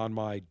keep them on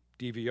my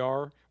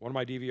DVR, one of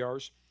my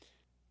DVRs.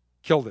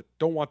 Killed it.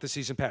 Don't want the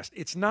season passed.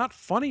 It's not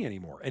funny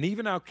anymore. And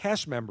even now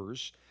cast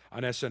members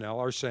on SNL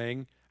are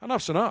saying,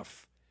 enough's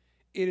enough.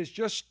 It is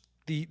just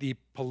the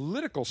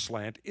political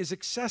slant is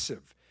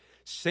excessive.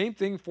 Same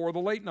thing for the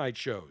late night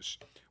shows.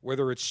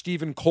 Whether it's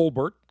Stephen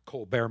Colbert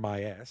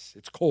my ass,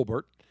 it's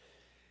Colbert.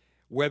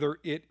 Whether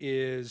it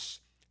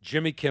is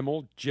Jimmy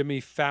Kimmel, Jimmy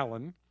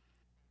Fallon,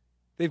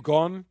 they've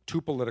gone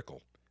too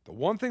political. The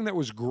one thing that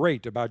was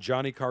great about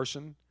Johnny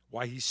Carson,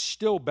 why he's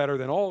still better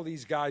than all of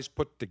these guys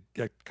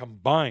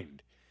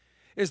combined,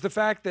 is the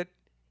fact that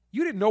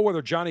you didn't know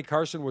whether Johnny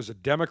Carson was a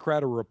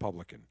Democrat or a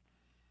Republican.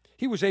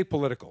 He was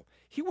apolitical.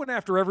 He went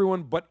after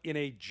everyone, but in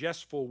a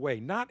jestful way,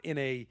 not in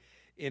a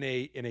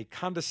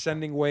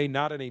condescending way,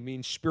 not in a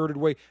mean-spirited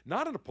way,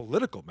 not in a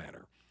political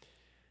manner.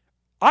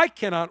 I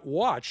cannot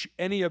watch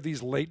any of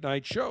these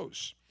late-night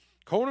shows.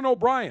 Conan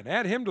O'Brien,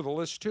 add him to the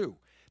list too.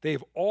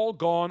 They've all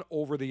gone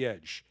over the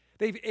edge.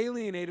 They've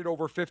alienated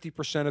over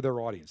 50% of their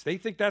audience. They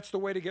think that's the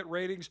way to get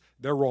ratings.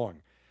 They're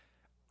wrong.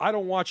 I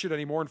don't watch it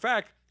anymore. In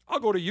fact, I'll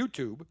go to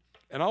YouTube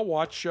and I'll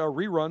watch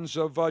reruns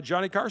of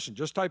Johnny Carson.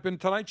 Just type in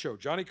Tonight Show,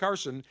 Johnny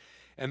Carson,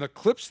 and the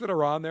clips that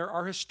are on there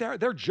are hysterical.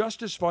 They're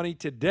just as funny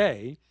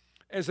today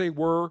as they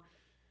were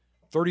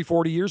 30,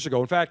 40 years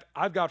ago. In fact,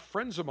 I've got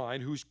friends of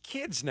mine whose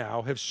kids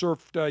now have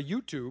surfed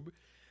YouTube.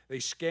 They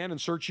scan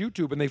and search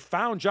YouTube, and they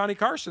found Johnny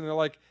Carson. They're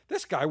like,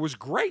 this guy was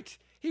great.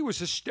 He was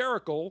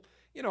hysterical.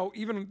 You know,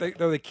 even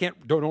though they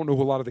don't know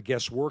who a lot of the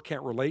guests were,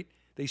 can't relate,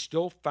 they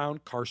still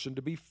found Carson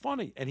to be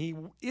funny. And he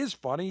is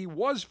funny. He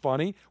was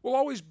funny. Will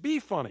always be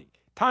funny.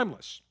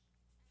 Timeless.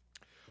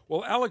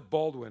 Well, Alec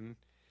Baldwin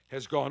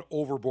has gone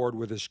overboard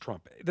with his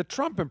Trump. The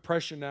Trump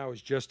impression now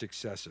is just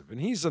excessive. And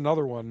he's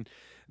another one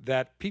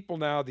that people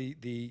now,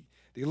 the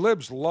The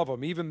libs love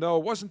him, even though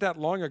it wasn't that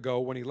long ago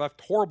when he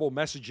left horrible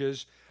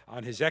messages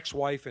on his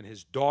ex-wife and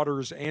his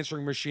daughter's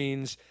answering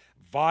machines.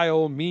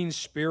 Vile,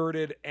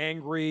 mean-spirited,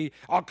 angry,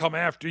 I'll come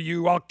after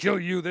you, I'll kill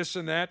you, this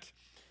and that.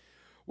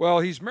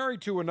 Well, he's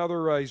married to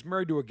he's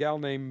married to a gal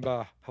named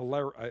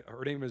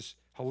her name is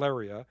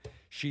Hilaria.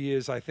 She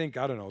is, I think,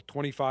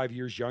 25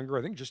 years younger.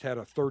 I think just had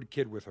a third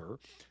kid with her.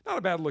 Not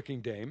a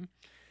bad-looking dame.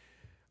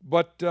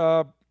 But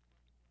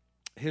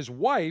his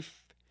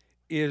wife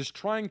is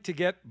trying to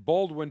get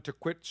Baldwin to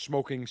quit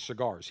smoking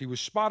cigars. He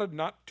was spotted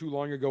not too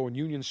long ago in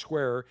Union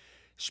Square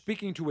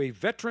speaking to a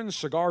veteran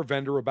cigar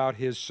vendor about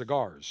his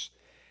cigars.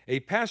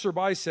 A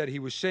passerby said he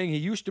was saying he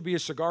used to be a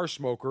cigar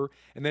smoker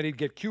and then he'd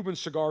get Cuban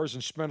cigars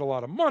and spend a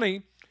lot of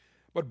money,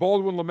 but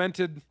Baldwin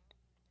lamented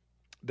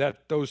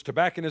that those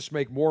tobacconists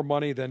make more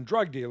money than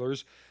drug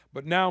dealers,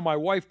 but now my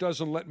wife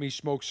doesn't let me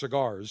smoke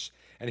cigars,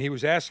 and he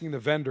was asking the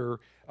vendor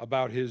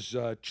about his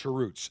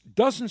cheroots.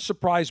 Doesn't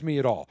surprise me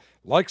at all.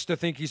 Likes to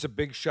think he's a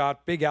big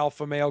shot, big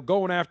alpha male,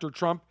 going after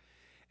Trump,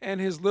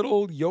 and his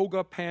little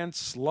yoga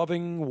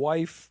pants-loving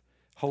wife,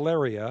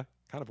 Hilaria,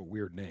 kind of a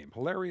weird name.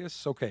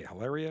 Hilarious? Okay,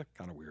 Hilaria,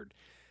 kind of weird.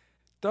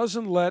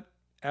 Doesn't let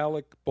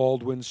Alec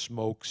Baldwin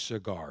smoke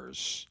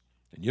cigars.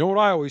 And you know what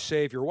I always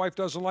say, if your wife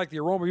doesn't like the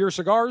aroma of your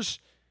cigars,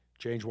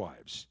 change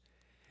wives.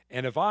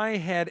 And if I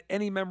had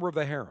any member of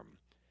the harem,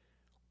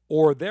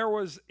 or there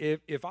was,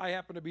 if I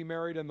happened to be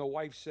married and the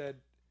wife said,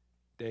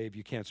 Dave,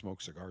 you can't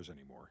smoke cigars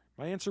anymore,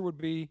 my answer would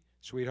be,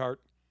 sweetheart,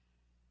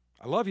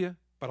 I love you,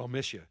 but I'll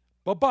miss you.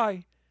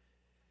 Bye-bye.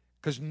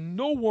 Because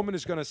no woman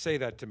is going to say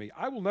that to me.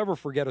 I will never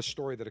forget a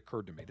story that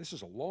occurred to me. This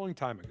is a long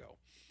time ago.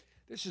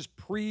 This is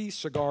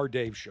pre-Cigar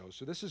Dave show,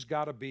 so this has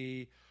got to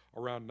be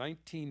around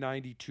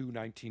 1992,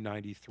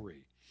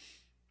 1993.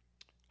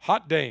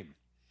 Hot dame.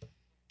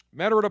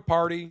 Met her at a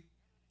party.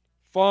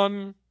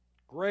 Fun,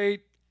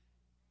 great,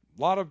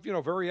 a lot of,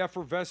 very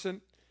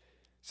effervescent.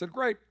 Said,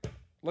 great,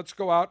 let's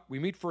go out. We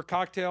meet for a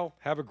cocktail,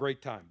 have a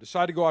great time.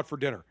 Decide to go out for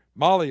dinner.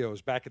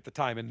 Malio's back at the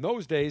time. In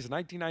those days, in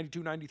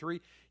 1992,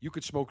 93, you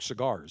could smoke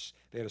cigars.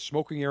 They had a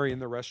smoking area in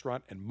the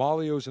restaurant, and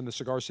Malio's in the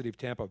cigar city of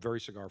Tampa, very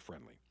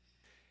cigar-friendly.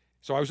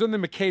 So I was in the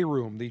McKay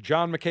room, the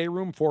John McKay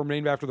room,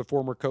 named after the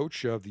former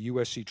coach of the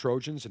USC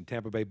Trojans and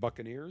Tampa Bay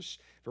Buccaneers.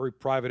 Very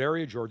private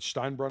area. George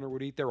Steinbrenner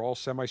would eat there, all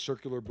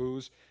semicircular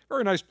booths.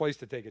 Very nice place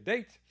to take a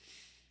date.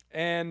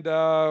 And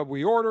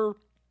we order,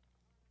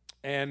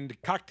 and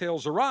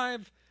cocktails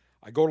arrive.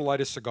 I go to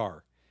light a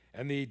cigar.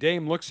 And the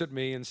dame looks at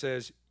me and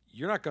says,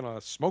 you're not going to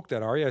smoke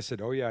that, are you? I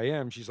said, oh, yeah, I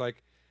am. She's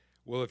like,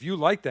 well, if you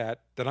like that,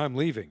 then I'm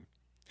leaving.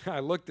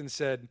 I looked and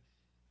said,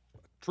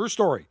 true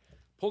story.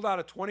 Pulled out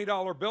a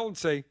 $20 bill and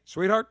say,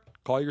 sweetheart,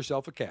 call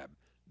yourself a cab.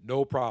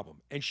 No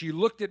problem. And she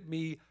looked at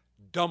me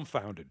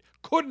dumbfounded.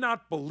 Could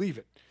not believe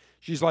it.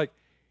 She's like,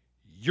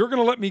 you're going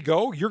to let me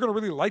go? You're going to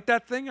really like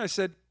that thing? I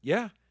said,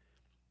 yeah.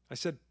 I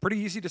said, pretty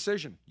easy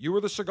decision. You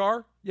were the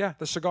cigar? Yeah,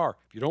 the cigar.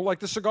 If you don't like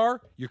the cigar,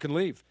 you can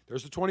leave.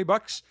 There's the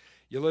 $20.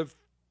 You live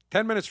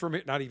 10 minutes from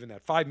here. Not even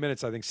that. 5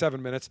 minutes, I think,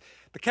 7 minutes.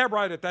 The cab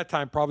ride at that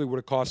time probably would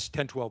have cost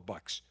 $10,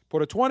 $12.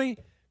 Put a 20,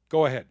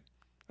 go ahead.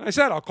 And I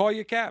said, I'll call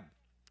you a cab.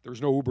 There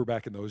was no Uber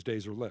back in those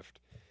days or Lyft.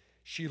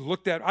 She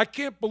looked at, I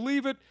can't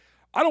believe it.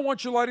 I don't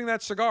want you lighting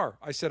that cigar.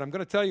 I said, I'm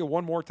going to tell you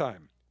one more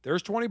time.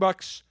 There's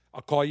 $20.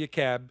 I'll call you a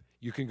cab.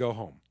 You can go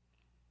home.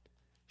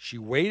 She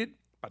waited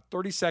about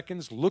 30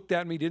 seconds, looked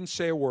at me, didn't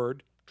say a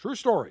word, true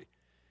story,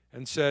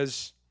 and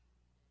says,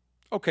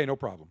 okay, no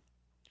problem.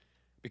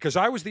 Because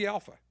I was the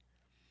alpha.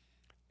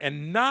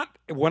 And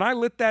when I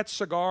lit that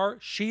cigar,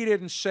 she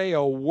didn't say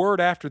a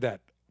word after that.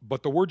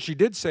 But the word she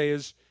did say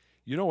is,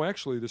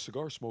 actually, the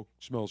cigar smoke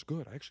smells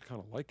good. I actually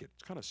kind of like it.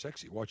 It's kind of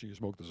sexy watching you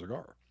smoke the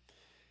cigar.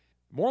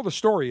 Moral of the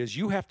story is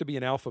you have to be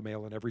an alpha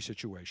male in every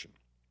situation.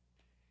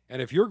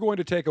 And if you're going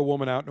to take a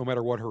woman out, no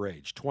matter what her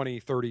age, 20,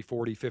 30,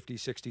 40, 50,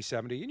 60,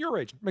 70, in your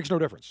age, makes no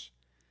difference.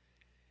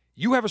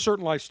 You have a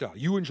certain lifestyle.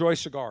 You enjoy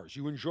cigars.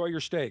 You enjoy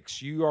your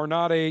steaks. You're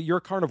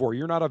a carnivore.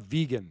 You're not a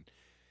vegan.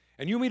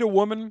 And you meet a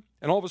woman,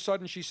 and all of a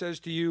sudden she says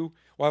to you,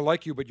 well, I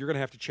like you, but you're going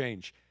to have to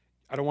change.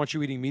 I don't want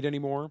you eating meat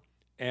anymore.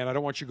 And I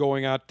don't want you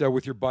going out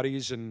with your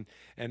buddies and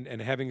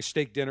having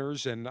steak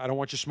dinners, and I don't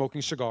want you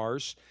smoking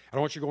cigars. I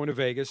don't want you going to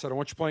Vegas. I don't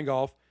want you playing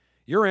golf.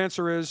 Your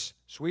answer is,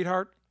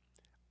 sweetheart,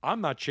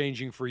 I'm not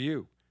changing for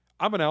you.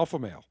 I'm an alpha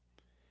male.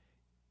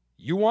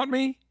 You want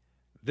me?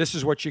 This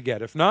is what you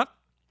get. If not,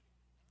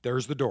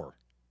 there's the door.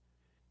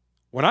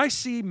 When I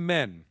see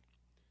men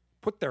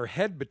put their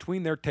head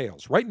between their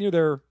tails, right near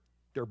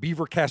their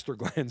beaver castor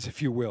glands,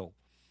 if you will,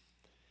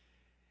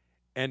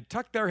 and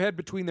tuck their head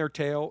between their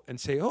tail and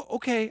say, oh,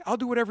 okay, I'll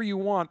do whatever you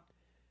want,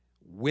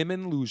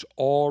 women lose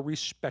all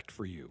respect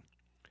for you.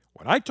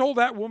 When I told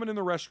that woman in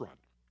the restaurant,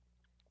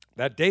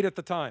 that date at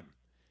the time,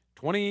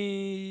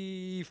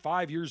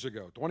 25 years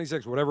ago,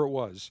 26, whatever it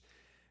was,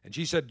 and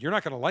she said, you're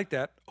not going to like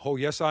that. Oh,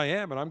 yes, I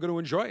am, and I'm going to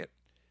enjoy it.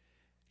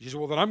 She said,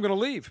 well, then I'm going to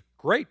leave.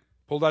 Great.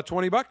 Pulled out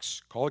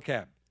 $20, call a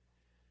cab.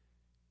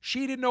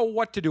 She didn't know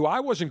what to do. I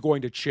wasn't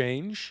going to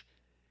change.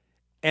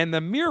 And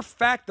the mere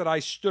fact that I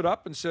stood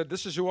up and said,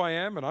 this is who I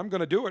am and I'm going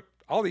to do it,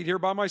 I'll eat here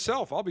by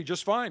myself. I'll be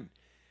just fine.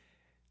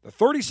 The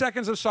 30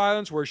 seconds of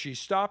silence where she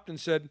stopped and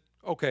said,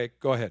 okay,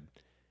 go ahead.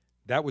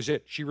 That was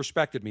it. She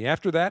respected me.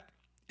 After that,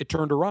 it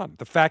turned her on.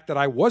 The fact that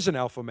I was an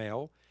alpha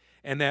male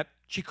and that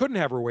she couldn't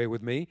have her way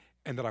with me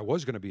and that I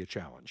was going to be a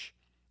challenge.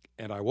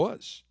 And I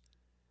was.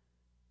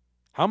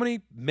 How many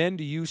men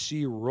do you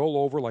see roll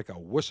over like a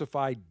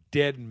wussified,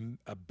 dead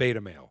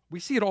beta male? We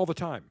see it all the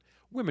time.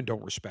 Women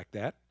don't respect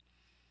that.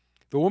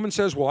 The woman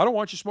says, well, I don't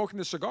want you smoking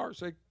this cigar.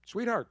 Say,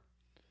 sweetheart,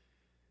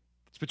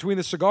 it's between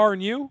the cigar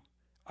and you.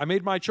 I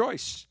made my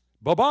choice.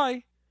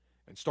 Bye-bye.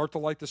 And start to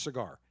light the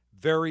cigar.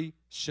 Very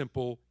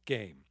simple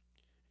game.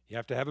 You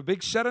have to have a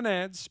big set of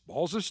nads,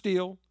 balls of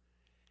steel,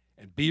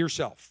 and be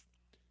yourself.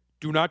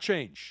 Do not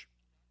change.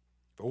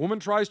 If a woman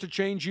tries to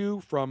change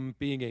you from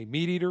being a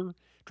meat eater,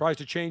 tries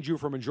to change you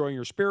from enjoying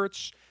your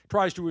spirits,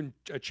 tries to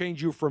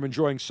change you from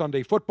enjoying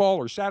Sunday football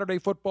or Saturday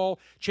football,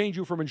 change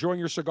you from enjoying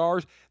your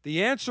cigars,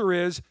 the answer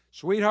is,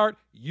 sweetheart,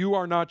 you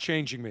are not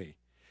changing me.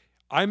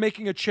 I'm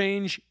making a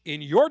change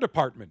in your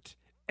department,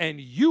 and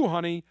you,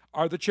 honey,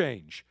 are the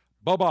change.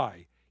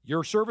 Bye-bye.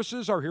 Your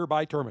services are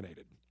hereby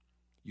terminated.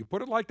 You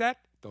put it like that,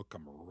 they'll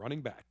come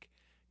running back.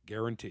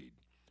 Guaranteed.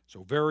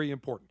 So very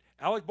important.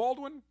 Alec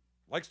Baldwin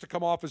likes to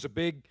come off as a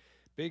big,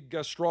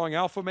 strong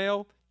alpha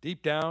male.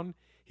 Deep down,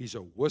 he's a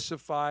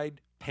wussified,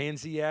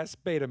 pansy-ass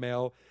beta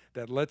male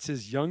that lets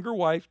his younger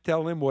wife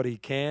tell him what he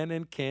can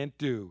and can't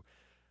do.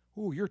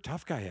 Ooh, you're a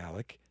tough guy,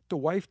 Alec. The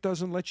wife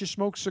doesn't let you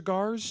smoke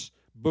cigars?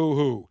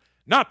 Boo-hoo.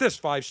 Not this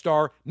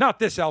 5-star, not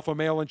this alpha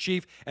male in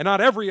chief, and not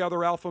every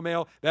other alpha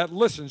male that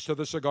listens to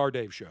the Cigar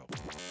Dave Show.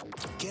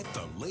 Get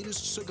the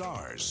latest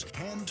cigars,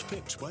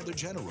 hand-picked by the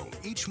General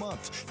each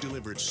month,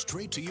 delivered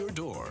straight to your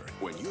door.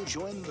 When you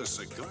join the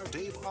Cigar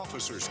Dave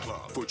Officers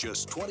Club for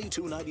just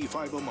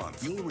 $22.95 a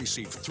month, you'll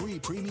receive 3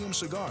 premium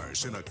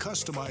cigars in a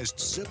customized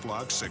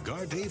Ziploc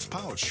Cigar Dave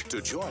pouch.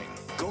 To join,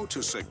 go to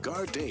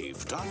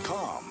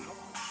CigarDave.com.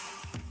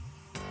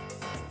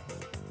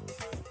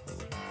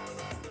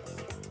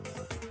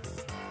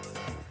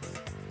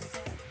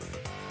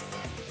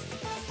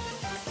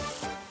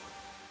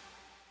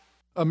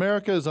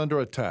 America is under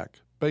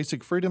attack.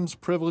 Basic freedoms,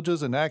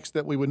 privileges, and acts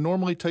that we would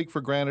normally take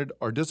for granted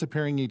are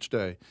disappearing each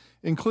day,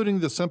 including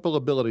the simple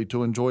ability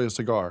to enjoy a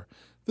cigar.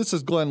 This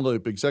is Glenn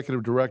Loop,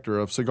 Executive Director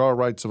of Cigar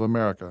Rights of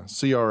America,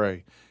 CRA.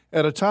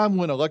 At a time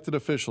when elected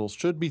officials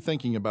should be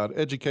thinking about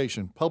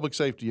education, public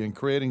safety, and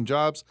creating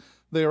jobs,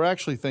 they are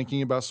actually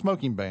thinking about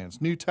smoking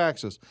bans, new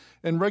taxes,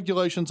 and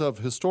regulations of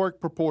historic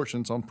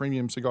proportions on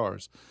premium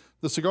cigars.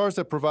 The cigars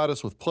that provide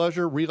us with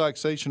pleasure,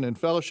 relaxation, and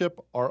fellowship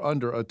are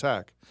under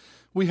attack.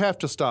 We have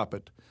to stop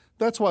it.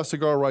 That's why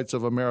Cigar Rights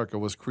of America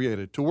was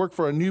created, to work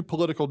for a new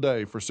political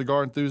day for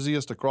cigar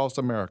enthusiasts across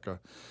America,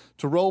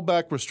 to roll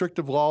back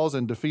restrictive laws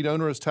and defeat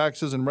onerous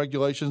taxes and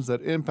regulations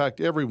that impact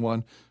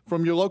everyone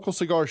from your local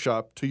cigar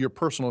shop to your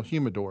personal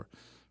humidor.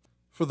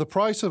 For the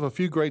price of a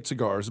few great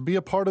cigars, be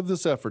a part of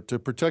this effort to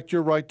protect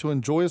your right to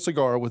enjoy a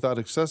cigar without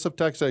excessive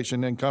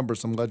taxation and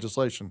cumbersome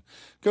legislation.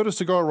 Go to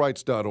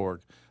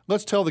cigarrights.org.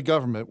 Let's tell the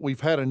government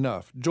we've had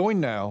enough. Join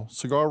now,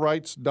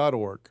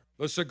 cigarrights.org.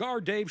 The Cigar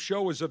Dave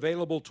Show is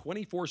available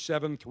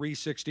 24/7,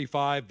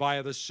 365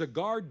 via the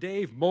Cigar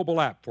Dave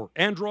mobile app for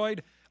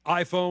Android,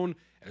 iPhone,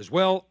 as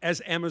well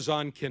as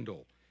Amazon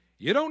Kindle.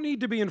 You don't need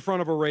to be in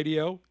front of a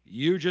radio.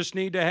 You just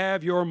need to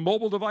have your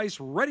mobile device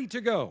ready to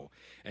go.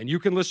 And you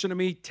can listen to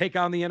me take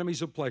on the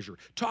enemies of pleasure,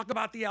 talk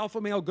about the alpha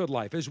male good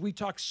life as we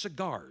talk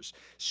cigars,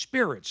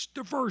 spirits,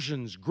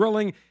 diversions,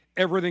 grilling,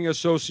 everything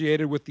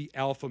associated with the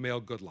alpha male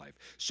good life.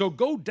 So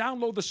go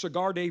download the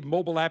Cigar Dave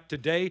mobile app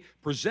today,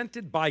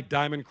 presented by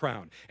Diamond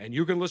Crown. And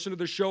you can listen to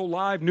the show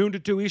live noon to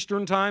 2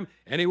 Eastern time,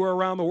 anywhere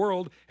around the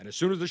world. And as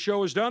soon as the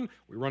show is done,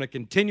 we run a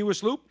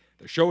continuous loop.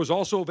 The show is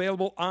also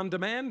available on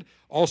demand,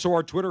 also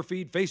our Twitter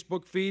feed,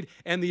 Facebook feed,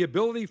 and the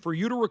ability for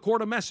you to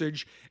record a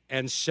message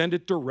and send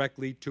it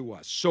directly to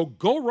us. So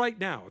go right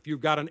now. If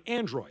you've got an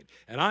Android,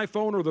 an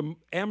iPhone, or the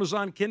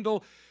Amazon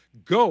Kindle,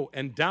 go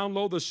and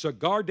download the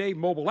Cigar Dave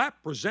mobile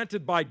app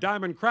presented by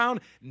Diamond Crown.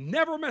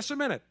 Never miss a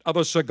minute of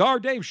the Cigar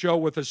Dave Show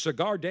with the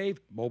Cigar Dave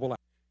mobile app.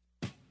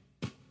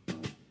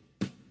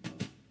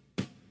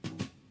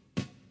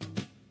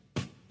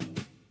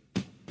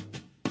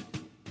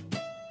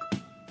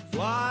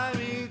 Fly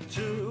me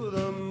to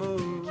the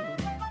moon,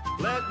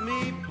 let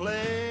me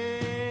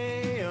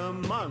play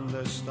among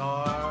the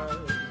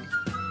stars.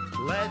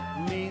 Let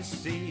me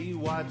see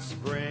what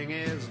spring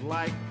is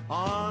like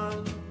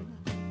on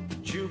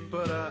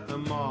Jupiter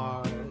and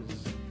Mars.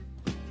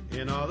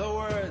 In other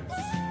words,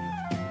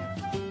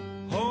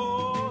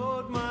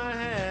 hold my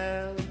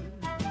hand.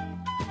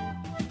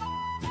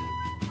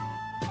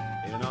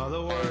 In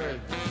other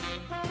words,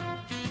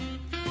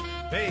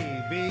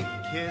 baby,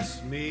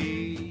 kiss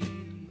me.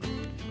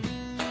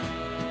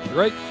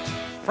 Great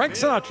Frank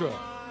Sinatra,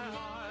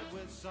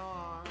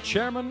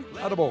 chairman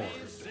of the board.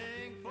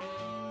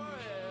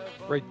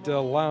 Great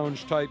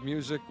lounge type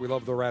music. We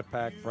love the Rat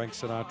Pack, Frank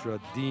Sinatra,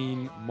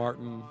 Dean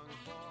Martin.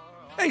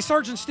 Hey,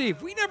 Sergeant Steve,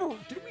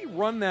 did we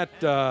run that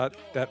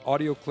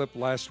audio clip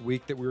last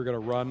week that we were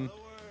going to run?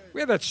 We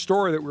had that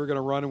story that we were going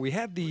to run, and we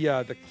had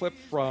the clip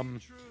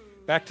from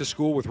Back to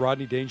School with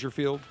Rodney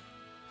Dangerfield?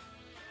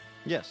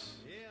 Yes.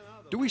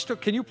 Do we still?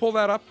 Can you pull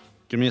that up?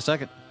 Give me a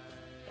second.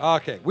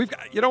 Okay, we've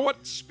got. You know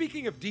what?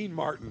 Speaking of Dean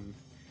Martin,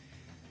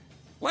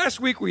 last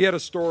week we had a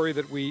story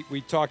that we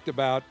talked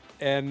about,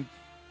 and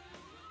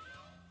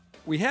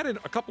we had a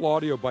couple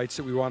audio bites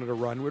that we wanted to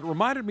run. It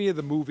reminded me of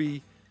the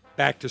movie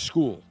Back to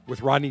School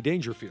with Rodney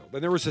Dangerfield,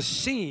 and there was a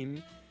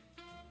scene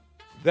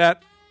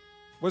that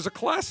was a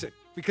classic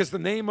because the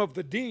name of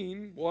the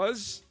dean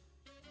was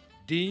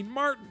Dean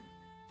Martin.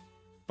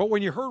 But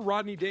when you heard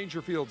Rodney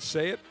Dangerfield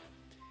say it,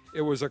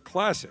 it was a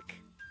classic.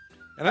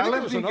 And I now think let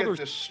there was me another. get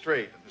this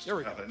straight,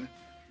 Mr. Mellon.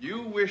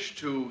 You wish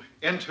to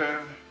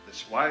enter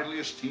this widely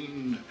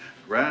esteemed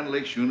Grand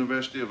Lakes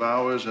University of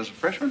ours as a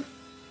freshman?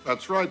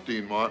 That's right,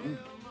 Dean Martin.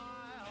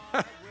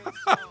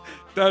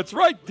 That's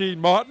right, Dean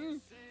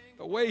Martin.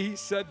 The way he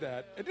said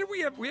that. And then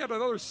we had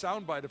another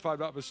soundbite, if I'm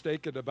not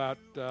mistaken, about.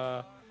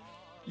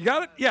 You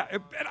got it? Yeah.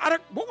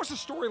 What was the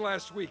story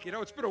last week? You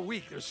know, it's been a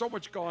week. There's so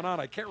much going on.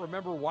 I can't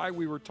remember why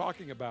we were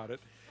talking about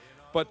it.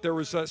 But there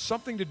was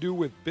something to do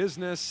with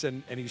business,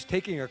 and he's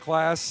taking a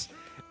class,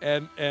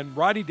 and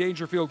Rodney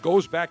Dangerfield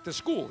goes back to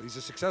school. He's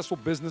a successful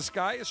business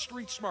guy, a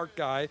street smart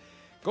guy,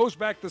 goes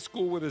back to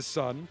school with his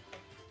son,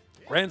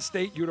 Grand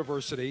State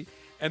University,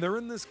 and they're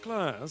in this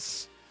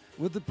class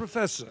with the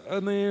professor,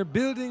 and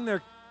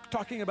they're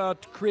talking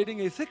about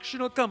creating a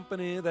fictional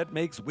company that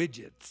makes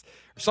widgets,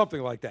 or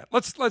something like that.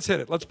 Let's hit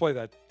it. Let's play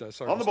that.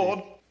 On the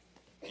board,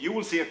 you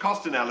will see a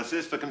cost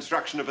analysis for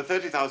construction of a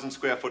 30,000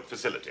 square foot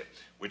facility,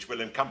 which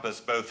will encompass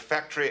both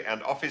factory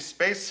and office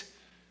space,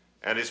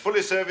 and is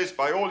fully serviced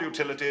by all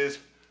utilities,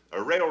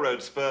 a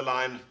railroad spur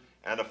line,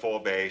 and a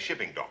 4-bay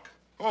shipping dock.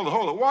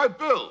 Hold it. Why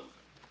build?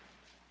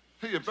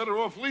 Hey, you're better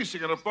off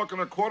leasing at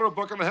 $1.25,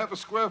 $1.50 a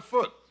square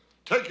foot.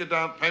 Take your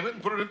down payment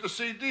and put it into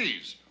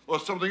CDs, or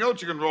something else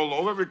you can roll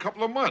over every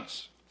couple of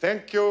months.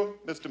 Thank you,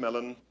 Mr.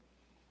 Mellon.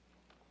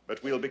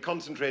 But we'll be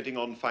concentrating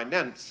on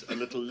finance a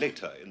little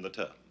later in the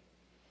term.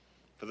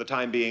 For the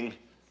time being,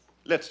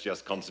 let's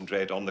just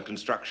concentrate on the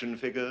construction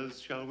figures,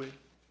 shall we?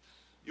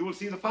 You will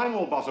see the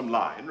final bottom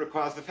line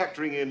requires the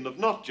factoring in of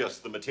not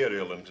just the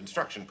material and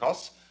construction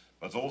costs,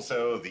 but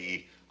also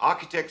the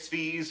architect's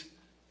fees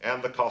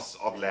and the costs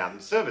of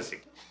land servicing.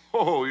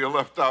 Oh, you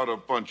left out a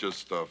bunch of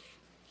stuff.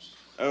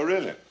 Oh,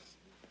 really?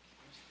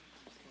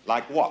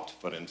 Like what,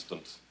 for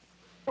instance?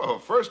 Well,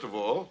 first of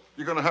all,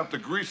 you're going to have to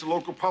grease the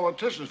local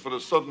politicians for the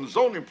sudden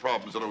zoning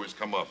problems that always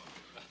come up.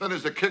 Then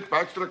there's the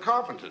kickbacks to the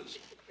carpenters.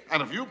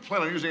 And if you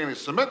plan on using any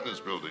cement in this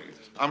building,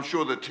 I'm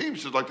sure the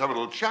Teamsters like to have a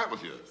little chat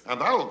with you, and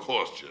that'll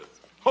cost you.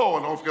 Oh,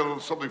 and don't forget a little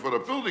something for the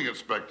building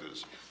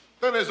inspectors.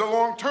 Then there's a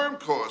long-term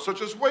cost,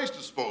 such as waste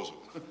disposal.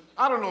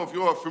 I don't know if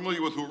you're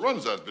familiar with who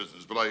runs that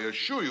business, but I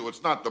assure you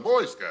it's not the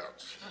Boy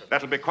Scouts.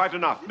 That'll be quite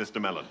enough,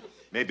 Mr. Mellon.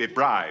 Maybe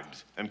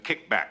bribes and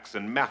kickbacks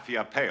and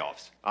mafia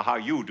payoffs are how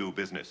you do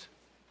business.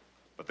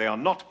 But they are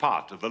not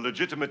part of the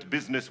legitimate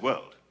business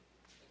world.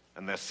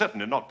 And they're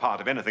certainly not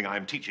part of anything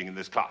I'm teaching in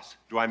this class.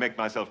 Do I make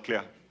myself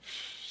clear?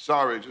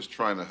 Sorry, just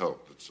trying to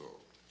help, that's all.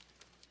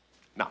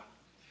 Now,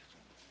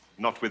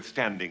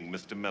 notwithstanding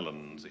Mr.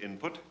 Mellon's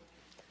input,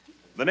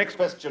 the next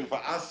question for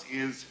us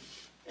is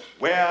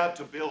where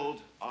to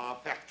build our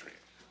factory.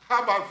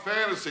 How about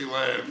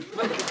Fantasyland?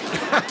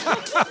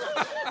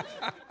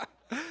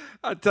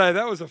 I tell you,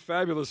 that was a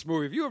fabulous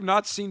movie. If you have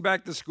not seen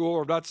Back to School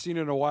or have not seen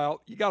it in a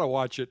while, you got to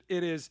watch it.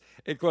 It is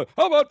incredible.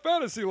 How about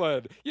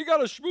Fantasyland? You got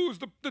to schmooze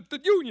the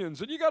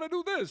unions, and you got to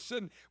do this.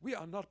 And we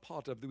are not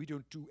part of we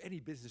don't do any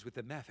business with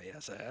the mafia,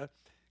 sir.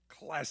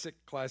 Classic,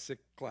 classic,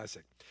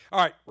 classic. All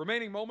right,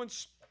 remaining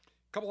moments.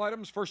 Couple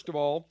items. First of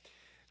all,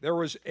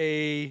 there is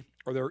an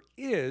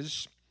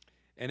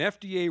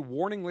FDA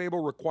warning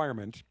label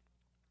requirement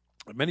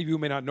that many of you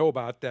may not know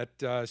about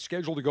that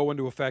scheduled to go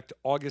into effect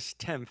August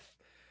 10th.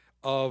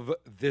 Of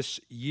this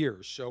year.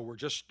 So we're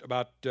just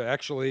about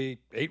actually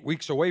 8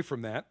 weeks away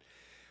from that,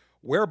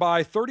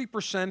 whereby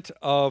 30%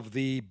 of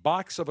the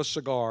box of a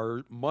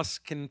cigar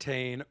must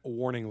contain a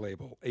warning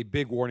label, a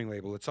big warning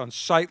label. It's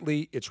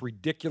unsightly. It's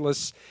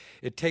ridiculous.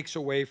 It takes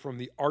away from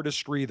the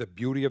artistry, the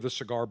beauty of the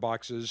cigar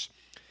boxes.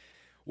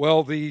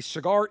 Well, the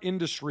cigar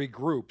industry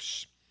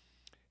groups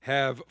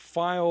have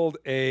filed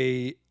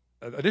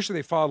initially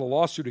they filed a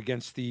lawsuit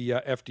against the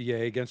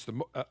FDA,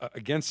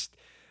 against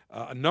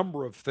a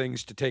number of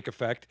things to take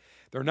effect.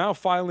 They're now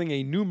filing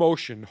a new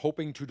motion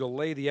hoping to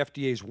delay the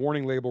FDA's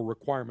warning label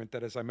requirement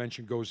that, as I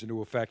mentioned, goes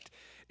into effect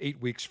 8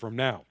 weeks from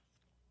now.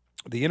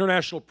 The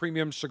International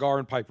Premium Cigar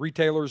and Pipe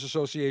Retailers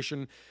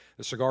Association,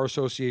 the Cigar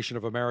Association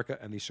of America,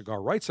 and the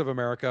Cigar Rights of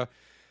America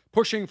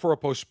pushing for a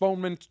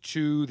postponement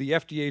to the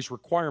FDA's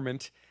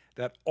requirement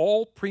that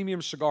all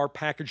premium cigar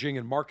packaging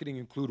and marketing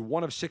include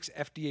one of 6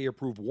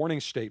 FDA-approved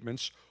warning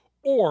statements,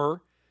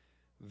 or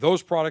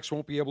those products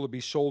won't be able to be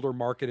sold or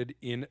marketed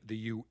in the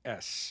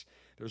U.S.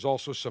 There's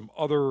also some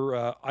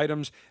other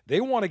items.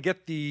 They want to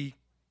get the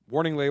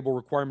warning label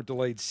requirement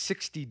delayed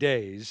 60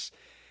 days,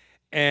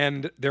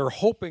 and they're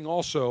hoping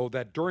also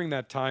that during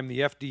that time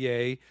the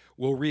FDA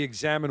will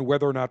re-examine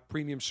whether or not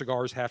premium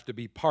cigars have to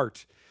be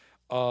part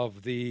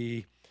of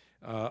the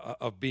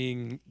of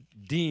being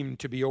deemed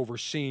to be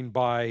overseen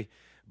by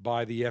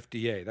the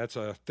FDA. That's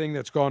a thing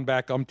that's gone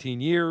back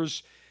umpteen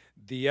years.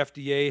 The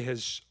FDA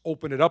has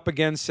opened it up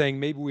again, saying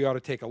maybe we ought to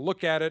take a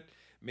look at it.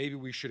 Maybe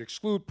we should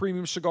exclude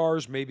premium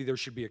cigars. Maybe there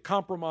should be a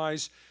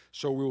compromise.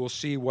 So we will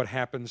see what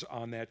happens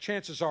on that.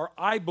 Chances are,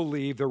 I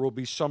believe there will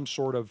be some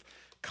sort of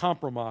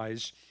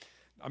compromise.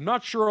 I'm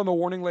not sure on the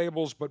warning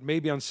labels, but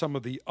maybe on some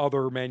of the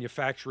other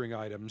manufacturing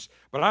items.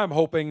 But I'm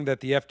hoping that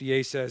the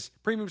FDA says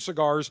premium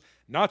cigars,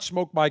 not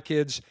smoked by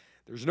kids.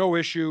 There's no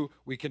issue.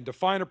 We can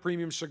define a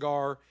premium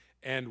cigar,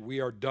 and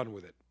we are done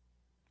with it.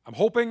 I'm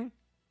hoping,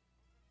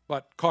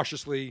 but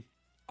cautiously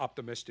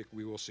optimistic.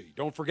 We will see.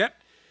 Don't forget,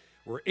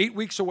 we're 8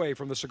 weeks away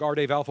from the Cigar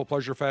Dave Alpha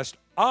Pleasure Fest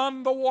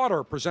on the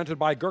water, presented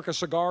by Gurkha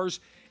Cigars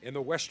in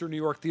the Western New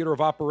York Theater of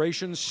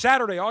Operations.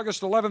 Saturday,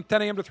 August 11th,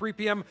 10 a.m. to 3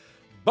 p.m.,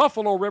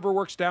 Buffalo River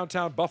Works,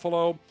 downtown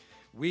Buffalo.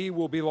 We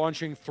will be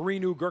launching 3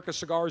 new Gurkha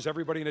cigars.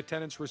 Everybody in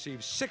attendance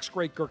receives 6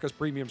 great Gurkha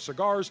premium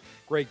cigars,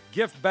 great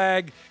gift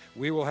bag.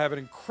 We will have an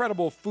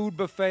incredible food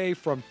buffet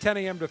from 10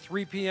 a.m. to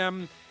 3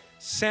 p.m.,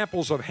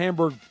 samples of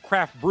Hamburg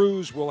craft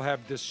brews. We'll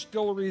have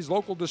distilleries,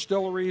 local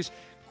distilleries.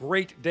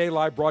 Great day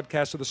live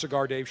broadcast of the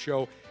Cigar Dave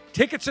Show.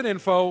 Tickets and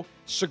info,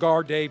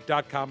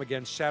 CigarDave.com.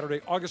 Again, Saturday,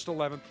 August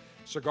 11th,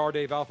 Cigar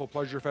Dave Alpha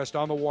Pleasure Fest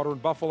on the water in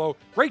Buffalo.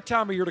 Great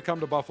time of year to come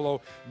to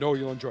Buffalo. Know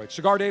you'll enjoy it.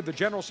 Cigar Dave, the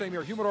General, same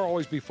here. Humidor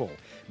always be full.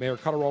 Mayor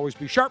Cutter always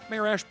be sharp.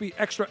 Mayor Ashby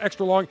extra,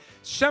 extra long.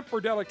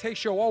 Semper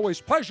Delectatio, always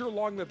pleasure.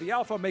 Long live the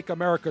Alpha. Make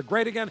America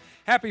great again.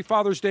 Happy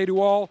Father's Day to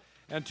all.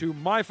 And to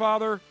my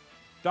father,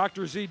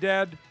 Dr. Z.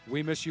 Dad,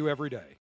 we miss you every day.